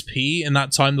rested XP in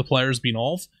that time the player's been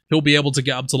off, he'll be able to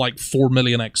get up to like 4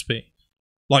 million XP,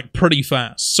 like pretty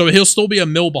fast. So he'll still be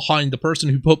 1 mil behind. The person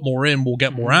who put more in will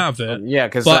get more out of it. Yeah,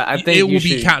 because but I think it will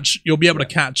you'll be able to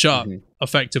catch up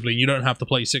effectively. You don't have to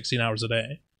play 16 hours a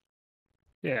day.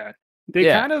 Yeah. They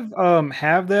kind of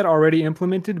have that already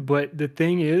implemented, but the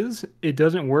thing is, it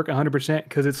doesn't work 100%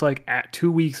 because it's like at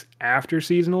 2 weeks after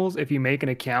seasonals, if you make an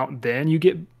account, then you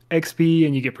get XP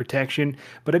and you get protection.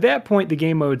 But at that point, the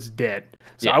game mode's dead.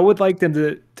 So I would like them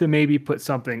to maybe put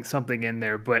something in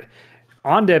there. But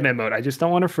on Deadman mode, I just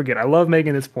don't want to forget. I love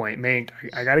making this point. Manked,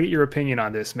 I got to get your opinion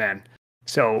on this, man.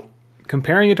 So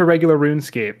comparing it to regular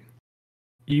RuneScape,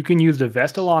 you can use the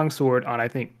Vesta Longsword on, I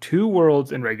think, 2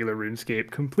 worlds in regular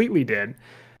RuneScape, completely dead.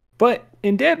 But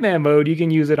in Deadman mode, you can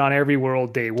use it on every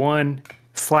world day 1,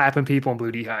 slapping people in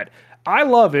Blue D'hide. I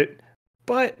love it,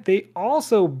 but they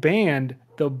also banned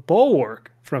the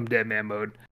Bulwark from Deadman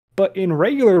mode. But in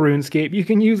regular RuneScape, you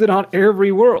can use it on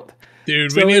every world.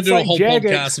 Dude, we need to do a whole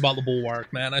podcast about the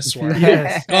Bulwark, man. I swear.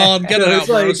 Yes. Get it out,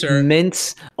 bro. Sir.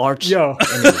 Mince arch. Yo,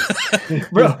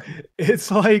 bro,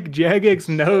 it's like Jagex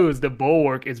knows the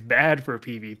Bulwark is bad for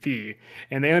PvP,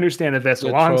 and they understand the Vesta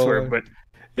Longsword, but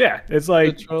yeah, it's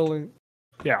like trolling.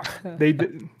 Yeah,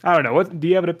 I don't know. What do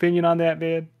you have an opinion on that,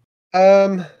 man?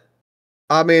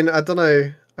 I mean, I don't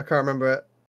know. I can't remember it.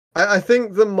 I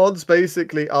think the mods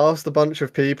basically asked a bunch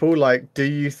of people, like, do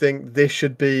you think this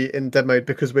should be in dead mode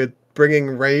because we're bringing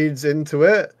raids into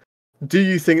it? Do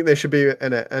you think they should be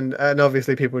in it? And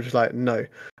obviously people were just like, no.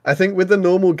 I think with the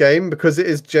normal game, because it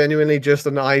is genuinely just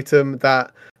an item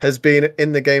that has been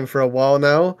in the game for a while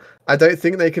now, I don't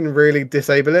think they can really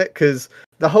disable it, because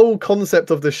the whole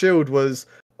concept of the shield was,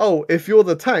 oh, if you're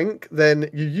the tank, then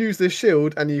you use this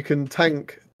shield and you can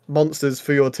tank monsters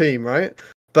for your team, right?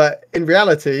 But in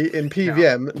reality, in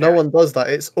PVM, no one does that.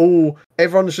 It's all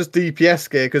everyone's just DPS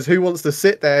gear because who wants to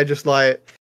sit there just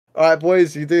like, all right,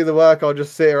 boys, you do the work. I'll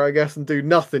just sit here, I guess, and do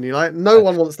nothing. You know, no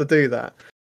one wants to do that.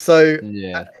 So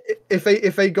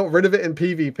if they got rid of it in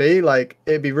PvP, like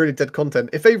it'd be really dead content.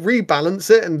 If they rebalance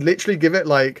it and literally give it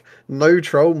like no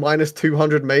troll minus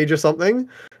 200 mage or something,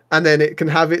 and then it can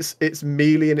have its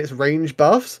melee and its range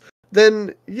buffs,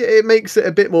 then yeah, it makes it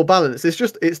a bit more balanced.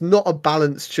 It's not a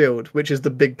balanced shield, which is the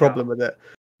big problem with it.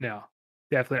 No,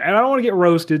 definitely. And I don't want to get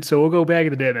roasted, so we'll go back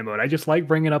into deadman mode. I just like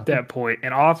bringing up that point.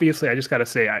 And obviously, I just got to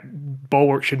say,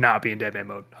 Bulwark should not be in deadman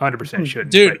mode. 100%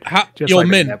 shouldn't. Dude,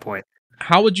 that point.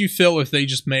 How would you feel if they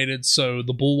just made it so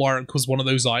the Bulwark was one of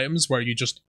those items where you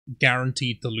just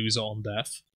guaranteed to lose it on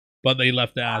death, but they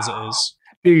left it as it is?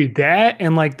 Dude, that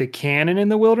and like the cannon in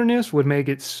the wilderness would make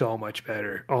it so much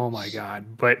better. Oh my god.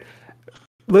 But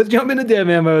let's jump into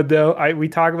deadman mode though. We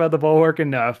talk about the Bulwark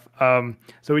enough.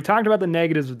 So we talked about the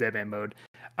negatives of deadman mode.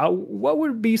 What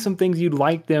would be some things you'd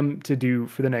like them to do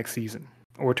for the next season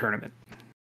or tournament?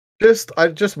 I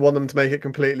just want them to make it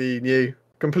completely new,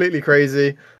 completely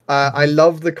crazy. I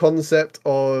love the concept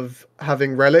of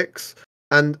having relics,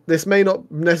 and this may not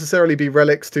necessarily be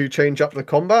relics to change up the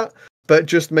combat, but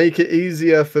just make it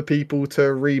easier for people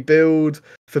to rebuild,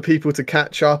 for people to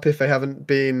catch up if they haven't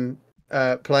been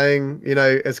playing, you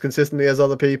know, as consistently as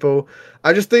other people.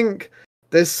 I just think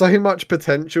there's so much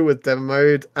potential with demo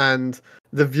mode and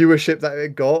the viewership that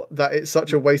it got that it's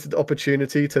such a wasted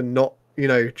opportunity to not, you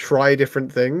know, try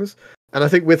different things. And I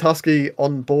think with Husky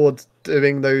on board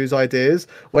doing those ideas,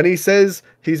 when he says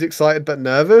he's excited but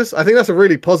nervous, I think that's a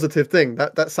really positive thing.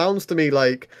 That sounds to me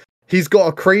like he's got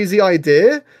a crazy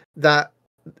idea that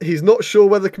he's not sure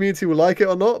whether the community will like it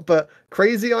or not, but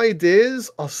crazy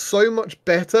ideas are so much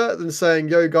better than saying,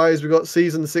 yo guys, we've got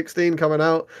season 16 coming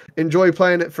out, enjoy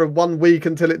playing it for 1 week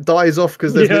until it dies off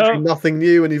because there's literally nothing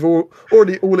new and you've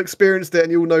already experienced it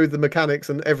and you all know the mechanics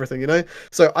and everything, you know?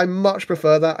 So I much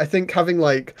prefer that. I think having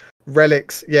like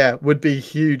relics would be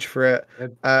huge for it,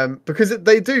 because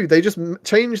they just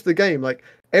change the game. Like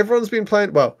everyone's been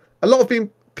playing, well, a lot of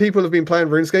people have been playing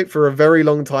RuneScape for a very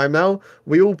long time now.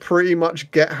 We all pretty much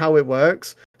get how it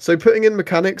works, so putting in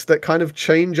mechanics that kind of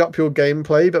change up your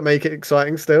gameplay but make it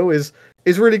exciting still is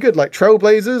really good. Like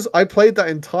Trailblazers, I played that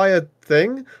entire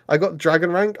thing, I got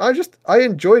dragon rank, I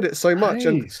enjoyed it so much.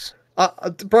 Nice.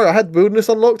 And bro, I had wilderness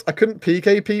unlocked, I couldn't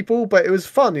PK people, but it was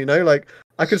fun, you know, like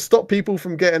I could stop people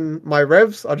from getting my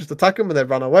revs. I just attack them and they'd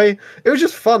run away. It was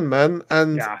just fun, man.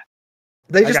 And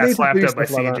they just need to do stuff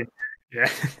like that.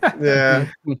 Yeah.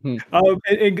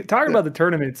 And talking about the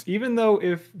tournaments, even though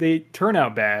if they turn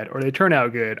out bad or they turn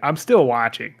out good, I'm still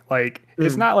watching. Like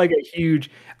it's not like a huge.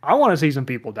 I want to see some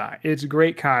people die. It's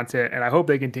great content, and I hope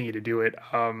they continue to do it.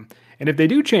 And if they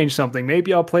do change something,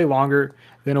 maybe I'll play longer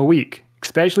than a week.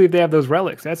 Especially if they have those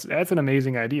relics. That's an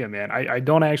amazing idea, man. I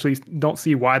don't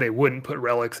see why they wouldn't put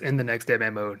relics in the next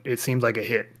deadman mode. It seems like a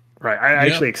hit, right? I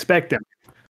actually expect them.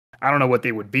 I don't know what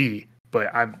they would be,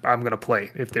 but I'm gonna play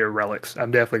if they're relics.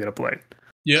 I'm definitely gonna play.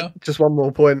 Yeah. Just one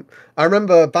more point. I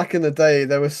remember back in the day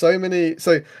there were so many.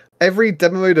 So every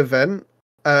demo mode event,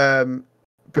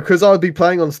 because I would be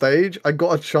playing on stage, I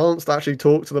got a chance to actually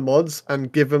talk to the mods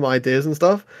and give them ideas and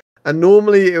stuff. And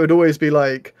normally it would always be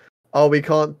like, oh, we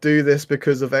can't do this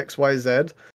because of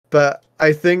XYZ. But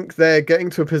I think they're getting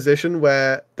to a position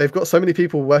where they've got so many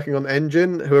people working on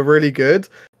engine who are really good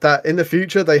that in the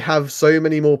future they have so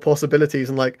many more possibilities.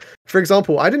 And like, for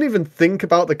example, I didn't even think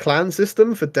about the clan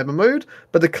system for demo mode,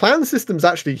 but the clan system's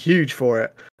actually huge for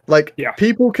it. Like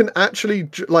people can actually,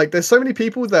 like, there's so many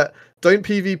people that don't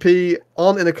PvP,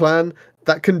 aren't in a clan,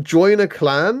 that can join a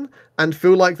clan and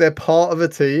feel like they're part of a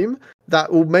team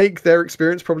that will make their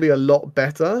experience probably a lot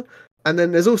better. And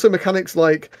then there's also mechanics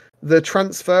like the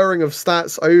transferring of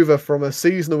stats over from a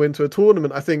seasonal into a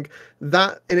tournament. I think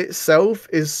that in itself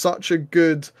is such a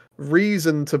good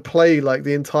reason to play like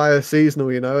the entire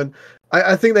seasonal, you know. And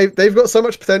I think they've got so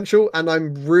much potential, and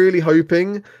I'm really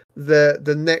hoping that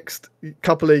the next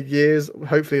couple of years,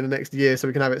 hopefully in the next year, so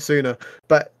we can have it sooner,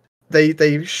 but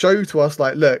they show to us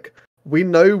like, look, we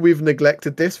know we've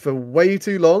neglected this for way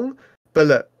too long, but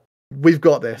look, we've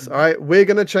got this, all right? We're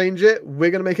going to change it.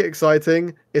 We're going to make it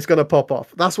exciting. It's going to pop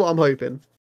off. That's what I'm hoping.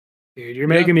 Dude, you're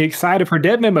making me excited for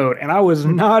deadman mode, and I was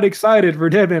not excited for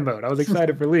deadman mode. I was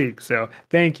excited for League, so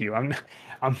thank you. I'm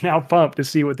now pumped to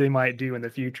see what they might do in the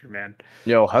future, man.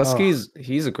 Yo,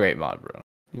 he's a great mod, bro.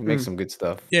 He makes some good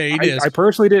stuff. Yeah, he is. I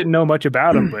personally didn't know much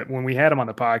about him, but when we had him on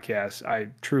the podcast, I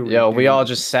truly... we all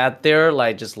just sat there,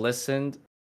 like, just listened,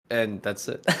 and that's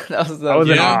it. I was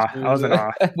in awe. I was in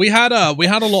awe. We had a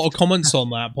lot of comments on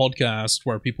that podcast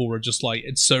where people were just like,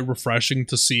 it's so refreshing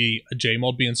to see a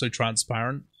JMod being so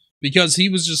transparent, because he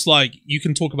was just like, you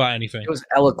can talk about anything. It was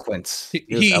eloquent.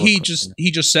 He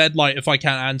just said, like, if I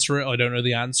can't answer it, I don't know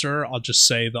the answer, I'll just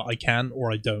say that I can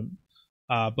or I don't.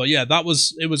 But yeah, it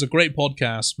was a great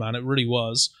podcast, man. It really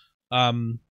was.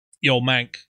 Yo,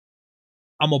 Mank,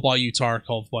 I'm gonna buy you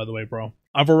Tarkov, by the way, bro.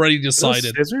 I've already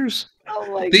decided. Scissors? Oh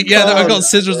my Yeah, I got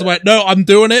scissors away. No, I'm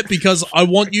doing it because I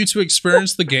want you to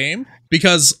experience the game,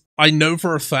 because I know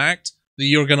for a fact that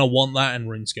you're gonna want that in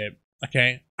RuneScape.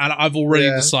 Okay, and I've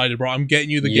already decided, bro. I'm getting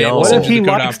you the game. What if he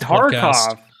likes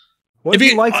Tarkov? What if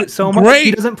he likes it so much he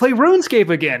doesn't play RuneScape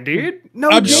again, dude? No,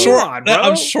 I'm sure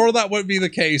that won't be the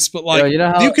case, but like,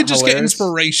 you could just get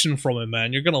inspiration from it,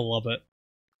 man. You're gonna love it.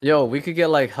 Yo, we could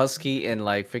get like Husky and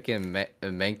like freaking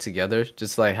Mank together.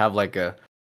 Just like have like a,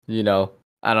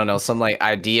 I don't know, some like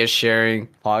idea sharing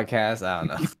podcast. I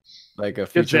don't know, like a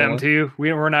future them too.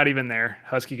 We're not even there.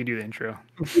 Husky could do the intro.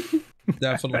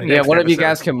 Definitely. Yeah, one of you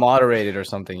guys can moderate it or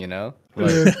something, Like,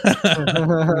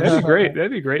 that'd be great.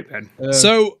 That'd be great, man.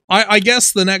 So I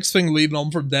guess the next thing leading on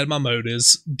from Deadman Mode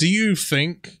is, do you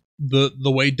think the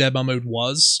way Deadman Mode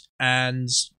was and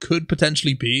could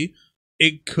potentially be,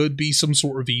 it could be some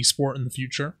sort of esport in the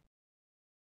future?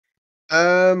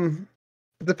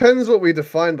 Depends what we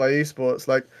define by esports.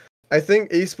 Like, I think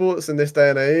esports in this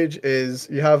day and age is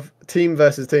you have team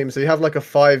versus team, so you have like a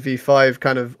 5v5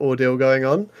 kind of ordeal going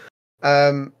on.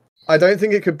 I don't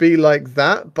think it could be like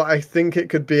that, but I think it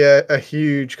could be a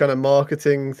huge kind of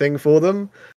marketing thing for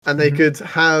them, and they could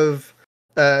have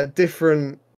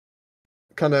different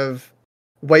kind of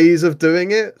ways of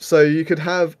doing it. So you could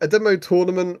have a demo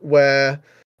tournament where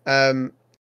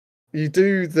you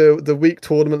do the week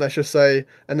tournament, let's just say,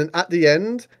 and then at the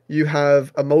end you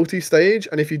have a multi-stage,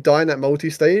 and if you die in that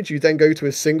multi-stage, you then go to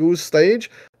a singles stage,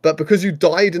 but because you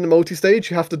died in the multi-stage,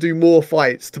 you have to do more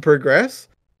fights to progress.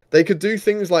 They could do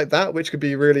things like that, which could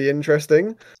be really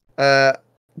interesting. But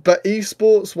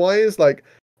esports wise, like,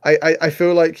 I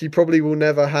feel like you probably will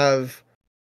never have,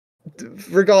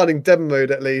 regarding demo mode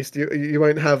at least, you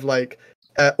won't have like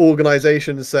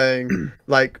organizations saying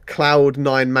like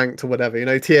Cloud9 Manked or whatever,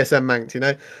 TSM Manked,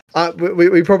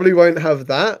 we probably won't have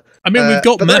that. I mean, we've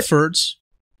got methods.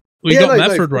 We've got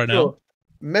Method right now.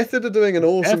 Method are doing an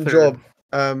awesome job.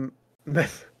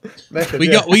 Method, we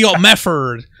got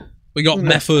Method. We got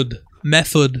Method.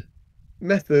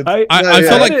 I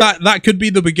feel like that could be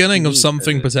the beginning of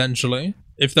something potentially,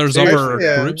 if there's other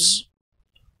groups.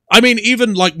 I mean,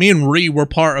 even like me and Ree were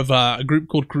part of a group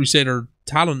called Crusader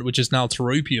Talent, which is now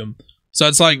Teropium. So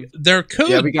it's like, there could...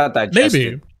 Yeah, we got that.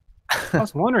 Maybe. I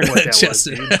was wondering what that was,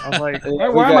 dude. I was like,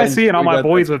 why am I seeing all my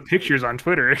boys with pictures on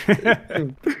Twitter?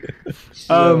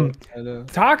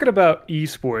 Talking about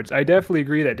esports, I definitely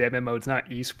agree that DMM mode's not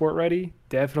esport ready.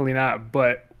 Definitely not.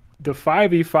 But the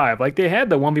 5v5, like they had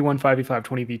the 1v1, 5v5,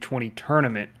 20v20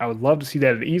 tournament. I would love to see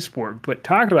that at esport. But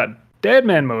talking about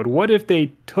Deadman mode, what if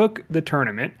they took the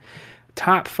tournament,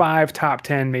 top 5, top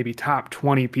 10, maybe top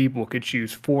 20 people could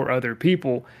choose 4 other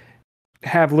people,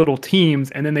 have little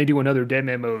teams, and then they do another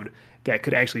Deadman mode that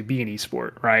could actually be an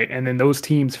esport, right? And then those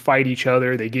teams fight each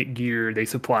other, they get gear, they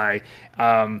supply,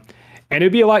 and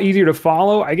it'd be a lot easier to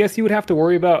follow. I guess you would have to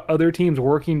worry about other teams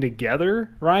working together,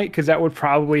 right? Because that would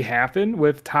probably happen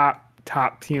with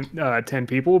top team 10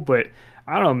 people. But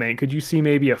I don't know, man. Could you see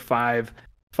maybe a five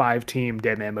team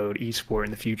Deadman mode esport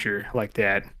in the future like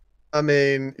that? I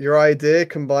mean, your idea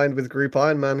combined with Group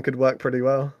Iron Man could work pretty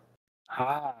well.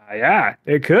 Yeah,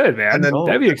 it could, man. And then,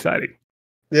 that'd be exciting.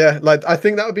 Yeah, like I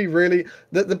think that would be really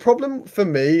the problem for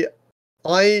me.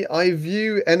 I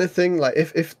view anything like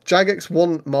if Jagex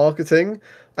want marketing,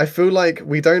 I feel like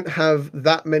we don't have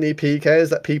that many PKs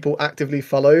that people actively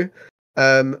follow.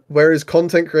 Whereas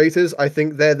content creators, I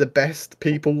think they're the best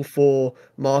people for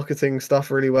marketing stuff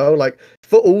really well. Like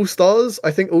for All Stars,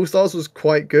 I think All Stars was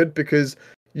quite good because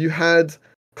you had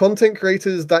content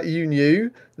creators that you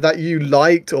knew, that you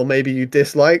liked, or maybe you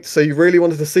disliked. So you really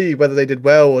wanted to see whether they did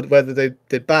well or whether they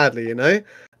did badly,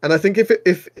 And I think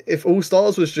if All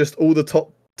Stars was just all the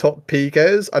top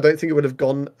PKs, I don't think it would have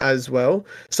gone as well.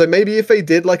 So maybe if they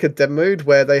did like a demo mode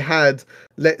where they had,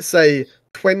 let's say,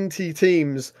 20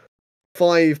 teams,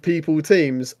 5 people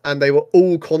teams, and they were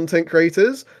all content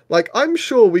creators, like I'm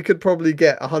sure we could probably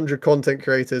get 100 content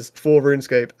creators for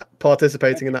RuneScape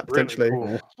participating in that potentially.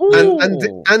 Really cool.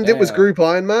 And it was Group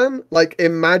Iron Man. Like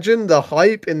imagine the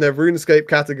hype in the RuneScape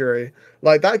category.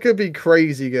 Like that could be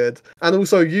crazy good. And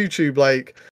also YouTube,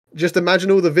 like just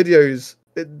imagine all the videos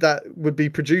that would be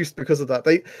produced because of that.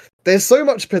 there's so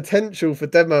much potential for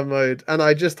demo mode, and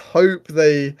I just hope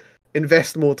they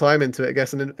invest more time into it, I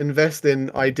guess, and invest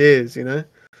in ideas, you know?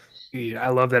 Yeah, I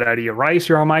love that idea. Rice,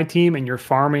 you're on my team, and you're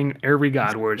farming every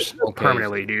God Wars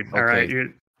permanently, dude. Okay. All right, you're...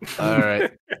 All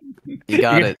right. You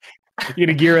got it. You're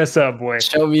gonna gear us up, boy.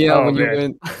 Show me out when you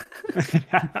win.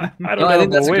 I don't No, know. I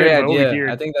think that's a great idea. Here...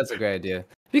 I think that's a great idea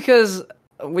because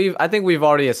I think we've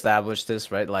already established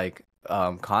this, right? Like,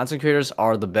 content creators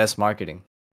are the best marketing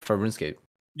for RuneScape.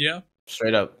 Yeah,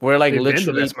 straight up. We're like They've literally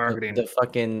the best marketing. The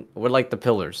fucking. We're like the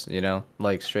pillars, you know,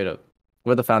 like straight up.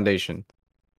 We're the foundation.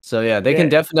 So yeah, they can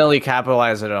definitely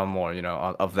capitalize it on more, you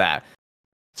know, of that.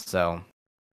 So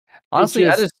honestly,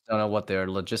 I just don't know what their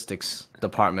logistics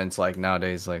department's like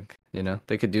nowadays. Like, you know,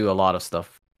 they could do a lot of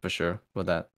stuff for sure with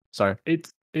that. Sorry.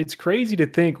 It's crazy to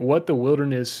think what the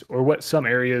wilderness or what some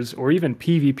areas or even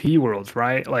PvP worlds,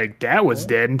 right? Like that was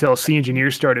dead until Sea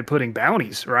Engineers started putting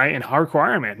bounties, right? And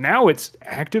requirement. Now it's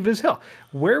active as hell.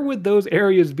 Where would those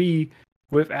areas be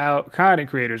without content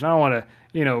creators? I don't want to,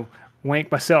 you know,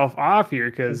 wank myself off here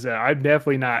because I'm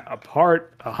definitely not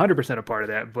 100% a part of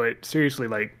that. But seriously,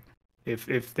 like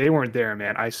if they weren't there,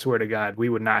 man, I swear to God, we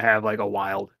would not have like a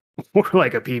wild or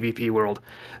like a PvP world.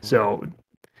 So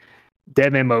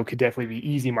DMM could definitely be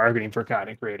easy marketing for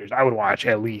content creators. I would watch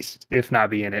at least, if not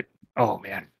be in it. Oh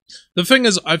man. The thing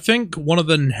is, I think one of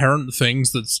the inherent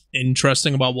things that's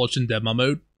interesting about watching demo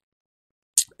mode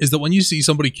is that when you see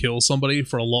somebody kill somebody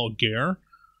for a lot of gear,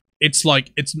 it's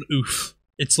like, it's an oof.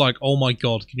 It's like, oh my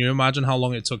god, can you imagine how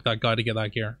long it took that guy to get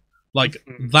that gear? Like,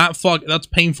 that's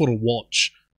painful to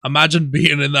watch. Imagine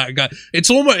being in that guy. It's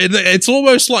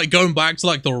almost like going back to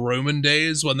like the Roman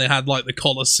days when they had like the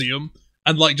Colosseum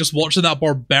and like just watching that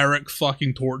barbaric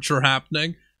fucking torture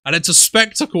happening. And it's a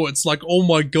spectacle. It's like, oh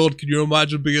my god, can you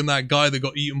imagine being that guy that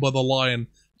got eaten by the lion?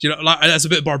 You know, like that's a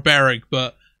bit barbaric,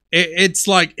 but it's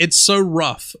like, it's so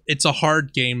rough. It's a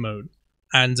hard game mode.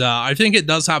 And I think it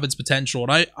does have its potential.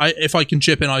 And if I can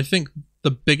chip in, I think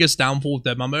the biggest downfall of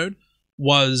demo mode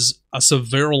was a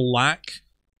severe lack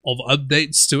of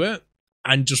updates to it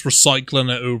and just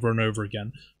recycling it over and over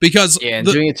again. Because and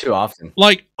doing it too often.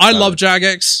 Like, I love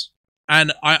Jagex,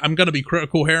 and I'm going to be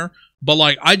critical here, but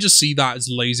like, I just see that as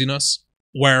laziness,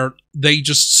 where they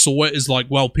just saw it as like,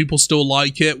 well, people still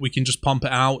like it, we can just pump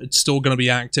it out, it's still going to be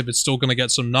active, it's still going to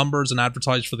get some numbers and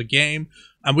advertise for the game,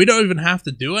 and we don't even have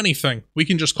to do anything. We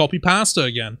can just copy pasta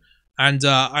again. And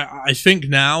I think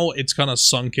now it's kind of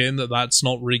sunk in that that's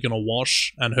not really going to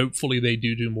wash, and hopefully they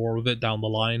do more of it down the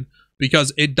line,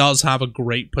 because it does have a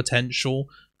great potential,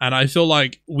 and I feel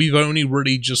like we've only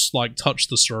really just like touched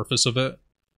the surface of it.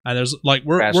 And there's like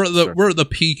we're at the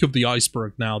peak of the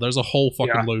iceberg now. There's a whole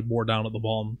fucking load more down at the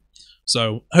bottom.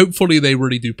 So hopefully they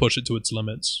really do push it to its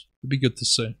limits. It'd be good to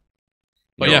see.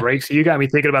 But yeah, Rake, so you got me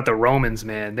thinking about the Romans,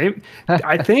 man.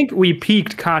 I think we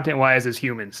peaked content-wise as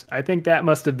humans. I think that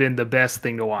must have been the best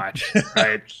thing to watch,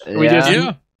 right?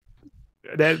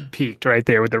 That peaked right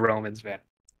there with the Romans, man.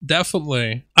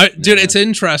 Definitely. Dude, it's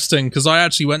interesting because I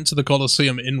actually went to the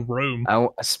Colosseum in Rome. I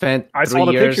spent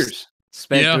 3 years.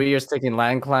 Spent 3 years taking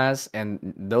land class,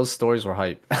 and those stories were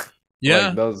hype. Yeah,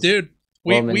 like those dude.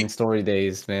 Roman story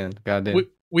days, man. Goddamn.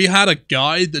 We had a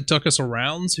guide that took us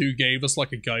around who gave us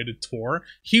like a guided tour.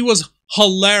 He was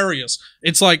hilarious.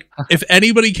 It's like if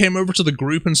anybody came over to the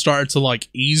group and started to like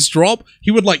eavesdrop,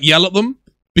 he would like yell at them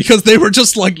because they were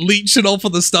just like leeching off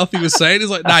of the stuff he was saying. He's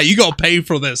like, nah, you gotta pay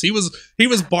for this. He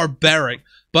was barbaric.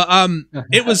 But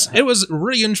it was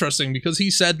really interesting because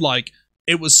he said like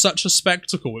it was such a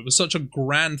spectacle. It was such a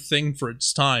grand thing for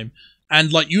its time.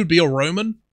 And like you'd be a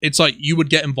Roman, it's like you would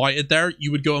get invited there.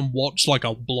 You would go and watch like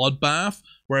a bloodbath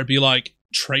where it'd be like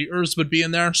traitors would be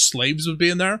in there, slaves would be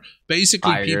in there.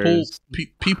 Basically,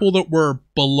 people that were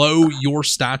below your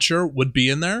stature would be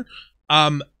in there.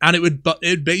 And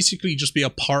it'd basically just be a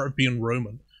part of being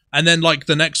Roman. And then like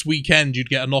the next weekend, you'd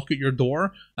get a knock at your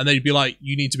door, and they'd be like,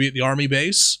 "You need to be at the army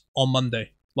base on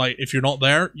Monday. Like if you're not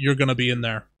there, you're gonna be in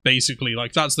there." Basically,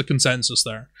 like that's the consensus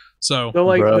there. So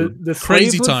like the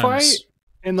crazy slaves would times. fight,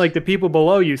 and like the people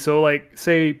below you. So like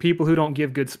say people who don't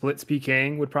give good splits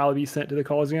PKing would probably be sent to the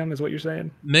Colosseum, is what you're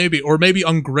saying? Maybe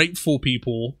ungrateful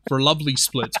people for lovely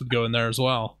splits would go in there as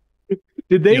well.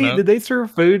 Did they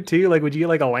serve food too? Like would you get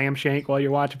like a lamb shank while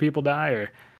you're watching people die, or?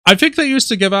 I think they used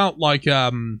to give out like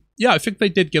I think they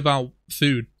did give out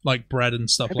food, like bread and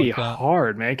stuff. That'd like that. That'd be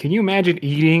hard, man. Can you imagine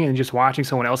eating and just watching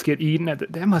someone else get eaten?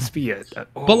 That must be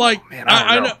but like, man,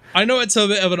 I know it's a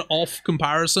bit of an off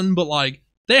comparison, but like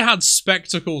they had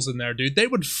spectacles in there, dude. They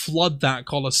would flood that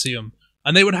Colosseum,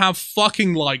 and they would have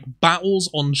fucking like battles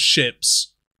on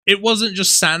ships it wasn't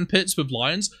just sand pits with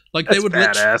lions. Like That's they would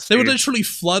badass, they would dude. literally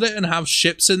flood it and have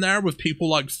ships in there with people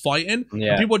like fighting.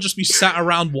 Yeah. And people would just be sat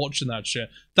around watching that shit.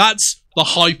 That's the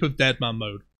hype of Deadman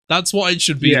mode. That's what it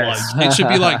should be Yes. like. It should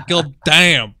be like, god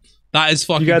damn, that is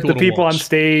fucking. You got cool the people to on watch.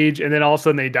 stage, and then all of a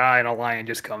sudden they die, and a lion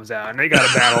just comes out, and they got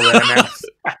to battle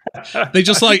that. They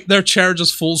just like their chair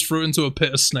just falls through into a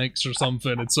pit of snakes or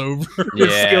something. It's over.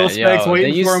 skill specs yo,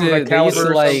 waiting they for used 'em with a to, they used to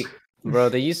caliber. like, bro,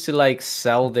 they used to like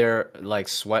sell their like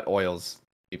sweat oils.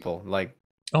 People like,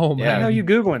 Oh What the man, hell you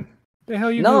googling? The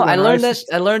hell you? no, Googling, I learned Rice?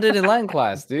 that. I learned it in Latin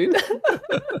class, dude.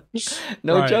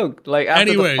 No Right. joke. Like after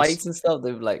Anyways. the fights and stuff,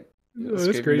 they'd be like, Oh,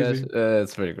 that's crazy.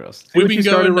 It's pretty gross. See We've what been you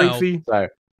started, going now. Rixie? Sorry.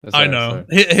 I know.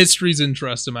 History's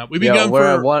interesting, man. We've been going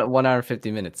we're for at 1 hour and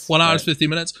 50 minutes. 1 hour and Right. 50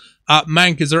 minutes.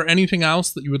 Mank, is there anything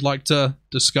else that you would like to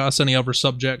discuss? Any other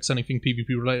subjects? Anything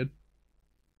PvP related?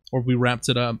 Or have we wrapped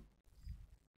it up?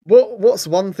 What's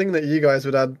one thing that you guys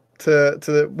would add to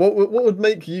the what would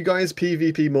make you guys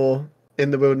PvP more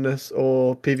in the wilderness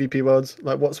or PvP worlds?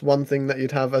 Like, what's one thing that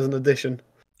you'd have as an addition?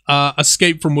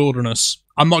 Escape from Wilderness.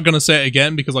 I'm not going to say it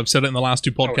again because I've said it in the last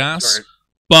two podcasts. sorry.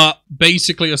 But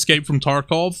basically, Escape from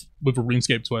Tarkov with a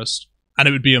RuneScape twist. And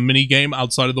it would be a mini game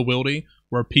outside of the wildy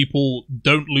where people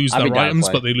don't lose I'd be their down to items,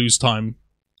 play. but they lose time.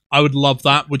 I would love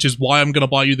that, which is why I'm going to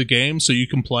buy you the game so you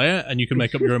can play it and you can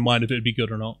make up your own mind if it'd be good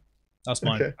or not. That's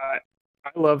mine. Okay. I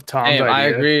love Tom's Hey,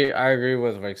 idea. I agree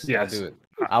with Rex. Yes. I'll do it.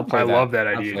 I'll play I that. love that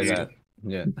I'll idea, play dude. that.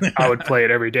 Yeah. I would play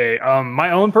it every day. My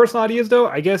own personal ideas, though,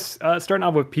 I guess starting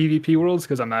off with PvP worlds,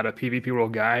 because I'm not a PvP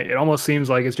world guy, it almost seems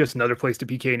like it's just another place to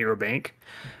PK near a bank.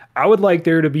 I would like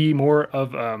there to be more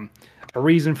of a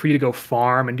reason for you to go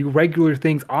farm and do regular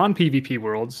things on PvP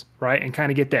worlds, right? And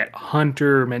kind of get that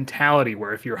hunter mentality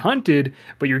where if you're hunted,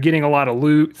 but you're getting a lot of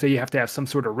loot, say you have to have some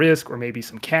sort of risk or maybe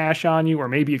some cash on you, or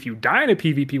maybe if you die in a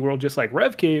PvP world, just like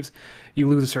Rev Caves, you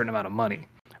lose a certain amount of money.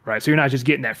 Right, so you're not just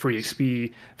getting that free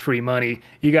XP, free money.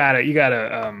 You gotta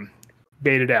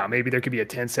bait it out. Maybe there could be a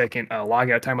 10-second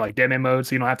logout timer like DMM mode,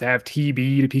 so you don't have to have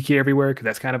TB to PK everywhere because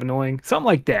that's kind of annoying. Something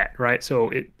like that, right? So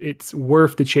it's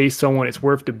worth to chase someone. It's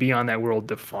worth to be on that world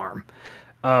to farm.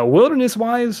 Wilderness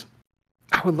wise,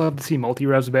 I would love to see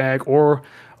multi-revs back, or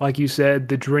like you said,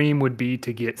 the dream would be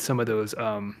to get some of those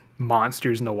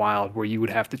monsters in the wild where you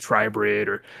would have to tri-brid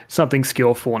or something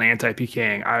skillful and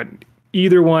anti-PKing.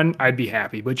 Either one, I'd be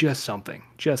happy, but just something,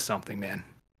 man.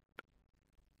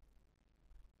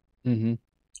 Mm-hmm.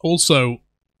 Also,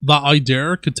 that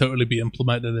idea could totally be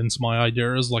implemented into my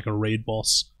idea as like a raid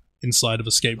boss inside of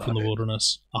Escape from the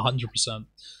Wilderness. 100%.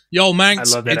 Yo,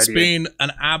 Manx, I love that it's idea. been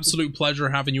an absolute pleasure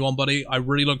having you on, buddy. I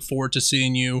really look forward to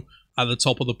seeing you at the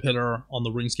top of the pillar on the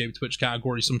RuneScape Twitch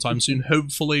category sometime soon,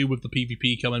 hopefully with the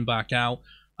PvP coming back out.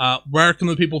 Where can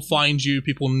the people find you?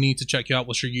 People need to check you out.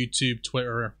 What's your YouTube,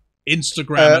 Twitter,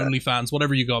 Instagram, OnlyFans,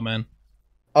 whatever you got, man.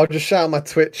 I'll just shout out my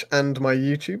Twitch and my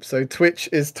YouTube. So Twitch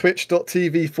is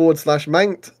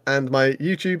twitch.tv/manked, and my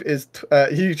YouTube is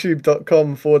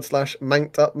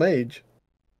youtube.com/mankedupmage.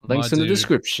 Links My in the dude.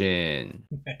 description.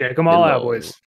 Check them all out, Below. boys.